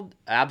midfield,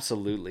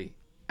 absolutely.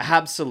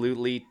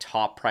 Absolutely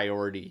top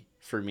priority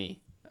for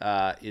me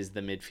is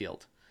the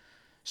midfield.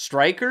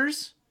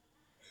 Strikers,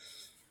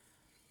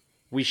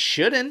 we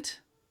shouldn't.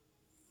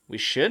 We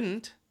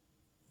shouldn't.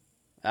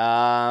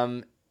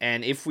 And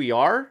if we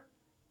are,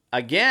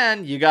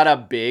 again, you got a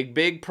big,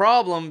 big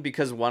problem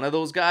because one of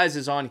those guys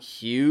is on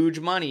huge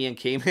money and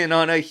came in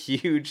on a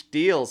huge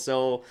deal.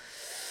 So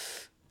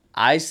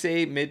I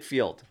say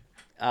midfield.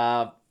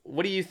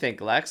 What do you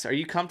think, Lex? Are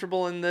you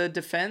comfortable in the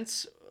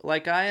defense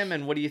like I am?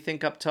 And what do you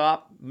think up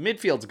top?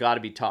 Midfield's got to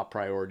be top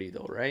priority,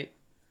 though, right?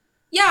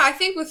 Yeah, I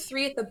think with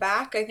three at the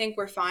back, I think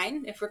we're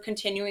fine. If we're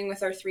continuing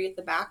with our three at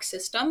the back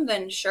system,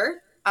 then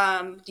sure.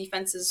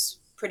 Defense is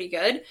pretty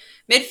good.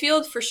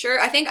 Midfield for sure.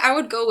 I think I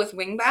would go with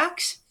wing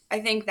backs.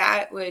 I think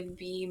that would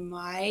be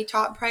my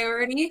top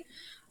priority.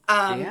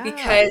 Yeah,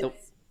 Because the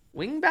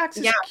wingbacks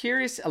yeah, is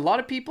curious. A lot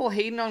of people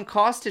hating on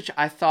Kostic.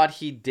 I thought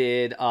he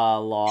did a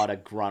lot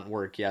of grunt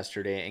work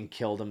yesterday and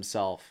killed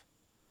himself.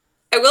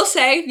 I will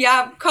say,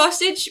 yeah,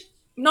 Kostic,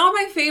 not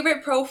my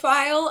favorite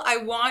profile. I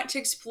want to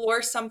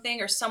explore something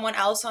or someone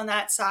else on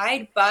that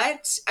side,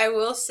 but I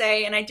will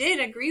say, and I did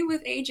agree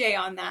with AJ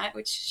on that,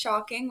 which is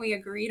shocking. We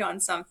agreed on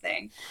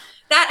something.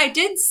 That I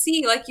did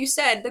see, like you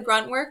said, the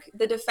grunt work,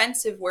 the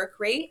defensive work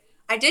rate.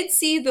 I did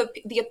see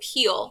the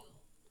appeal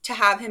to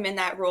have him in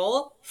that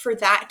role for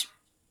that,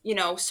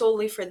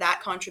 solely for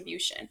that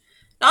contribution.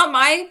 Not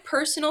my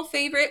personal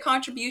favorite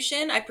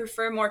contribution. I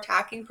prefer more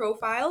attacking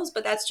profiles,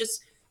 but that's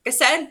just, like I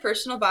said,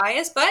 personal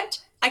bias. But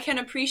I can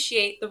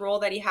appreciate the role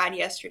that he had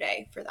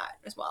yesterday for that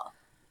as well.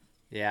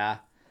 Yeah.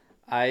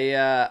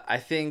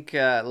 I think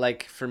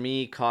like for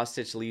me,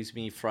 Kostic leaves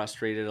me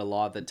frustrated a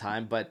lot of the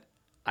time, but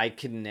I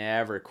can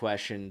never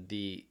question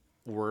the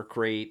work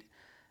rate,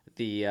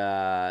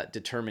 the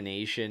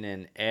determination,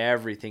 and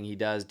everything he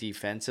does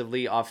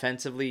defensively.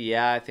 Offensively,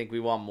 yeah, I think we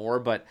want more,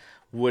 but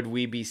would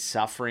we be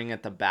suffering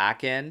at the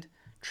back end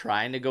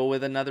trying to go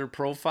with another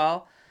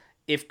profile?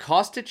 If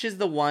Kostic is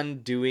the one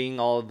doing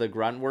all of the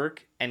grunt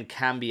work and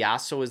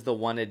Cambiasso is the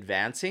one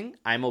advancing,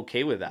 I'm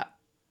okay with that.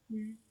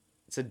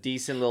 It's a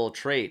decent little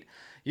trade.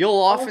 You'll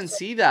often Also,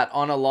 see that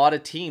on a lot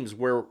of teams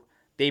where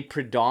they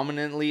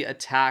predominantly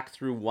attack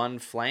through one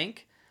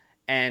flank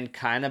and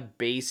kind of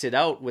base it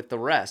out with the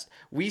rest.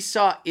 We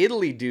saw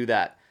Italy do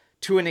that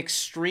to an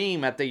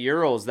extreme at the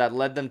Euros that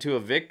led them to a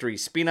victory.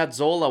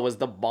 Spinazzola was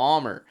the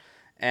bomber.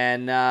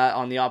 And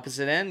on the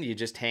opposite end, you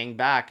just hang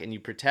back and you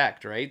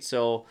protect, right?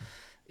 So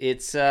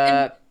it's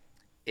and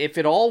if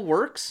it all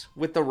works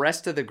with the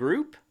rest of the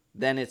group,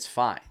 then it's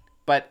fine.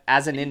 But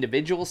as an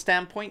individual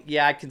standpoint,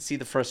 yeah, I can see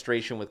the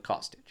frustration with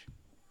Kostic.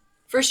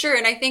 For sure.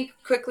 And I think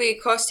quickly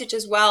Kostic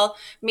as well,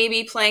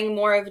 maybe playing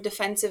more of a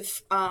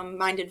defensive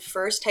minded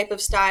first type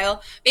of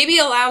style, maybe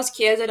allows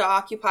Chiesa to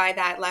occupy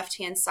that left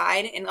hand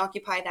side and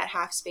occupy that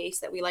half space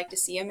that we like to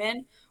see him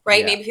in, right?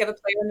 Yeah. Maybe if you have a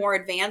player more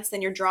advanced,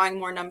 then you're drawing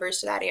more numbers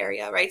to that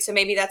area, right? So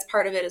maybe that's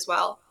part of it as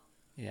well.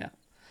 Yeah.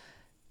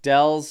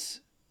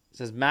 Dells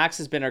says Max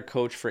has been our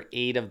coach for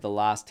 8 of the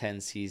last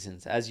 10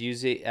 seasons. As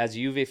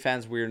Juve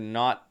fans, we've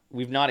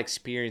not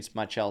experienced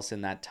much else in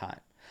that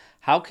time.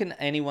 How can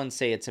anyone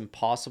say it's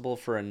impossible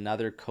for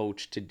another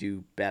coach to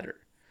do better?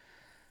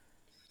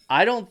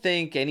 I don't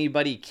think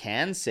anybody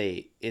can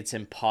say it's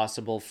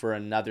impossible for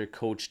another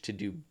coach to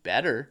do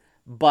better,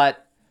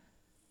 but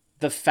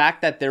the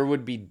fact that there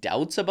would be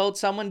doubts about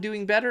someone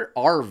doing better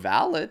are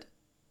valid.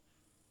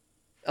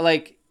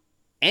 Like,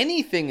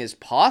 anything is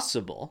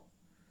possible,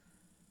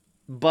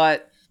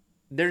 but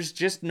there's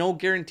just no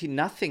guarantee.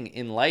 Nothing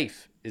in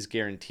life is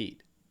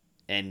guaranteed,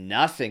 and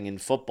nothing in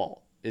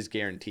football is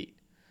guaranteed.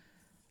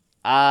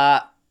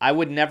 I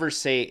would never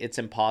say it's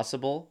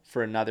impossible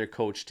for another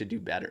coach to do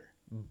better.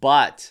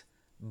 But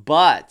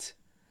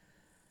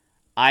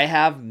I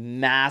have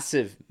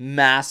massive,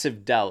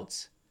 massive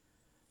doubts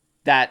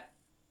that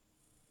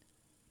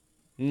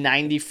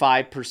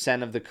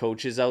 95% of the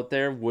coaches out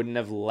there wouldn't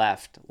have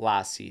left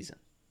last season.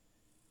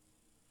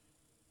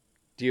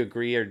 Do you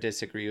agree or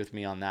disagree with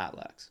me on that,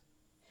 Lex?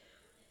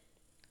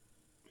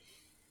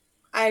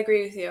 I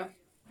agree with you.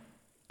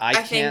 I I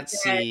think can't that,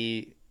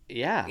 see,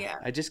 yeah, yeah.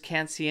 I just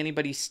can't see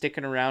anybody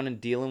sticking around and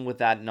dealing with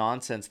that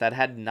nonsense that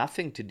had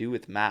nothing to do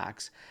with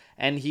Max.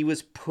 And he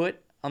was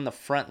put on the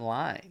front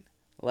line.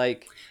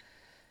 Like,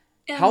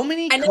 how And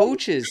many I know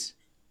coaches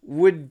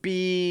would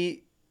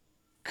be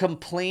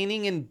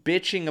complaining and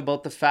bitching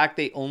about the fact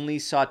they only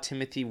saw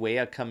Timothy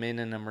Weah come in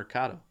a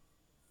Mercado?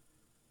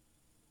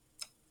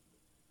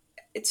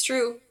 it's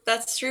true.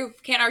 That's true.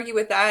 Can't argue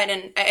with that.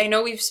 And I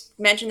know we've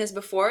mentioned this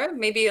before,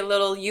 maybe a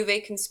little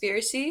Juve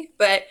conspiracy,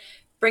 but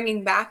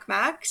bringing back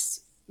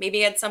Max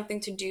maybe had something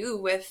to do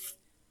with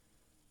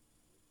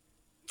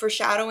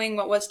foreshadowing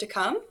what was to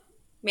come.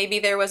 Maybe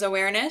there was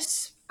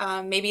awareness.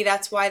 Maybe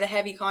that's why the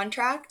heavy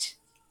contract.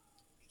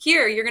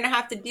 Here, you're going to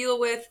have to deal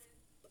with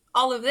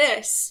all of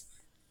this.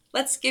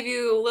 Let's give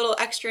you a little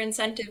extra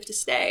incentive to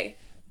stay,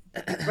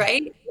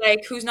 right?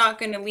 Like, who's not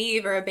going to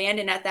leave or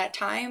abandon at that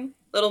time?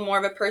 A little more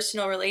of a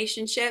personal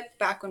relationship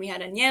back when we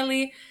had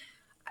Agnelli.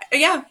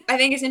 Yeah, I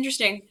think it's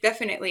interesting,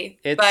 definitely.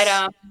 But It's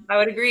I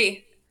would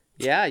agree.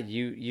 yeah,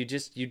 you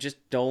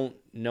just don't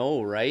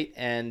know, right?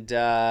 And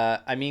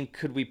I mean,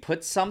 could we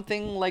put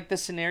something like the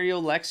scenario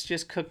Lex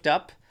just cooked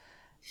up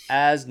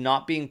as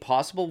not being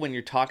possible when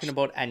you're talking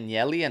about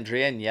Andrea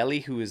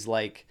Agnelli, who is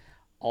like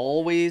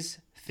always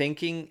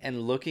thinking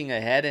and looking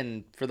ahead,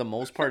 and for the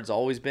most part, has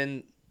always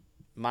been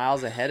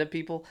miles ahead of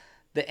people.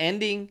 The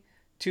ending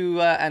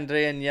to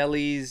Andrea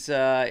Agnelli's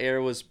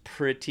era was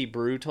pretty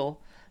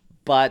brutal,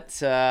 but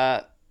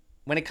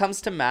when it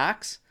comes to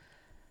Max,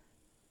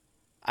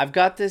 I've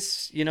got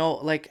this,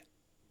 like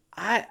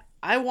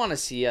I want to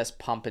see us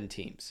pumping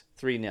teams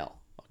 3-0,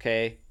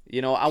 okay?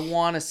 I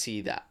want to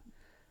see that.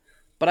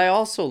 But I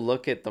also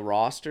look at the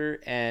roster,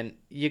 and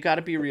you got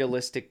to be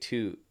realistic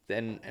too,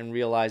 and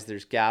realize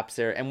there's gaps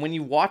there. And when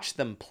you watch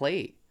them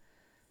play,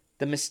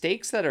 the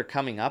mistakes that are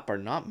coming up are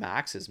not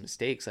Max's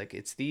mistakes. Like,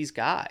 it's these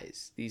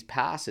guys, these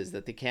passes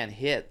that they can't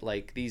hit,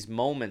 like these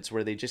moments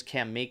where they just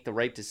can't make the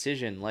right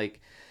decision. Like,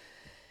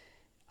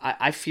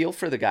 I feel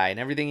for the guy and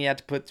everything he had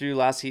to put through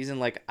last season.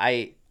 Like,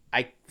 I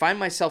find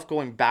myself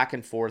going back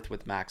and forth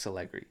with Max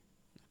Allegri.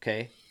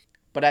 Okay.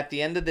 But at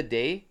the end of the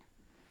day,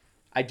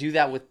 I do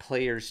that with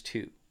players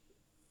too.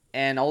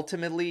 And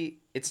ultimately,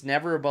 it's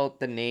never about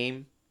the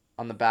name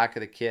on the back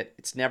of the kit.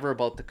 It's never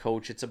about the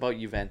coach. It's about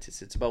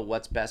Juventus. It's about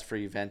what's best for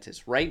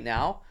Juventus. Right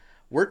now,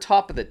 we're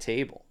top of the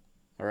table.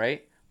 All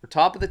right? We're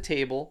top of the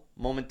table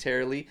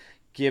momentarily,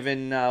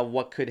 given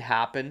what could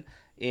happen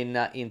in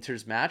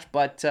Inter's match.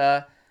 But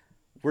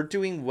we're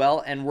doing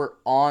well, and we're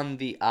on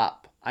the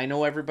up. I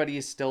know everybody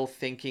is still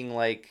thinking,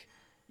 like,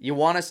 you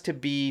want us to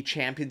be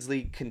Champions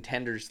League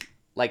contenders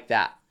like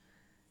that.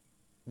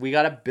 We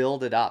got to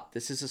build it up.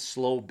 This is a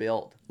slow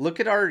build. Look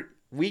at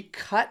we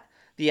cut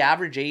the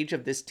average age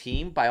of this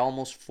team by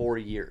almost 4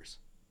 years.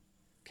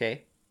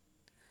 Okay?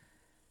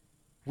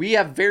 We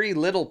have very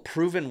little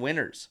proven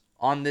winners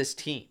on this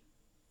team.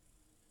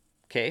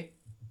 Okay?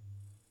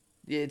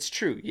 It's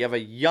true. You have a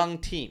young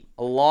team,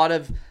 a lot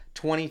of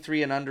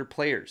 23 and under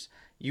players.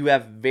 You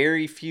have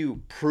very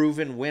few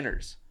proven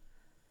winners.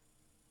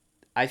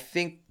 I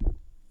think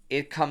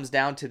it comes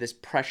down to this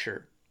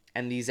pressure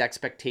and these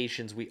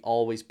expectations we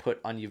always put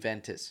on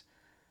Juventus.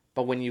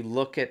 But when you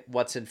look at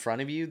what's in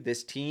front of you,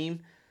 this team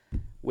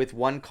with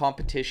one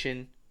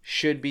competition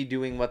should be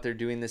doing what they're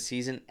doing this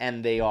season,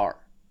 and they are.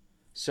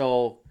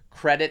 So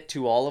credit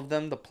to all of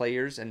them, the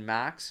players and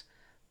Max.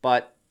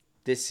 But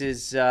this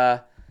is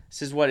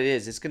what it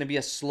is. It's going to be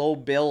a slow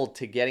build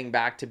to getting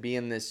back to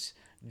being this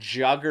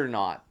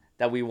juggernaut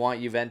that we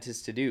want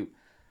Juventus to do.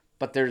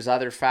 But there's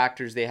other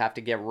factors they have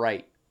to get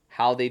right.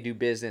 How they do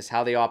business,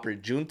 how they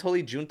operate.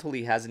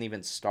 Giuntoli hasn't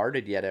even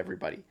started yet,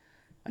 everybody.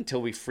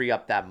 until we free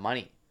up that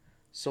money.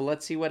 So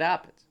let's see what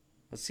happens.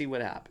 Let's see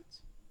what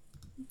happens.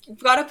 I've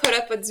got to put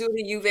up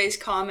Azuli Juve's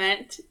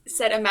comment. It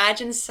said,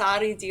 "Imagine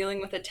Sari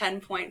dealing with a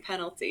 10-point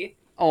penalty."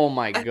 Oh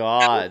my I think that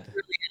was God.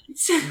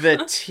 The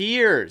brilliant.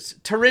 tears.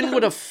 Turin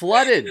would have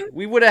flooded.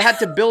 We would have had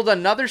to build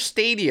another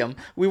stadium.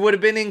 We would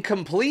have been in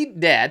complete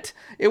debt.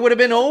 It would have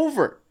been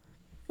over.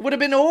 It would have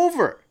been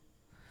over.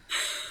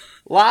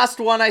 Last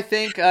one, I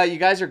think. You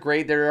guys are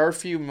great. There are a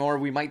few more.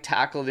 We might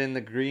tackle it in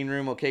the green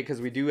room, okay, because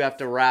we do have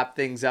to wrap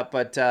things up.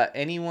 But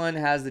anyone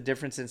has the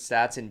difference in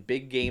stats in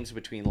big games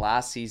between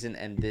last season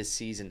and this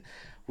season?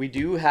 We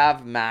do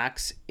have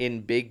Max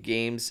in big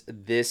games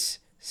this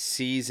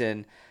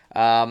season.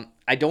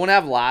 I don't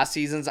have last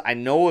season's. I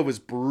know it was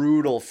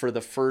brutal for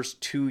the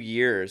first 2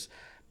 years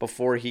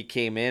before he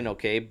came in,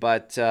 okay?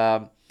 But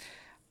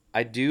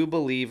I do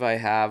believe I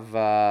have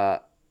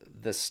the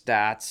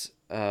stats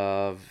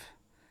of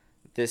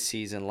this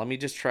season. Let me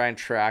just try and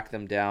track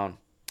them down.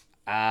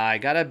 I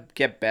got to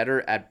get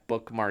better at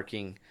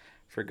bookmarking,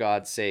 for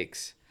God's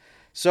sakes.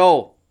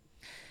 So,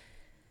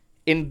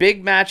 in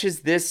big matches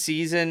this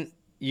season,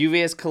 Juve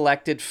has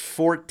collected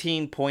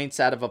 14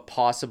 points out of a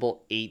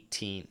possible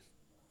 18.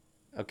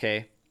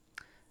 Okay?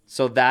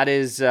 So that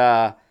is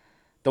the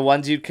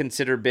ones you'd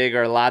consider big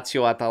are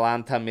Lazio,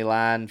 Atalanta,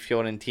 Milan,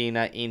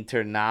 Fiorentina,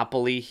 Inter,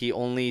 Napoli. He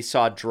only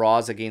saw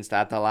draws against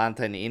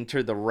Atalanta and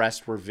Inter. The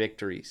rest were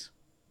victories.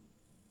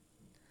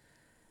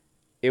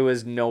 It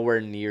was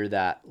nowhere near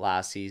that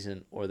last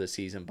season or the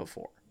season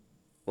before.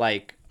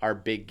 Like, our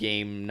big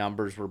game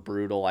numbers were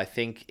brutal. I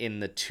think in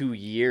the 2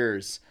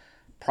 years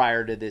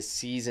prior to this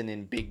season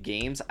in big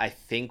games, I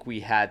think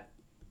we had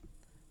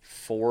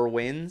 4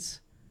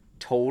 wins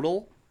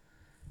total.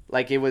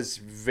 Like, it was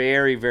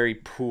very, very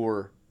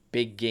poor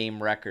big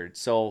game record.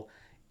 So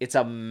it's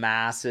a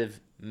massive,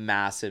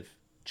 massive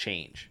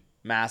change.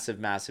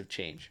 Massive, massive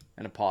change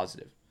and a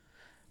positive.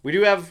 We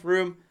do have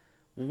room.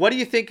 What do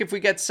you think if we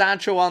get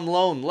Sancho on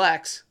loan,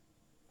 Lex?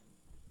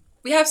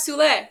 We have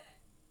Sule.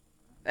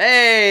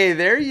 Hey,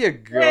 there you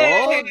go.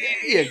 Yay!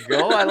 There you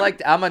go.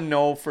 I'm a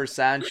no for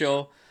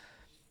Sancho.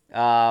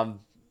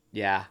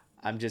 Yeah,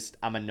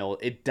 I'm a no.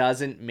 It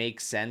doesn't make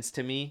sense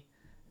to me.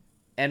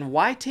 And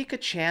why take a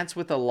chance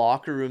with a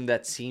locker room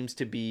that seems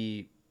to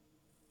be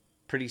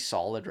pretty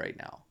solid right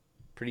now?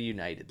 Pretty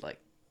united. Like,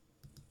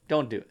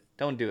 don't do it.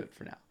 Don't do it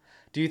for now.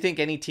 Do you think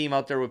any team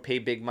out there would pay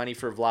big money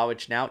for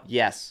Vlahovic now?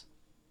 Yes.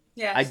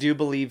 Yes. I do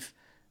believe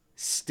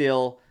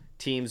still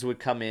teams would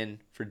come in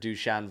for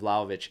Dusan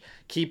Vlahovic.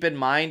 Keep in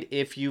mind,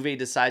 if Juve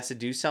decides to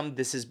do some,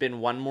 this has been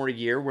one more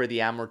year where the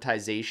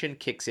amortization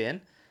kicks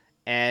in,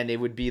 and it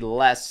would be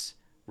less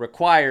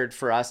required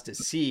for us to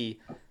see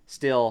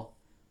still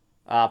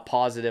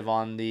positive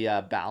on the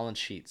balance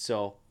sheet.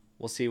 So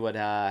we'll see what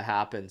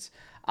happens.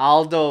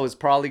 Aldo is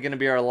probably going to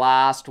be our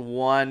last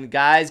one.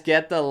 Guys,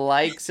 get the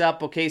likes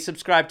up. Okay,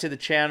 subscribe to the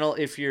channel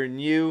if you're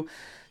new.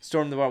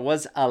 Storm the Bar.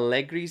 Was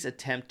Allegri's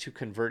attempt to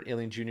convert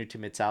Iling Jr. to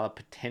Mitsala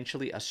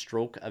potentially a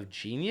stroke of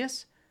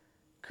genius?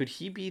 Could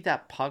he be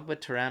that Pogba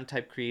Thuram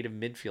type creative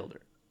midfielder?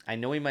 I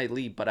know he might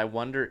leave, but I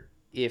wonder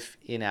if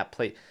in-app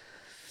play.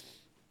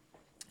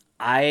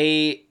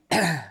 I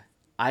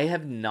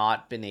have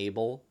not been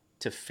able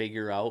to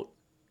figure out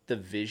the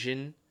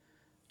vision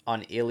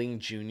on Iling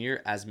Jr.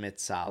 as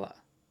Mitsala.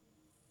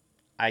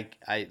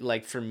 I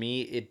like, for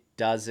me, it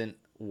doesn't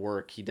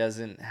work. He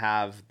doesn't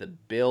have the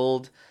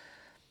build.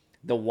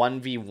 The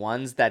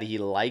 1v1s that he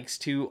likes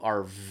to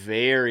are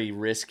very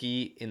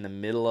risky in the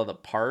middle of the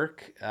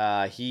park.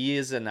 He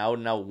is an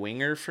out-and-out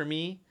winger for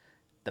me.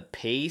 The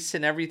pace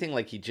and everything,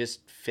 like, he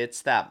just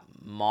fits that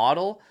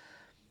model.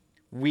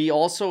 We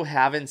also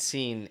haven't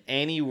seen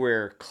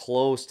anywhere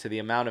close to the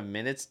amount of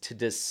minutes to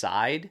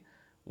decide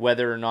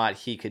whether or not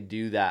he could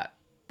do that.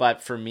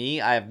 But for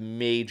me, I have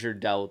major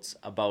doubts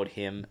about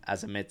him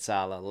as a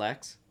Mitsala.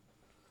 Lex?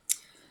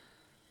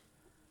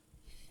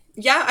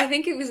 Yeah, I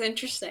think it was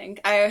interesting.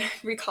 I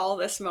recall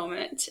this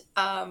moment.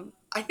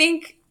 I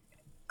think,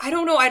 I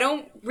don't know, I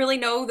don't really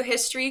know the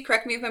history.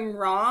 Correct me if I'm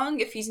wrong,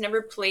 if he's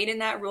never played in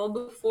that role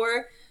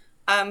before.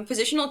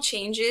 Positional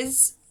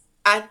changes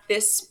at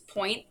this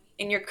point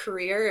in your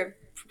career are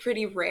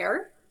pretty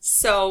rare.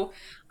 So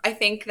I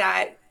think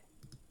that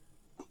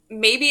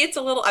maybe it's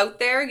a little out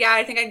there. Yeah,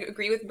 I think I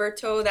agree with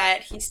Berto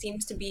that he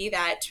seems to be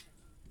that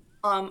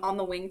on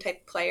the wing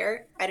type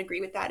player. I'd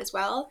agree with that as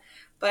well.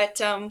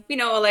 But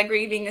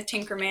Allegri being the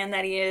tinker man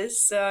that he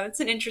is, it's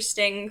an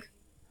interesting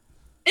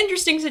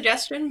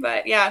suggestion.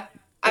 But yeah,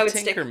 The I would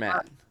stick Tinker with Man.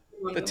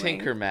 along The the wing.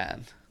 Tinker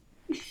Man.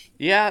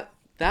 Yeah,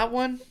 that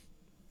one,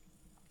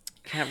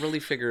 can't really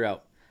figure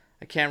out.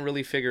 I can't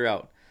really figure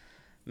out.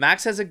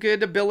 Max has a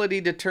good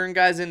ability to turn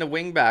guys into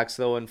wingbacks,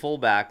 though, and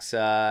fullbacks.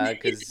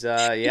 Because,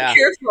 Be yeah.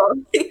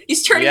 careful.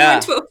 He's turning you Yeah.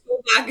 into a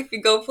fullback if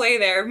you go play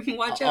there.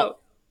 Watch I'll,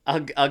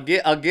 out.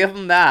 I'll give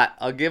him that.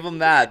 I'll give him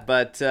that.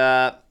 But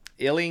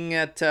Illing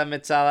at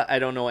Mitsala, I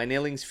don't know. And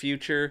Illing's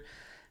future,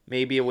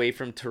 maybe away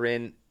from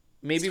Turin.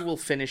 Maybe we'll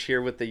finish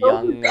here with the We'll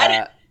young... regret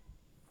it.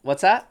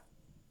 what's that?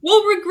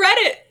 We'll regret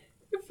it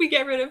if we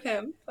get rid of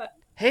him. But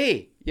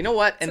Hey, You know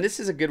what? So And this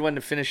is a good one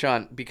to finish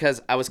on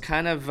because I was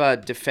kind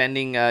of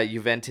defending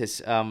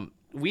Juventus.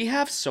 We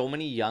have so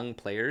many young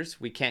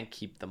players, we can't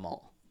keep them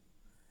all.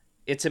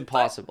 It's but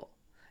impossible.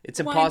 It's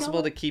why impossible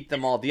not? to keep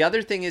them all. The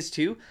other thing is,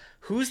 too,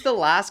 who's the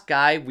last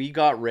guy we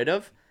got rid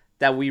of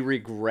that we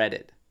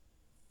regretted?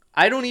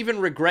 I don't even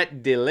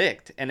regret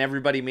Delict, and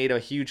everybody made a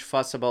huge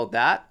fuss about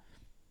that.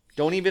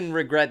 Don't even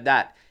regret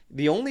that.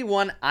 The only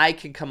one I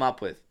can come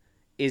up with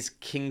is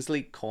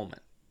Kingsley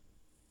Coman.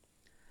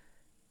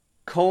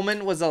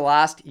 Coman was the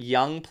last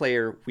young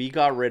player we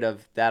got rid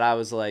of that I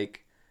was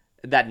like,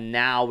 that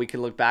now we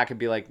can look back and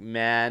be like,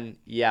 man,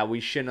 yeah, we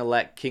shouldn't have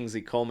let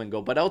Kingsley Coman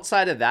go. But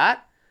outside of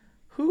that,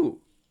 who?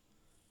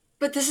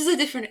 But this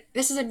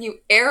is a new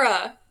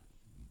era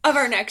of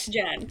our next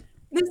gen.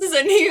 This is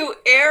a new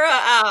era,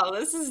 Al.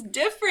 This is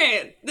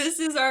different. This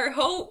is our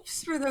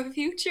hopes for the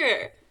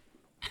future.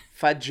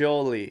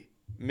 Fagioli,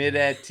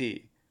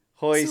 Miretti,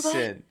 So that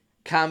Hoysen,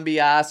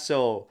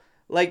 Cambiaso.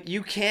 Like,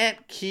 you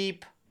can't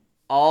keep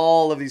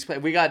all of these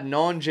players. We got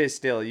Nonje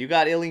still. You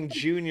got Illing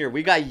Jr.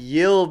 We got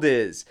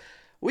Yildiz.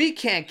 We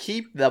can't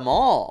keep them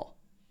all.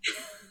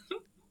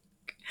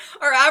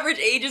 our average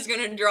age is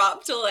going to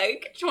drop to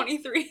like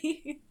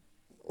 23.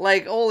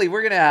 Like, holy,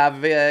 we're going to have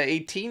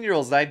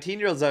 18-year-olds,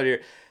 19-year-olds out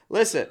here.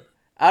 Listen,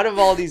 out of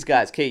all these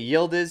guys, okay,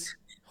 Yildiz,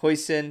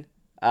 Hoysen,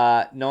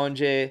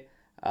 Nonje,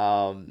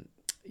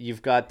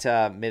 you've got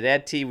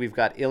Miretti, we've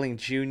got Illing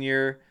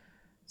Jr.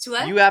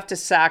 Sule? You have to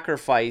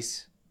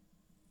sacrifice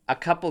a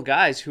couple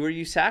guys. Who are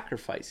you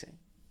sacrificing?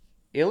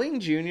 Illing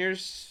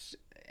Jr.'s,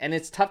 and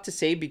it's tough to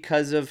say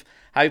because of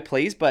how he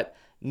plays, but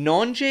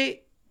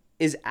Nonje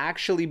is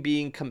actually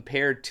being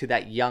compared to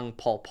that young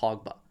Paul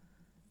Pogba.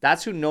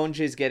 That's who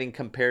Nonje is getting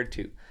compared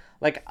to.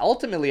 Like,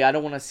 ultimately, I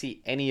don't want to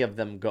see any of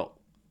them go.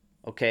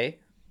 Okay?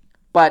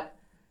 But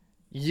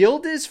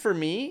Yildiz, for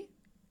me,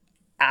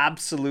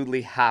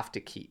 absolutely have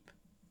to keep.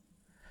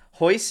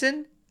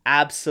 Hoysen,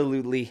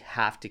 absolutely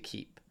have to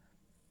keep.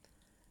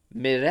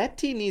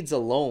 Miretti needs a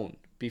loan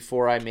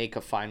before I make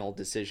a final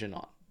decision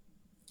on.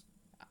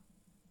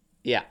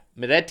 Yeah,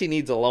 Miretti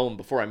needs a loan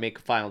before I make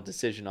a final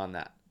decision on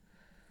that.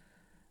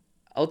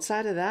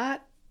 Outside of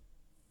that,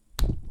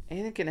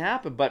 anything can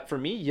happen. But for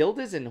me,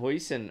 Yildiz and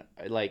Hoysen,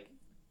 like,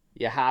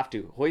 you have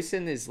to.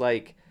 Hoysen is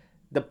like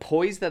the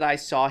poise that I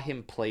saw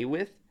him play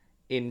with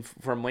in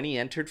from when he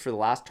entered for the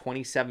last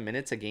 27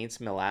 minutes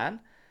against Milan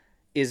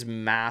is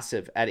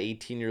massive at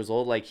 18 years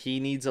old. Like,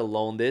 he needs a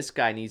loan. This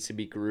guy needs to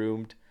be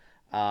groomed.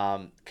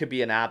 Could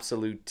be an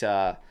absolute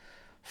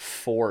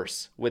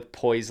force with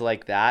poise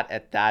like that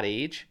at that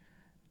age.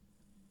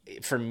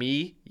 For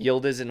me,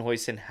 Yildiz and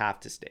Hoysen have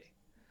to stay.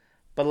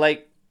 But,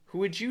 like, who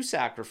would you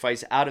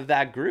sacrifice out of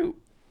that group?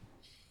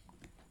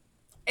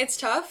 It's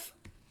tough.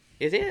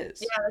 It Yeah,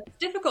 is. it's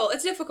difficult.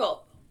 It's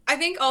difficult. I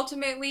think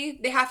ultimately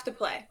they have to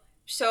play.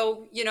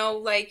 So,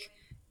 like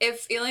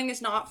if Ealing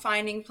is not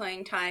finding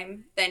playing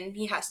time, then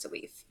he has to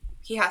leave.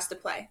 He has to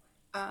play.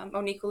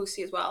 Onika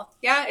Lucy as well.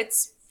 Yeah,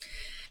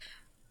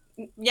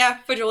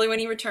 Fajoli when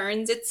he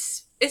returns,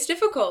 it's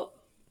difficult.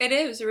 It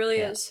is, it really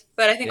Yeah. is.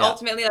 But I think Yeah.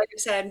 ultimately, like I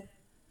said,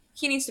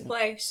 he needs to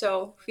play.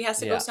 So if he has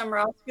to go Yeah. somewhere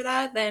else for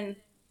that, then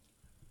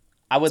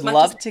I would as much as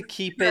love to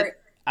keep hurt.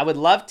 it. I would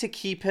love to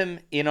keep him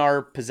in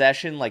our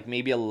possession, like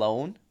maybe a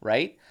loan,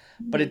 right?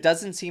 But it Mhm.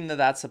 doesn't seem that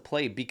that's a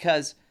play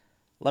because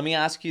let me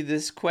ask you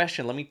this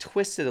question. Let me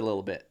twist it a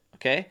little bit,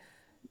 okay?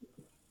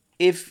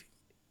 If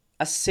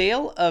a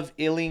sale of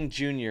Illing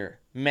Jr.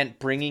 meant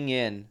bringing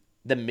in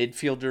the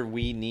midfielder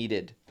we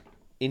needed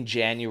in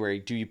January,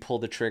 do you pull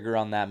the trigger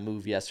on that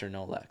move, yes or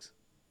no, Lex?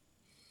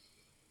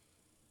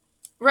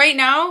 Right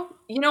now,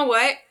 you know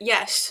what?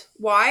 Yes.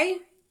 Why?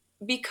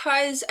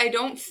 Because I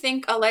don't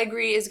think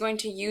Allegri is going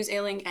to use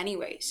Ailing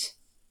anyways.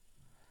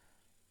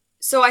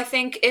 So I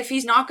think if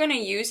he's not going to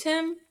use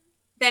him,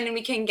 then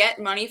we can get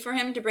money for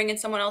him to bring in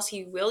someone else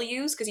he will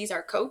use because he's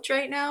our coach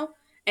right now,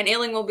 and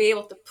Ailing will be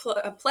able to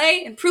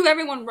play and prove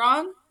everyone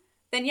wrong.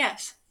 Then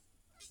yes.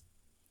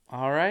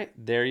 All right,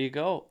 there you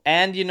go.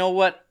 And you know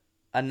what?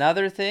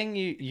 Another thing,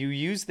 you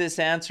used this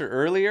answer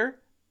earlier,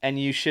 and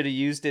you should have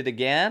used it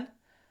again.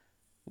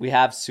 We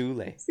have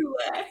Sule.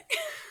 Sule.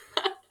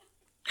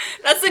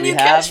 That's the We new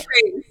have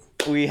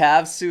catchphrase. we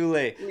have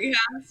Sule. We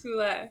have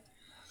Sule.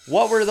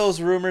 What were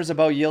those rumors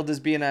about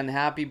Yildiz being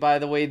unhappy? By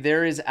the way,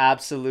 there is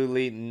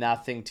absolutely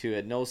nothing to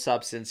it, no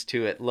substance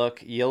to it.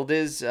 Look,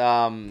 Yildiz,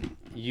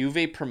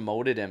 Juve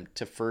promoted him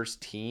to first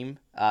team.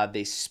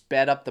 They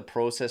sped up the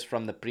process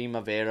from the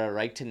Primavera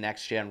right to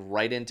next gen,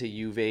 right into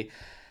Juve.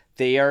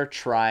 They are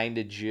trying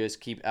to just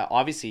keep.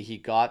 Obviously, he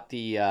got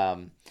the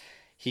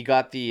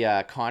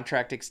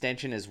contract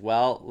extension as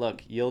well.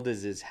 Look,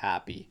 Yildiz is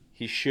happy.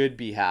 He should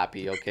be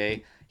happy,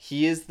 okay?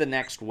 He is the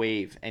next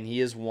wave, and he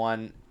is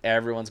one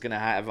everyone's going to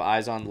have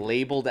eyes on,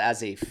 labeled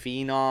as a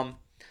phenom.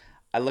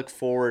 I look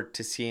forward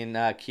to seeing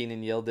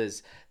Keenan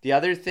Yildiz. The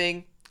other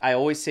thing I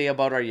always say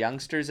about our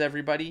youngsters,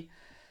 everybody,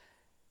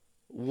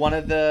 one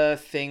of the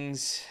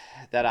things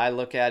that I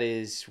look at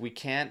is we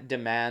can't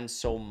demand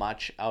so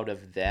much out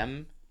of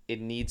them it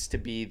needs to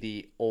be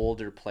the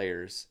older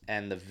players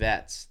and the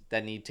vets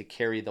that need to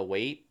carry the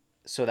weight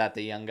so that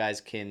the young guys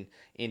can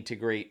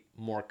integrate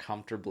more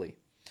comfortably.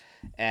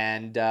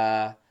 And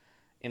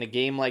in a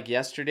game like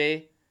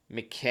yesterday,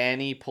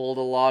 McKennie pulled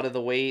a lot of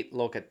the weight.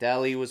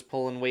 Locatelli was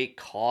pulling weight.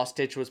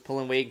 Kostic was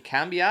pulling weight.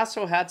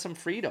 Cambiasso had some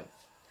freedom.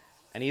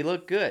 And he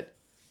looked good.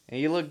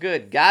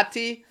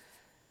 Gatti,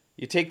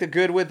 you take the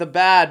good with the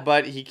bad,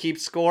 but he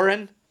keeps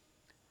scoring.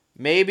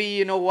 Maybe,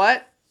 you know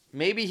what?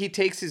 Maybe he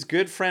takes his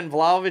good friend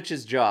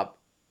Vlahovic's job.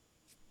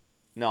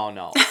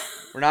 No.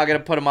 We're not going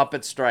to put him up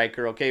at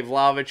striker, okay?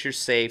 Vlahovic, you're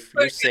safe.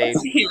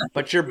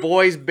 But your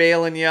boy's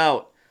bailing you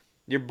out.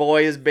 Your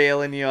boy is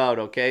bailing you out,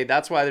 okay?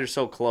 That's why they're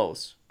so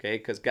close, okay?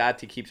 Because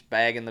Gatti keeps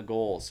bagging the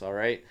goals, all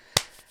right?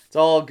 It's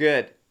all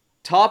good.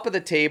 Top of the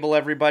table,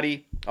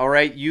 everybody. All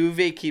right,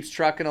 Juve keeps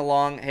trucking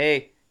along.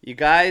 Hey, you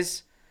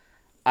guys,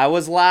 I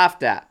was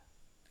laughed at.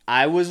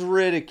 I was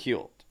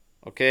ridiculed,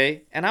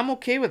 okay? And I'm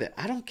okay with it.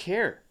 I don't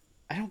care.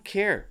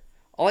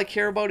 All I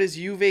care about is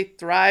Juve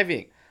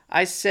thriving.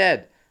 I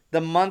said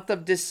the month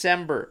of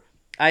December,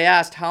 I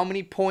asked, how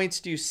many points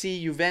do you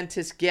see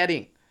Juventus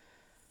getting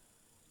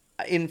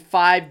in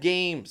 5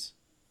 games?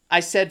 I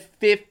said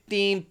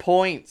 15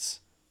 points.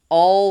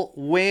 All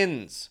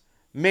wins.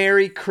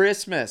 Merry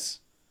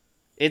Christmas.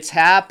 It's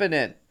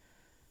happening.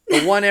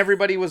 The one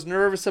everybody was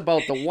nervous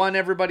about, the one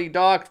everybody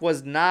docked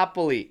was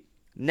Napoli.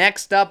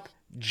 Next up,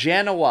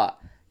 Genoa.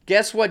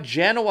 Guess what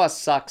Genoa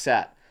sucks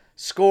at?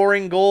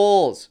 Scoring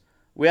goals.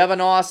 We have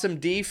an awesome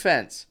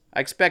defense.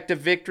 I expect a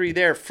victory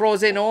there.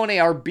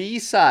 Frosinone, our B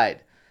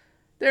side.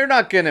 They're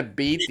not going to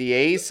beat the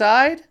A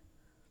side.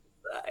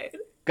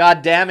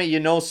 God damn it, you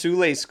know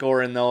Sule's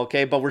scoring though,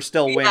 okay? But we're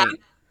still winning.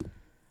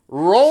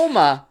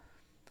 Roma.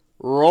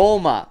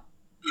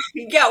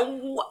 Yeah.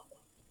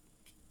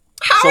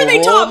 How are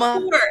they top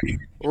 4?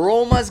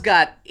 Roma's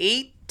got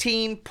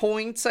 18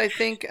 points, I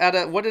think.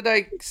 What did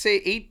I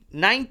say?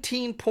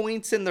 19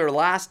 points in their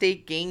last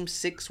 8 games.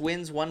 6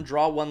 wins, 1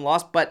 draw, 1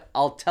 loss. But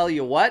I'll tell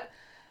you what.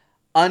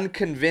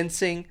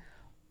 Unconvincing.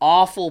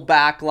 Awful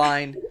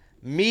backline.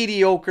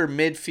 Mediocre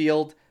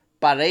midfield.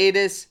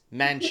 Paredes,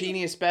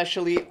 Mancini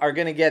especially, are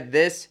going to get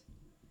this.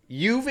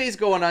 Juve's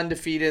going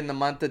undefeated in the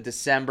month of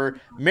December.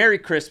 Merry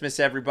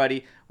Christmas,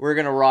 everybody. We're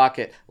going to rock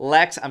it.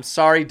 Lex, I'm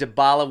sorry,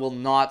 Dybala will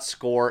not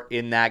score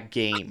in that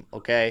game,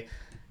 okay?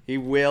 He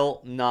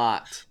will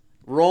not.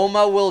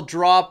 Roma will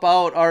drop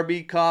out,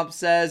 RB Comp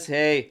says.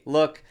 Hey,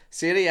 look,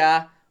 Serie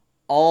A,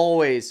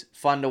 always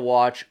fun to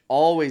watch,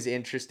 always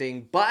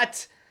interesting,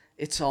 but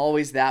it's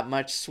always that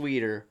much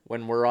sweeter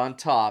when we're on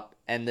top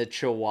and the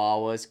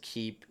Chihuahuas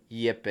keep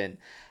yipping.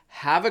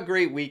 Have a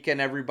great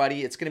weekend,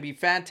 everybody. It's going to be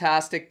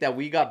fantastic that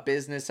we got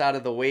business out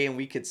of the way and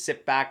we could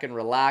sit back and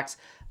relax.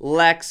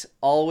 Lex,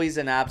 always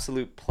an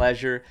absolute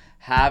pleasure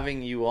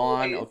having you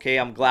on. Okay,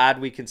 I'm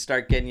glad we can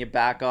start getting you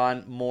back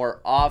on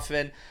more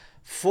often.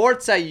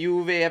 Forza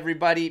Juve,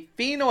 everybody.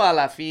 Fino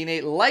alla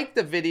fine. Like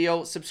the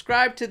video.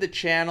 Subscribe to the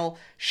channel.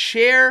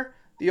 Share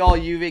the All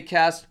Juve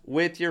cast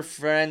with your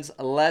friends.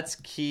 Let's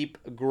keep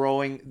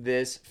growing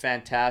this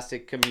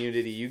fantastic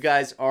community. You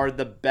guys are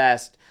the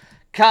best.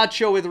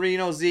 Cacho with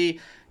Reno Z.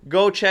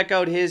 Go check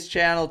out his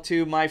channel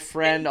too. My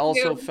friend,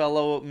 also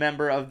fellow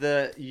member of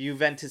the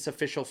Juventus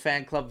official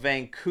fan club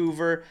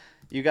Vancouver.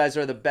 You guys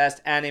are the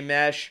best.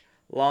 Animesh,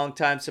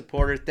 longtime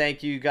supporter.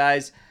 Thank you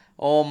guys.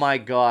 Oh my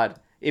God.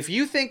 If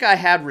you think I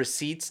had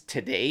receipts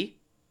today,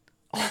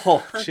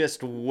 oh,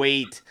 just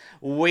wait.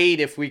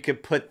 Wait if we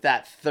could put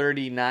that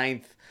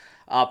 39th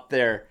up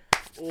there.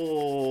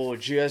 Oh,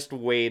 just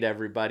wait,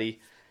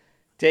 everybody.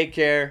 Take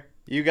care.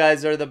 You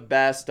guys are the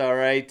best, all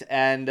right?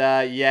 And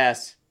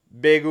yes,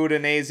 big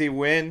Udinese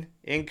win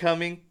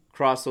incoming.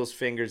 Cross those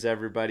fingers,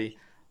 everybody.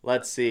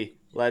 Let's see.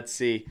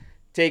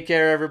 Take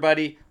care,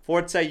 everybody.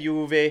 Forza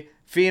Juve.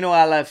 Fino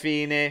alla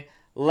fine.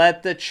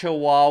 Let the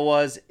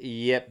Chihuahuas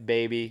yip,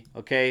 baby.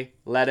 Okay?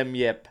 Let them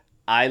yip.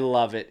 I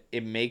love it.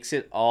 It makes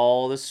it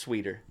all the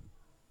sweeter.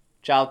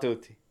 Ciao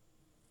tutti.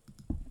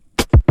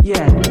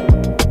 Yeah.